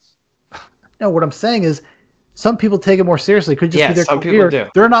jerking people. No, what I'm saying is some people take it more seriously. It could just be their career. People do.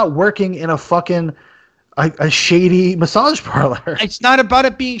 They're not working in a fucking a shady massage parlor. It's not about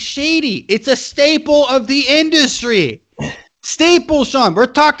it being shady. It's a staple of the industry. Staple, Sean. We're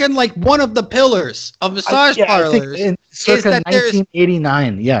talking like one of the pillars of massage parlors. I think in circa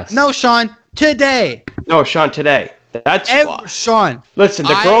 1989, yes. No, Sean. Today. No, Sean, today. That's Sean. Listen,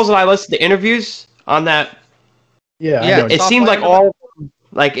 the girls that I listened to interviews on that. Yeah. It seemed like all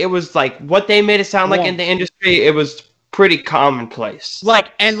like it was like what they made it sound like in the industry. It was pretty commonplace.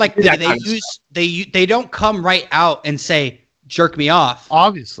 They don't come right out and say jerk me off.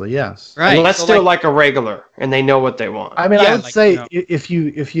 Obviously, yes. Right. Unless they're like a regular and they know what they want. I mean, I would say if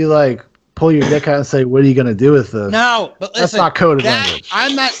you like pull your dick out and say, "What are you going to do with this?" No, but listen, that's not coded language.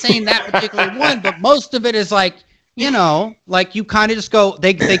 I'm not saying that particular one, but most of it is like, like you kind of just go,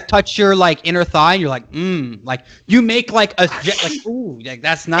 they touch your like inner thigh, and you're like, like you make like a like, ooh, like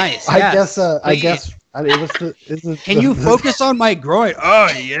that's nice. I guess. Can you focus on my groin? Oh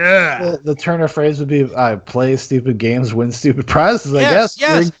yeah. The turn of phrase would be, "Play stupid games, win stupid prizes." I guess.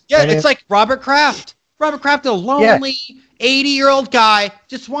 Yes. Yeah. It's like Robert Kraft. Robert Kraft, a lonely 80-year-old guy,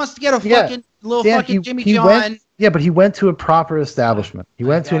 just wants to get a fucking fucking Jimmy John. But he went to a proper establishment. He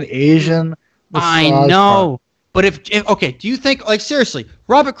went to an Asian. I know. But if okay, do you think, like, seriously,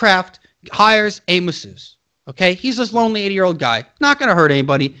 Robert Kraft hires a masseuse? Okay, he's this lonely 80-year-old guy, not gonna hurt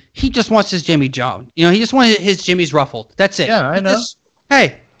anybody. He just wants his Jimmy John. He just wants his Jimmy's ruffled. That's it. Yeah, I know.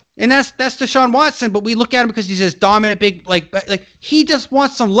 And that's Deshaun Watson. But we look at him because he's this dominant, big, like he just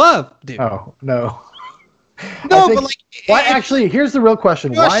wants some love, dude. Oh no. No, but like, why? Actually, here's the real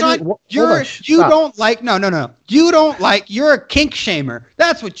question. Why? You're a kink shamer.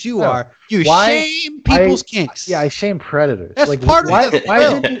 That's what you are. You shame people's kinks. Yeah, I shame predators. That's like, part of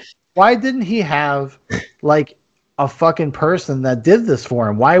the why didn't he have like a fucking person that did this for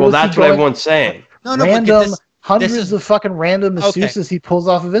him? Why was that's what everyone's saying. Hundreds of fucking random masseuses he pulls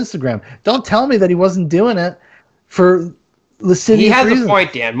off of Instagram. Don't tell me that he wasn't doing it for lascivious He has reasons. a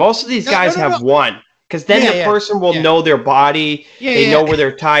point, Dan. Most of these guys have one. Because then the person will know their body. They know where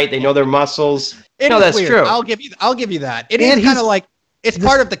they're tight. They know their muscles. That's weird. true. I'll give you that. It is kind of like it's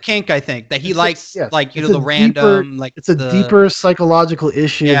part of the kink. I think that he likes the random it's a deeper psychological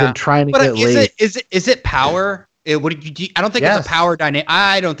issue than trying to get laid. Is it power? I don't think it's a power dynamic.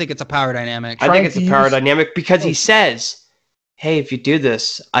 I don't think it's a power dynamic. I think it's a power dynamic because he says, "Hey, if you do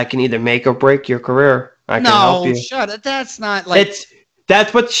this, I can either make or break your career. I can help you." Shut it. That's not like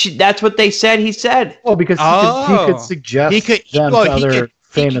That's what they said. He said. Well, because he could suggest them to other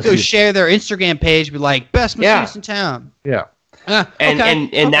famous. He could share their Instagram page, be like, "Best masseuse in town." Yeah.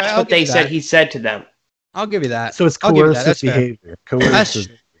 And that's what they said. He said to them. I'll give you that. So it's coercive behavior.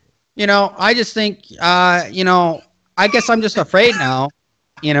 Coercive. I just think, I guess I'm just afraid now.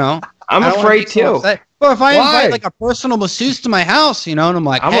 I'm afraid too. Well, if I invite like a personal masseuse to my house, and I'm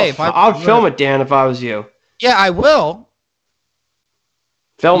like, I'll film it, Dan. If I was you. Yeah, I will.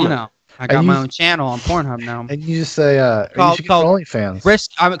 Film it. I got And my you- own channel on Pornhub now. And you just say, Called- you should get OnlyFans.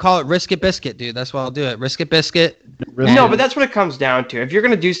 I would call it Risk It Biscuit, dude. That's what I'll do it. Risk It Biscuit. No, And- but that's what it comes down to. If you're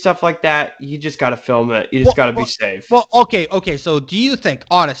gonna do stuff like that, you just gotta film it. You just gotta be safe. Well, okay. So, do you think,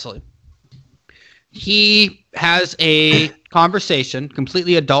 honestly, he has a conversation,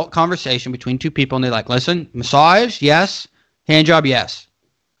 completely adult conversation between two people, and they're like, "Listen, massage, yes. Hand job, yes."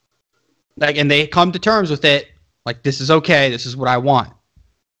 Like, and they come to terms with it. Like, this is okay. This is what I want.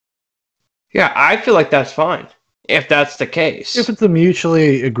 Yeah, I feel like that's fine if that's the case. If it's a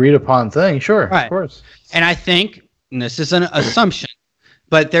mutually agreed upon thing, sure, Right. of course. And I think, and this is an assumption,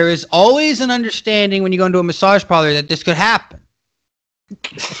 but there is always an understanding when you go into a massage parlor that this could happen.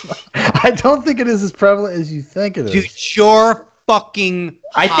 I don't think it is as prevalent as you think it is. Dude, sure fucking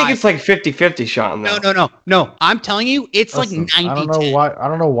I think high. it's like 50-50, Sean. Though. No. I'm telling you, it's Listen, like 90. I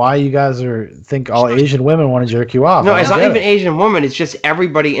don't know why you guys think all Asian women want to jerk you off. No, I it's don't not get even it. Asian woman. It's just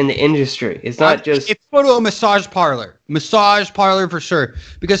everybody in the industry. It's not just. If you go to a massage parlor for sure.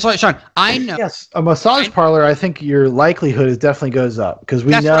 Because, like, Sean, I know. Yes, a massage parlor. I think your likelihood is definitely goes up because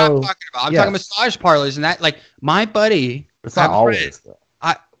we That's know what I'm talking about. I'm yes. talking massage parlors, and that, like, my buddy. it's I not have a always. friend- Though.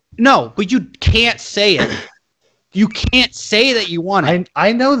 No, but you can't say it. You can't say that you want it,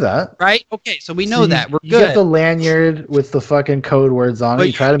 I know that. right? Okay, so we know So that. We're you get the good. lanyard with the fucking code words on it. But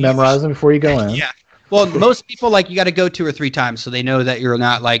You try to you- memorize them before you go in. Yeah. Well, most people, like, you got to go 2 or 3 times so they know that you're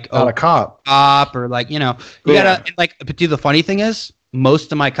not like, Not a cop. cop, or like, you know, you Yeah. gotta, like, but dude, the funny thing is,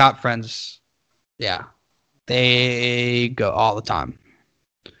 most of my cop friends, yeah, they go all the time.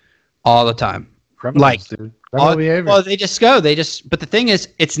 Criminals, like, dude. Criminal behavior. Well, they just go. But the thing is,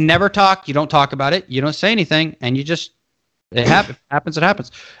 it's never talk. You don't talk about it. You don't say anything, and you just, it happens. It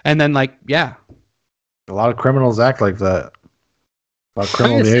happens. And then, like, yeah. A lot of criminals act like that. A lot of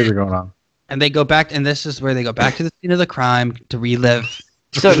criminal I'm just behavior going on. And they go back, and this is where they go back to the scene of the crime to relive.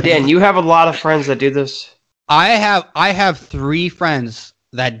 So, Dan, you have a lot of friends that do this. I have 3 friends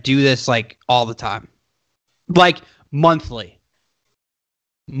that do this, like, all the time, like monthly.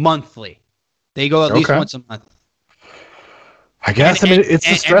 They go at least Okay. once a month. I guess. It's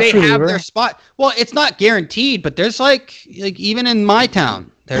a stress and they have reliever. their spot. Well, it's not guaranteed, but there's like even in my town,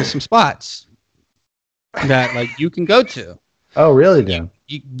 there's some spots that like you can go to. Oh, really, Dan?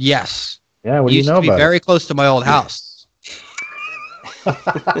 Yes. Yeah. What It do you used know to be about very close to my old house.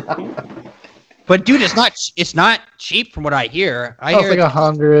 But dude, it's not cheap from what I hear. it? It's like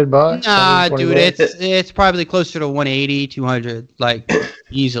 $100. Nah, 120 dude, bucks. it's probably closer to 180, 200, like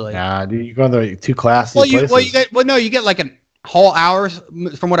easily. Nah, dude, you go to the too classy Well, places. you get like a whole hour.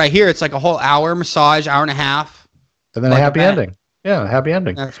 From what I hear, it's like a whole hour massage, hour and a half. and then like a a happy bed. ending. Yeah, a happy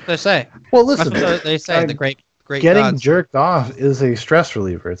ending. That's what they say. Well, That's listen, what they say. The great getting gods. jerked off is a stress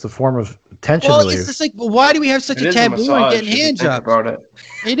reliever. It's a form of tension Well, relief. it's just like, well, why do we have such It a is taboo on massage, getting if you hand think jobs? about it.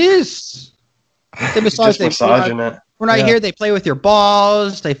 It is. The massage, Just massaging it. when I Yeah. hear they play with your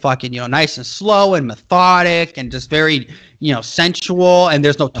balls, they fucking, nice and slow and methodic and just very, sensual, and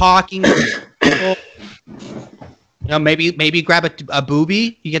there's no talking. Maybe grab a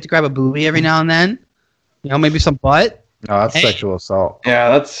boobie. You get to grab a boobie every now and then. Maybe some butt. No, that's Hey. sexual assault. Yeah,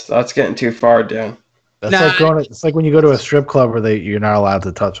 that's getting too far, Dan. That's Nah. like going. It's like when you go to a strip club where you're not allowed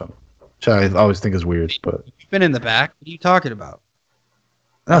to touch them, which I always think is weird. But You've been in the back. What are you talking about?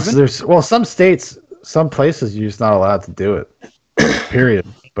 there's some states, some places you're just not allowed to do it. Period.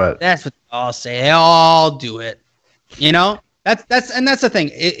 But That's what they all say. They all do it. That's the thing.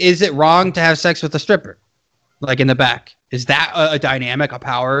 Is it wrong to have sex with a stripper, like in the back? Is that a dynamic, a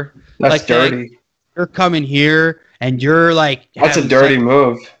power? That's like dirty. You're coming here and you're like. That's a having dirty sex-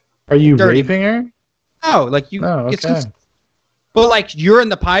 move. are you Dirty. raping her? No, like you. No. get Okay. some- But like you're in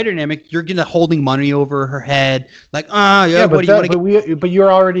the pie dynamic, you're gonna holding money over her head, like yeah. Yeah, What but do you want to get? but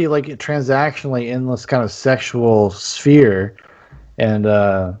you're already like transactionally in this kind of sexual sphere, and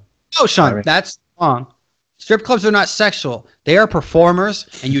No, Sean, I mean- that's wrong. Strip clubs are not sexual; they are performers,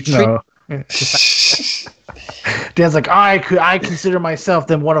 and you treat. no. Dan's like, I consider myself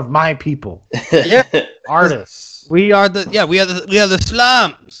then one of my people, Yeah, artists, we are the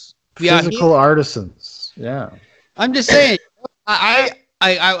slums. We are physical artisans. Yeah. I'm just saying. I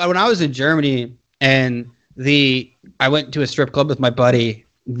when I was in Germany and I went to a strip club with my buddy.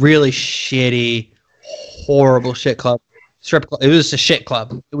 Really shitty, horrible shit club. Strip club. It was a shit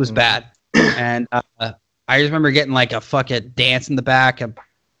club. It was bad. And I just remember getting like a fucking dance in the back, and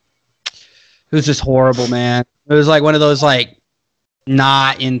it was just horrible, man. It was like one of those like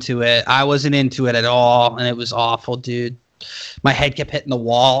not into it. I wasn't into it at all, and it was awful, dude. My head kept hitting the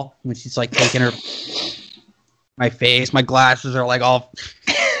wall when she's like taking her. My face, my glasses are like all.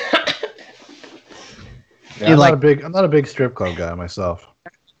 Yeah, You I'm not a big strip club guy myself.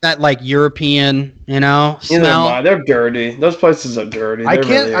 that like European, Neither smell. am I. They're dirty. Those places are dirty. I They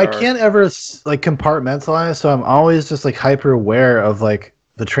can't really I are. can't ever like compartmentalize, so I'm always just like hyper aware of like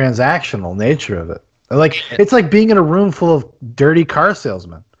the transactional nature of it. Like it's like being in a room full of dirty car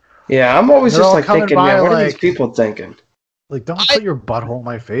salesmen. Yeah, I'm always They're just all like coming thinking, by, man, what are these like- people thinking? Like, don't put your butthole in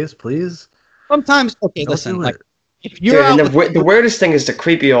my face, please. Sometimes, okay, Don't listen, do like it. if you're Dude, out and with, the weirdest thing is the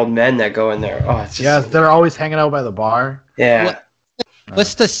creepy old men that go in there. Oh, it's just Yeah, they're always hanging out by the bar. yeah.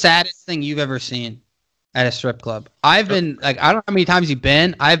 what's the saddest thing you've ever seen at a strip club? I've been like, I don't know how many times you've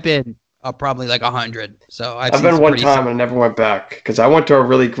been. I've been probably like 100. So I've seen been some one pretty time and I never went back because I went to a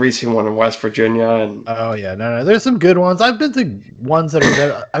really greasy one in West Virginia and Oh yeah, no, there's some good ones. I've been to ones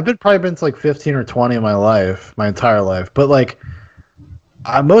that I've probably been to like 15 or 20 in my entire life. But like,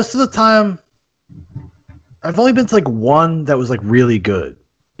 most of the time, I've only been to like one that was like really good.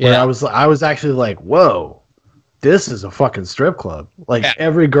 Where Yeah. I was actually like, whoa, this is a fucking strip club. Like Yeah.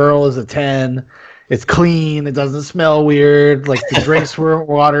 every girl is a 10. It's clean. It doesn't smell weird. Like the drinks were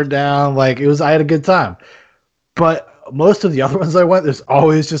watered down. Like I had a good time. But most of the other ones I went, it's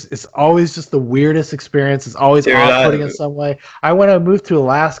always just the weirdest experience. It's always Dude, off-putting in some way. I moved to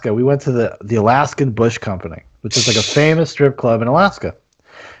Alaska. We went to the Alaskan Bush Company, which is like a famous strip club in Alaska.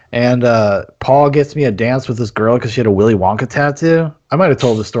 And Paul gets me a dance with this girl because she had a Willy Wonka tattoo. I might have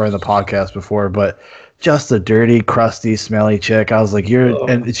told the story in the podcast before, but just a dirty, crusty, smelly chick. I was like,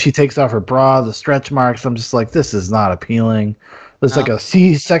 and she takes off her bra, the stretch marks. I'm just like, this is not appealing. There's like a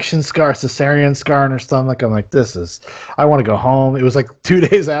C-section scar, cesarean scar on her stomach. I'm like, I want to go home. It was like 2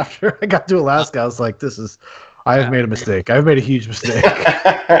 days after I got to Alaska. I was like, I have made a mistake. I've made a huge mistake.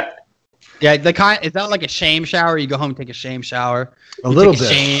 Yeah, is that like a shame shower? You go home and take a shame shower. A You little take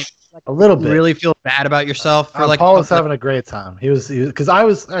bit. Shame, A little bit. really feel bad about yourself for like. Paul was having a great time. He was because I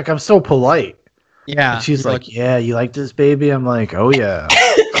was like, I'm so polite. Yeah. And she's you're like, yeah, you like this, baby? I'm like, oh yeah.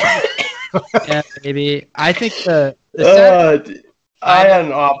 yeah, baby. I think the sad, I had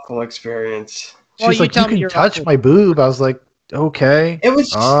an awful experience. Well, She's you like, tell you me can you're touch awful. my boob. I was like, okay. It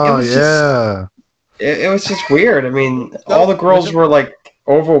was Oh just yeah. it was just weird. I mean, all the girls were like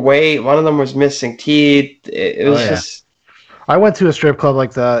overweight. One of them was missing teeth. It was Oh, yeah. just I went to a strip club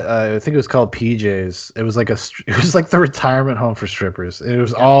like that. I think it was called PJ's. It was like the retirement home for strippers. It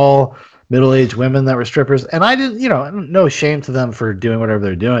was all middle-aged women that were strippers, and I didn't, no shame to them for doing whatever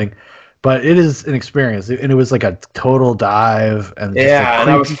they're doing, but it is an experience, and it was like a total dive, and just Yeah, like and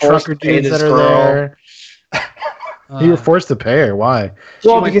I was creepy forced trucker to pay dudes this that are girl. there. You were forced to pay her. Why?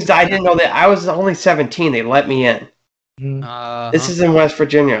 well because I didn't know that I was only 17. They let me in. This is in West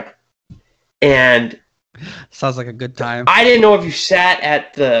Virginia, and sounds like a good time. I didn't know if you sat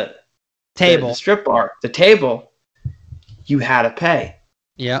at the Table. strip bar, the table, you had to pay.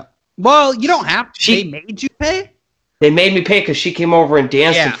 Yeah. Well, you don't have to. She- They made you pay? They made me pay because she came over and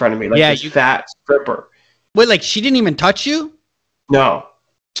danced in Yeah. front of me like Yeah, this you- fat stripper. Wait, like she didn't even touch you? No,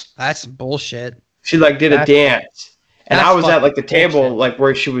 That's bullshit. she like did a That's- dance, and that's I was at like the fucking table bullshit. like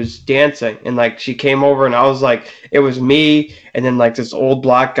where she was dancing, and like she came over, and I was like, it was me, and then like this old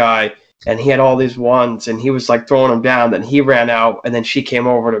black guy, and he had all these ones, and he was like throwing them down. Then he ran out, and then she came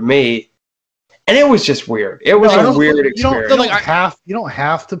over to me, and it was just weird. It was No, I a don't- weird You experience. don't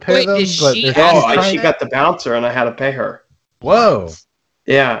have to pay Wait, them, is but she there's asked No, Just she trying- got the bouncer, and I had to pay her. whoa.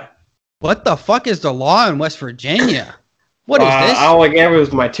 Yeah. What the fuck is the law in West Virginia? What is this? I only gave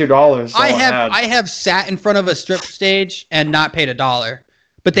it my $2. I have sat in front of a strip stage and not paid $1,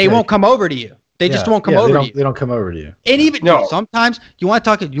 but they Yeah. won't come over to you. They just won't come over to you. They don't come over to you. And even No. sometimes you want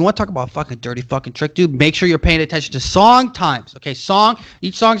to talk about fucking dirty fucking trick, dude. Make sure you're paying attention to song times. Okay,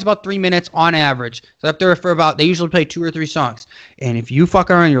 each song's about 3 minutes on average. So up there for they usually play 2 or 3 songs. And if you fuck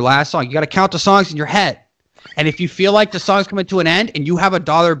around your last song, you got to count the songs in your head. And if you feel like the song's coming to an end and you have a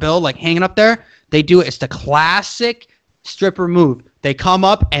dollar bill like hanging up there, they do it. It's the classic stripper move. They come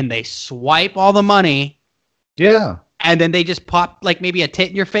up and they swipe all the money, Yeah. and then they just pop like maybe a tit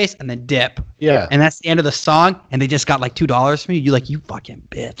in your face and then dip. Yeah. And that's the end of the song, and they just got like $2 from you. You like, you fucking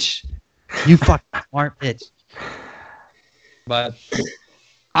bitch. You fucking smart bitch. But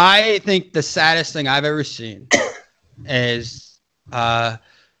I think the saddest thing I've ever seen is I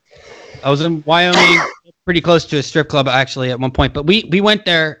was in Wyoming, pretty close to a strip club actually at one point, but we went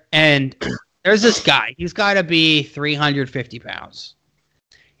there, and there's this guy. He's got to be 350 pounds.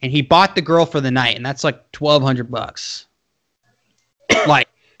 And he bought the girl for the night, and that's like $1,200. Like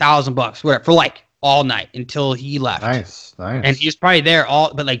 $1,000, whatever, for like all night until he left. Nice. And he was probably there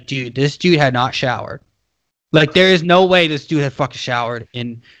but like, dude, this dude had not showered. Like, there is no way this dude had fucking showered.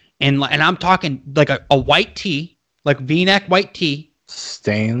 And I'm talking like a white tee, like V-neck white tee,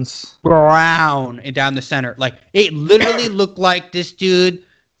 Stains. brown and down the center. Like, it literally looked like this dude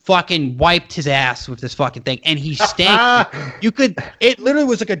fucking wiped his ass with this fucking thing, and he stank. It literally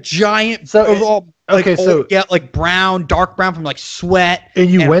was like a giant, like brown, dark brown from like sweat. And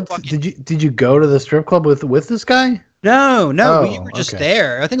you went? Fucking, did you go to the strip club with this guy? No, Oh, we were just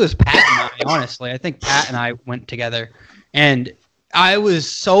there. I think it was Pat and I. Honestly, I think Pat and I went together, and I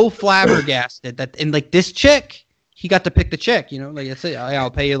was so flabbergasted that, and like this chick, he got to pick the chick. You know, like I said, I'll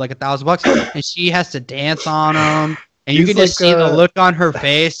pay you like $1,000, and she has to dance on him. And you can just see the look on her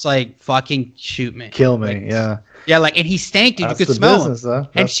face, like, fucking shoot me. Kill me, like, yeah. Yeah, like, and he stank, dude. That's you could the smell business, him. though.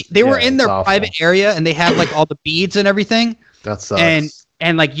 And they were in their awful. private area, and they had, like, all the beads and everything. That sucks.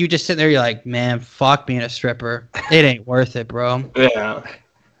 And like, you just sit there, you're like, man, fuck being a stripper. It ain't worth it, bro. Yeah.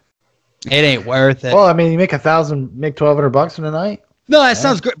 It ain't worth it. Well, I mean, you make $1,200 in a night? No, that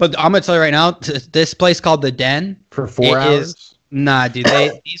sounds great. But I'm going to tell you right now, this place called The Den. For 4 hours? Nah, dude.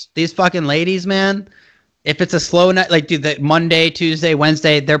 These fucking ladies, man. If it's a slow night, like, dude, Monday, Tuesday,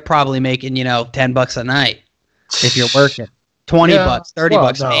 Wednesday, they're probably making, $10 a night if you're working. $20,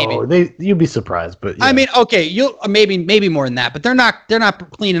 $30 maybe. You'd be surprised, but yeah. I mean, okay, you'll maybe more than that, but they're not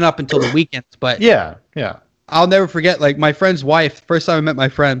cleaning up until the weekends. But yeah. I'll never forget, like, my friend's wife. First time I met my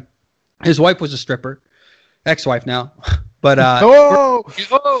friend, his wife was a stripper, ex-wife now, but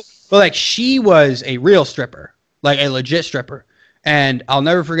but like she was a real stripper, like a legit stripper, and I'll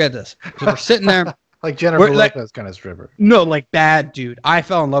never forget this. So we're sitting there. Like Jennifer Lopez kind of stripper. No, like bad, dude. I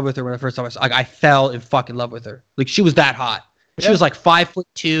fell in love with her when the first time I fell in fucking love with her. Like she was that hot. She was like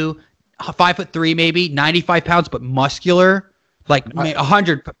 5'2", 5'3", maybe 95 pounds, but muscular, like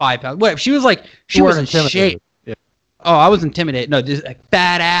 105 pounds. Whatever. She was like she was in shape. Yeah. Oh, I was intimidated. No, just like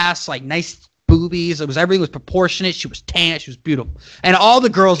fat ass, like nice boobies. Everything was proportionate. She was tan. She was beautiful, and all the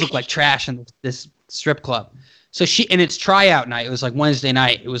girls looked like trash in this strip club. So and it's tryout night. It was like Wednesday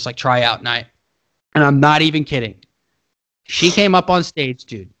night. It was like tryout night. And I'm not even kidding. She came up on stage,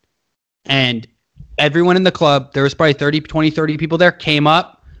 dude. And everyone in the club, there was probably 30 people there, came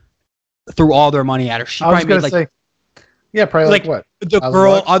up, threw all their money at her. She probably made like... Yeah, probably like what?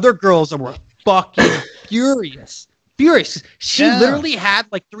 Other girls were fucking furious. She literally had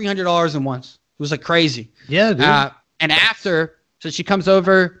like $300 in once. It was like crazy. Yeah, dude. And after, so she comes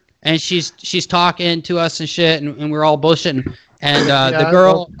over and she's talking to us and shit, and we're all bullshitting. And the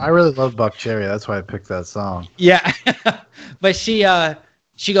girl, I really love Buck Cherry. That's why I picked that song. Yeah, but she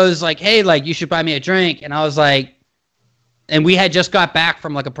goes like, "Hey, like you should buy me a drink," and I was like, and we had just got back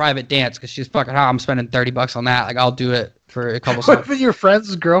from like a private dance because she's fucking hot. I'm spending $30 on that. Like I'll do it for a couple. What, with your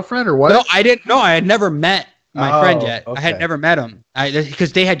friend's girlfriend or what? No, I didn't. No, I had never met my friend yet. Okay. I had never met him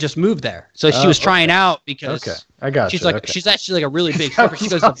because they had just moved there. So she was trying out because I got she's like she's actually like a really big stripper. She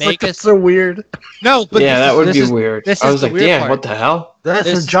goes to Vegas. That's so weird. No, but yeah, that would be weird. I was like, damn, what the hell? That's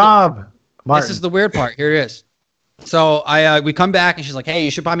her job. This is the weird part. Here it is. So we come back and she's like, "Hey,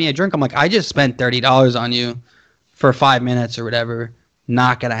 you should buy me a drink." I'm like, "I just spent $30 on you for 5 minutes or whatever.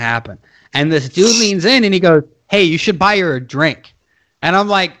 Not gonna happen." And this dude leans in and he goes, "Hey, you should buy her a drink." And I'm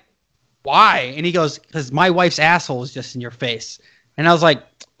like, "Why?" And he goes, "Because my wife's asshole is just in your face." And I was like,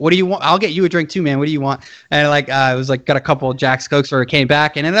 "What do you want? I'll get you a drink too, man. What do you want?" And like, I was like, got a couple of Jack's Cokes where it came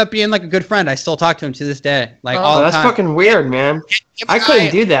back and ended up being like a good friend. I still talk to him to this day. Like all the time. That's fucking weird, man. I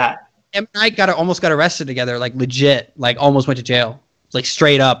couldn't do that. Him and I almost got arrested together, like legit, like almost went to jail, like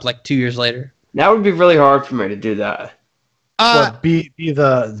straight up, like 2 years later. That would be really hard for me to do that. Be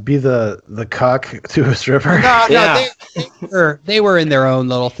the cuck to a stripper? No, Yeah. they were in their own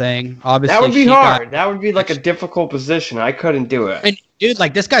little thing. Obviously, that would be hard. That would be like a difficult position. I couldn't do it. And dude,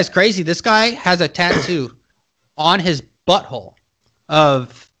 like this guy's crazy. This guy has a tattoo on his butthole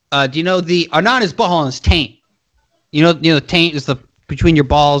of do you know not his butthole, on his taint. You know the taint is the between your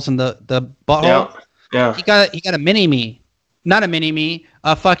balls and the butthole. Yeah. He got a mini me. Not a mini me.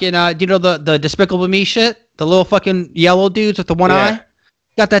 Fucking do you know the Despicable Me shit? The little fucking yellow dudes with the one eye?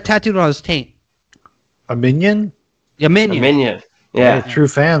 Got that tattooed on his taint. A minion? A minion. A minion. Yeah. True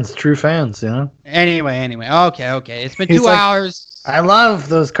fans, you know? Anyway. Okay. It's been 2 hours. I love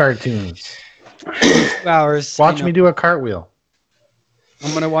those cartoons. 2 hours. Watch me do a cartwheel.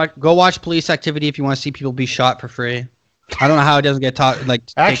 I'm gonna go watch Police Activity if you want to see people be shot for free. I don't know how it doesn't get taught. Like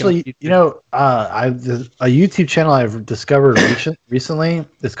actually, you know, a YouTube channel I've discovered recently.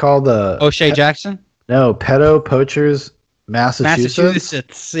 It's called O'Shea Jackson. No, Pedo Poachers,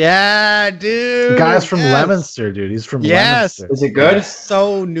 Massachusetts. Yeah, dude. The guy's from Leominster, dude. He's from Leominster. Is it good? It's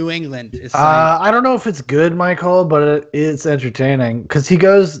so New England. It's I don't know if it's good, Michael, but it's entertaining because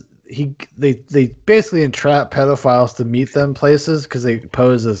they basically entrap pedophiles to meet them places because they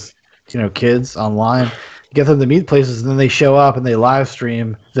pose as kids online. Get them to meet places, and then they show up and they live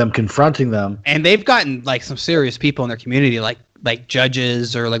stream them confronting them. And they've gotten like some serious people in their community like like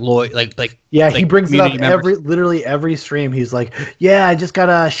judges or like law like Yeah, like he brings it up community members. literally every stream. He's like, "Yeah, I just got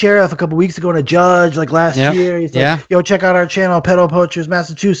a sheriff a couple weeks ago and a judge like last Yeah. year." He's Yeah. like, "Yo, check out our channel, Pedo Poachers,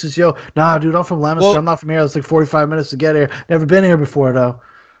 Massachusetts." Yo, nah, dude, I'm from Leominster. Well- I'm not from here. It's like 45 minutes to get here. Never been here before though.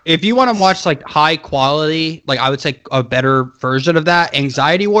 If you want to watch like high quality, like I would say a better version of that,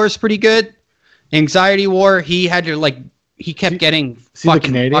 Anxiety War is pretty good. Anxiety War, he had to like he kept getting is he the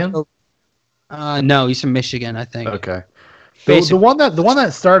fucking Canadian? no, he's from Michigan, I think. Okay. The Basically- one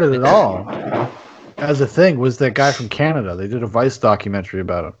that started it all as a thing was that guy from Canada. They did a Vice documentary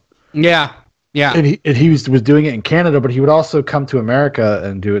about him. Yeah. Yeah. And he was doing it in Canada, but he would also come to America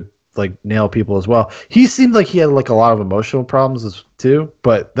and do it like nail people as well. He seemed like he had like a lot of emotional problems too,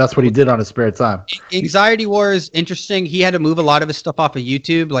 but that's what he did on his spare time. Anxiety War is interesting. He had to move a lot of his stuff off of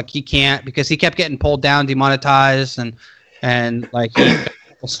YouTube. Like he can't because he kept getting pulled down, demonetized, and like he got a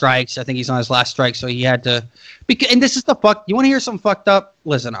couple strikes. I think he's on his last strike, so he had to. And this is the fuck. You want to hear something fucked up?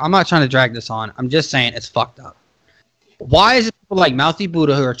 Listen, I'm not trying to drag this on. I'm just saying it's fucked up. Why is it people like Mouthy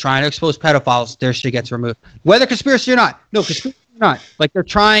Buddha who are trying to expose pedophiles, their shit gets removed? Whether conspiracy or not. No, conspiracy or not. Like they're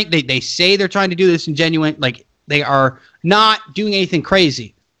trying, they say they're trying to do this in genuine, like they are not doing anything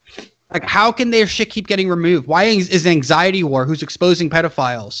crazy. Like how can their shit keep getting removed? Why is Anxiety War, who's exposing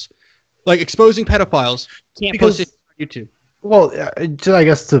pedophiles, can't Because- post it on YouTube? Well, I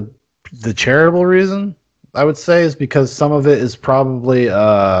guess the charitable reason I would say is because some of it is probably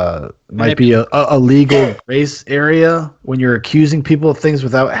might be a legal grace area when you're accusing people of things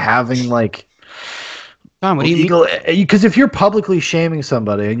without having like Tom, what do you mean? legal. Because if you're publicly shaming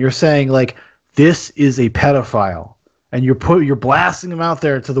somebody and you're saying like this is a pedophile and you're blasting them out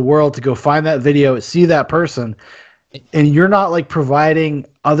there to the world to go find that video, see that person, and you're not like providing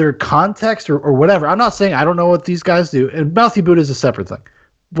other context or whatever. I'm not saying I don't know what these guys do, and Mouthy Buddha is a separate thing.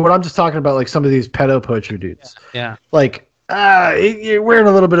 But I'm just talking about like some of these pedo poacher dudes. Yeah. Like, we're in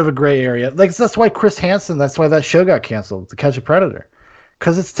a little bit of a gray area. Like that's why Chris Hansen. That's why that show got canceled, To Catch a Predator,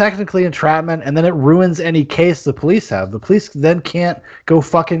 because it's technically entrapment, and then it ruins any case the police have. The police then can't go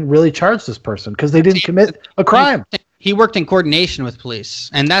fucking really charge this person because they didn't commit a crime. He worked in coordination with police,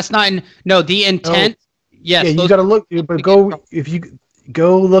 and that's not the intent. Yes, Yeah, you those- got to look, but if you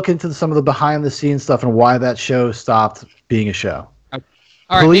go look into some of the behind the scenes stuff and why that show stopped being a show. all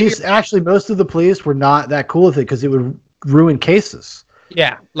right, maybe Police, actually, most of the police were not that cool with it because it would ruin cases.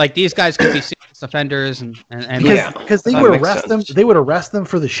 yeah, like these guys could be serious offenders, and Because they That would makes arrest them. sense. They would arrest them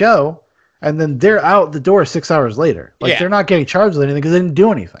for the show, and then they're out the door 6 hours later. Like Yeah. they're not getting charged with anything because they didn't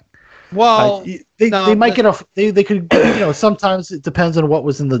do anything. well, They no, might but- get off. They could sometimes it depends on what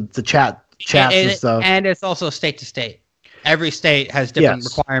was in the chats and stuff and it's also state to state. Every state has different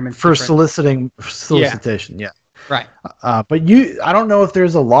Yes, requirements for different- solicitation. Yeah. right. But I don't know if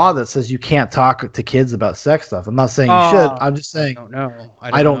there's a law that says you can't talk to kids about sex stuff. I'm not saying you should. I'm just I saying don't know.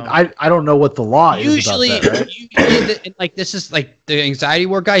 I don't. I don't know what the law Usually, is about that. Right? usually, like this is like the Anxiety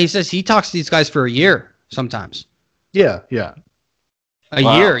War guy. He says he talks to these guys for a year sometimes. Yeah. A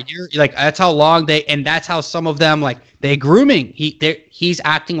Wow. year, like that's how long and that's how some of them like they grooming. He's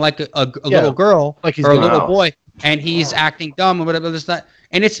acting like a little girl Like he's or a doing- little boy, and he's acting dumb or whatever this that.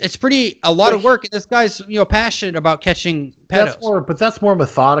 And it's pretty a lot of work. And this guy's passionate about catching pedos. That's more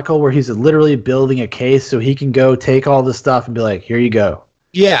methodical, where he's literally building a case so he can go take all this stuff and be like, here you go.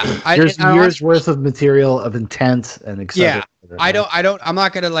 Yeah, Here's years worth of material of intent and etc. Yeah, I'm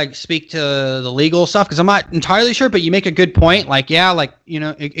not gonna like speak to the legal stuff because I'm not entirely sure. But you make a good point. Like, yeah, like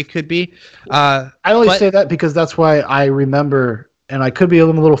it could be. I only but- say that because that's why I remember, and I could be a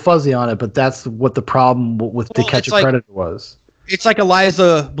little fuzzy on it, but that's what the problem with To Well, Catch it's a like- Predator was. It's like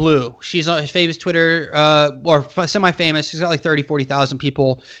Eliza Blue. She's on famous Twitter, or semi-famous. She's got like 30, 40,000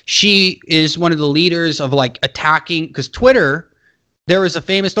 people. She is one of the leaders of like attacking, because Twitter, there was a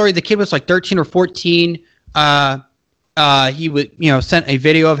famous story. The kid was like 13 or 14. He would, sent a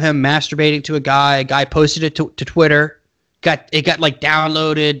video of him masturbating to a guy. A guy posted it to Twitter. It got like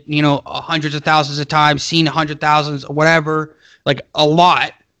downloaded, hundreds of thousands of times, seen 100,000s, whatever, like a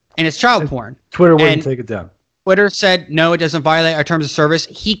lot. And it's child porn. Twitter wouldn't And- take it down. Twitter said, no, it doesn't violate our terms of service.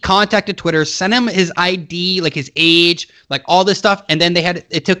 He contacted Twitter, sent him his ID, like his age, like all this stuff. And then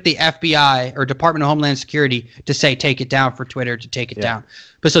it took the FBI or Department of Homeland Security to say, take it down for Twitter to take it down.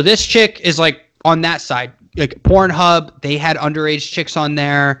 But so this chick is like on that side, like Pornhub, they had underage chicks on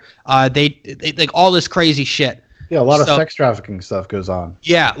there. They like all this crazy shit. Yeah, a lot of So- sex trafficking stuff goes on.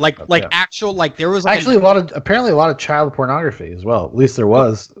 Yeah. Like Yeah. actual, like there was like Actually, apparently a lot of child pornography as well. At least there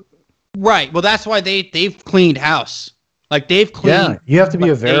was. right. Well, that's why they've cleaned house. Like they've cleaned. Yeah, you have to be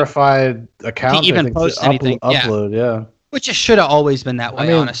a like, they- verified account even I think, post to anything, yeah. upload. Yeah. Which it should have always been that way, I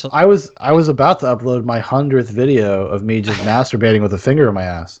mean, honestly. I was about to upload my 100th video of me just masturbating with a finger in my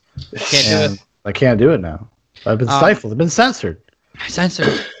ass. Can't do And I can't do it now. I've been stifled. I've been censored.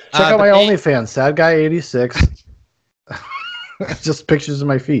 Censored. Check out my OnlyFans, Sad Guy 86. Just pictures of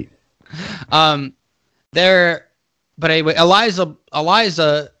my feet. But anyway,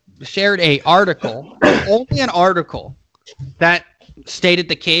 Eliza shared a article, only an article that stated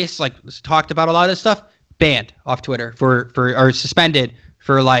the case, like talked about a lot of this stuff, banned off Twitter or suspended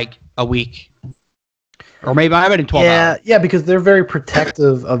for like a week, or maybe I in 12 hours. Yeah, because they're very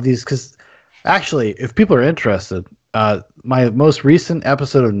protective of these. Because actually, if people are interested, my most recent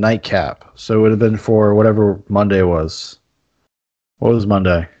episode of Nightcap, so it would have been for whatever Monday was. What was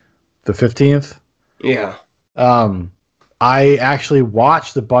Monday? The 15th? Yeah. I actually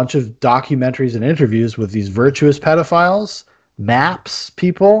watched a bunch of documentaries and interviews with these virtuous pedophiles, MAPS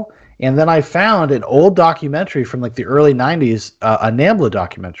people, and then I found an old documentary from like the early 90s, a NAMBLA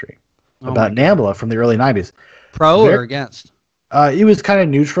documentary about NAMBLA from the early 90s. Pro or against? It was kind of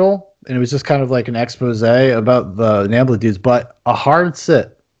neutral, and it was just kind of like an expose about the NAMBLA dudes, but a hard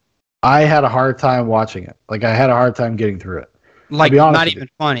sit. I had a hard time watching it. Like, I had a hard time getting through it. Like, not even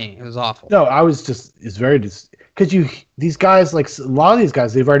funny. It was awful. No, it's very, because these guys, like a lot of these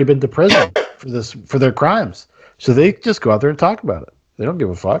guys, they've already been to prison for their crimes. So they just go out there and talk about it. They don't give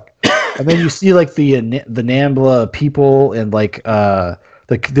a fuck. And then you see like the NAMBLA people and like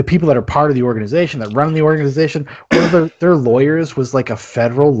the people that are part of the organization, that run the organization. One of their lawyers was like a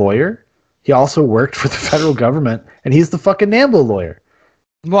federal lawyer. He also worked for the federal government, and he's the fucking NAMBLA lawyer.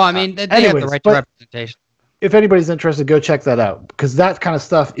 Well, I mean, they have the right to representation. If anybody's interested, go check that out, because that kind of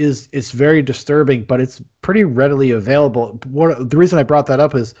stuff is very disturbing, but it's pretty readily available. The reason I brought that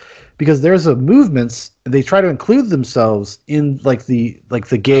up is because there's a movements, they try to include themselves in like the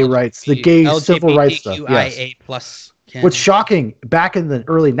gay rights, the gay civil rights stuff. Yes. What's shocking, back in the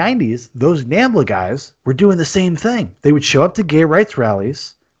early 90s, those NAMBLA guys were doing the same thing. They would show up to gay rights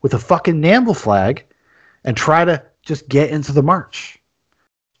rallies with a fucking NAMBLA flag and try to just get into the march.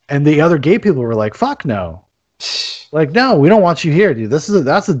 And the other gay people were like, fuck no. Like, no, we don't want you here, dude.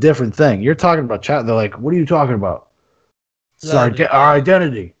 That's a different thing. You're talking about chat. They're like, what are you talking about? It's our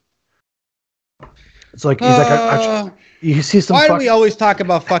identity. It's like, he's like, you see some. Why do we always talk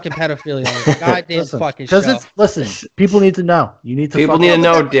about fucking pedophilia? Goddamn fucking show. Listen, people need to know. You need to. People need to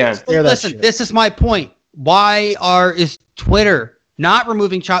know, Dan. Listen, this is my point. Why is Twitter not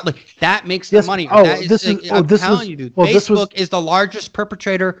removing child? Like, that makes them money. Facebook is the largest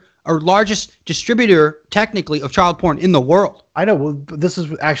perpetrator or largest distributor, technically, of child porn in the world. I know. Well, this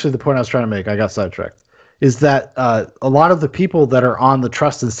is actually the point I was trying to make. I got sidetracked. Is that a lot of the people that are on the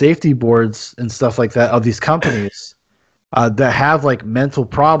trust and safety boards and stuff like that of these companies that have like mental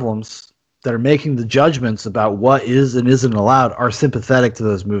problems, that are making the judgments about what is and isn't allowed, are sympathetic to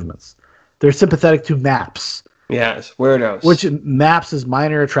those movements. They're sympathetic to MAPS. Yes, weirdos. Which MAPS is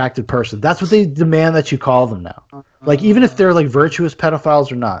minor attracted person. That's what they demand that you call them now. Like, even if they're like virtuous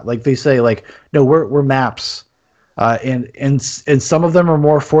pedophiles or not, like they say, like, no, we're MAPS. And some of them are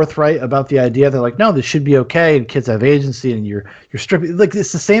more forthright about the idea. They're like, no, this should be okay, and kids have agency, and you're stripping. Like,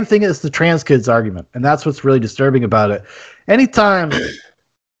 it's the same thing as the trans kids argument, and that's what's really disturbing about it. Anytime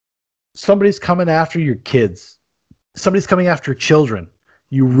somebody's coming after your kids, somebody's coming after children,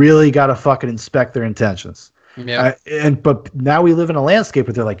 you really got to fucking inspect their intentions. Yeah. But now we live in a landscape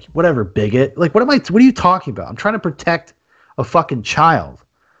where they're like, whatever, bigot. Like, what are you talking about? I'm trying to protect a fucking child.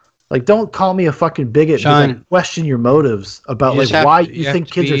 Like, don't call me a fucking bigot. Sean, because I question your motives about like why you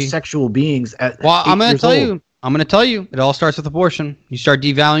think kids are sexual beings at. Well, I'm going to tell you. It all starts with abortion. You start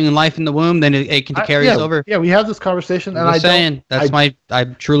devaluing life in the womb, then it carries over. Yeah, we have this conversation, and I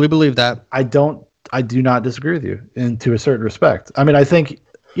truly believe that. I do not disagree with you, and to a certain respect. I mean, I think.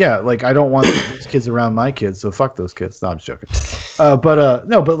 Yeah, like, I don't want these kids around my kids, so fuck those kids. No, I'm just joking.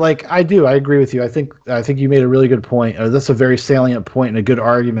 But like, I agree with you. I think you made a really good point. That's a very salient point and a good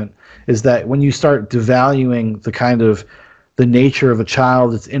argument, is that when you start devaluing the kind of the nature of a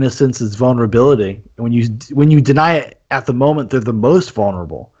child, its innocence, its vulnerability, when you deny it at the moment they're the most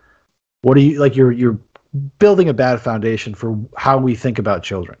vulnerable, what are you like? You're building a bad foundation for how we think about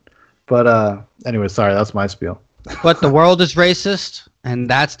children. But anyway, sorry, that's my spiel. But the world is racist. And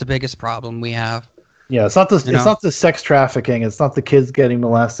that's the biggest problem we have. Yeah, it's not the sex trafficking. It's not the kids getting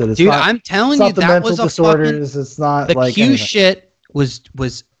molested. I'm telling you, that was a disorders. It's not the like Q anything. Shit was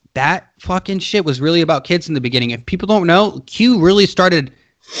that fucking shit was really about kids in the beginning. If people don't know, Q really started,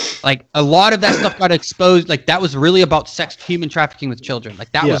 like, a lot of that stuff got exposed. Like, that was really about human trafficking with children.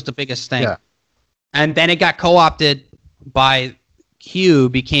 Like, that was the biggest thing. Yeah. And then it got co-opted by Q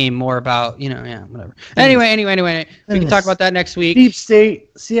became more about, whatever. Anyway, we can talk about that next week. Deep State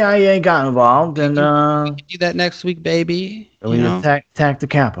CIA got involved, and We can do that next week, baby. we attacked the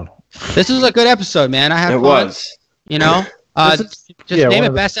Capitol. This was a good episode, man. I had fun. was. Just name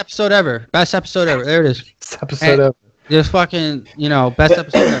it best episode ever. Best episode ever. There it is. Best episode ever. Just fucking, best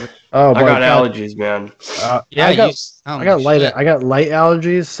episode ever. Oh, I got allergies, man. I got light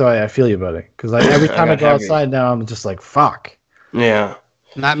allergies, so I feel you, buddy. Because every time I go outside now, I'm just like, fuck. Yeah.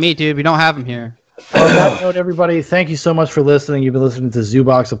 Not me, dude. We don't have them here. On that note, everybody, thank you so much for listening. You've been listening to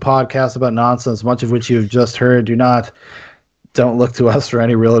Zoobox, a podcast about nonsense, much of which you have just heard. Don't look to us for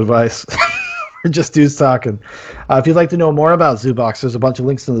any real advice. We're just dudes talking. If you'd like to know more about Zoobox, there's a bunch of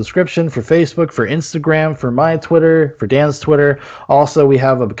links in the description for Facebook, for Instagram, for my Twitter, for Dan's Twitter. Also, we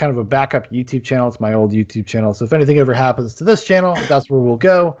have a kind of a backup YouTube channel. It's my old YouTube channel. So if anything ever happens to this channel, that's where we'll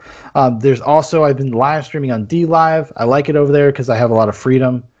go. There's also, I've been live streaming on DLive. I like it over there because I have a lot of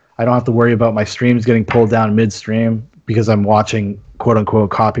freedom. I don't have to worry about my streams getting pulled down midstream because I'm watching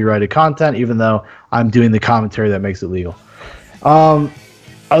quote-unquote copyrighted content, even though I'm doing the commentary that makes it legal. Other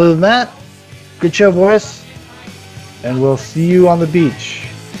than that, good show, boys. And we'll see you on the beach.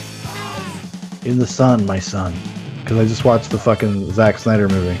 In the sun, my son. Because I just watched the fucking Zack Snyder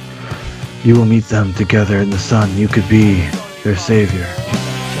movie. You will meet them together in the sun. You could be their savior.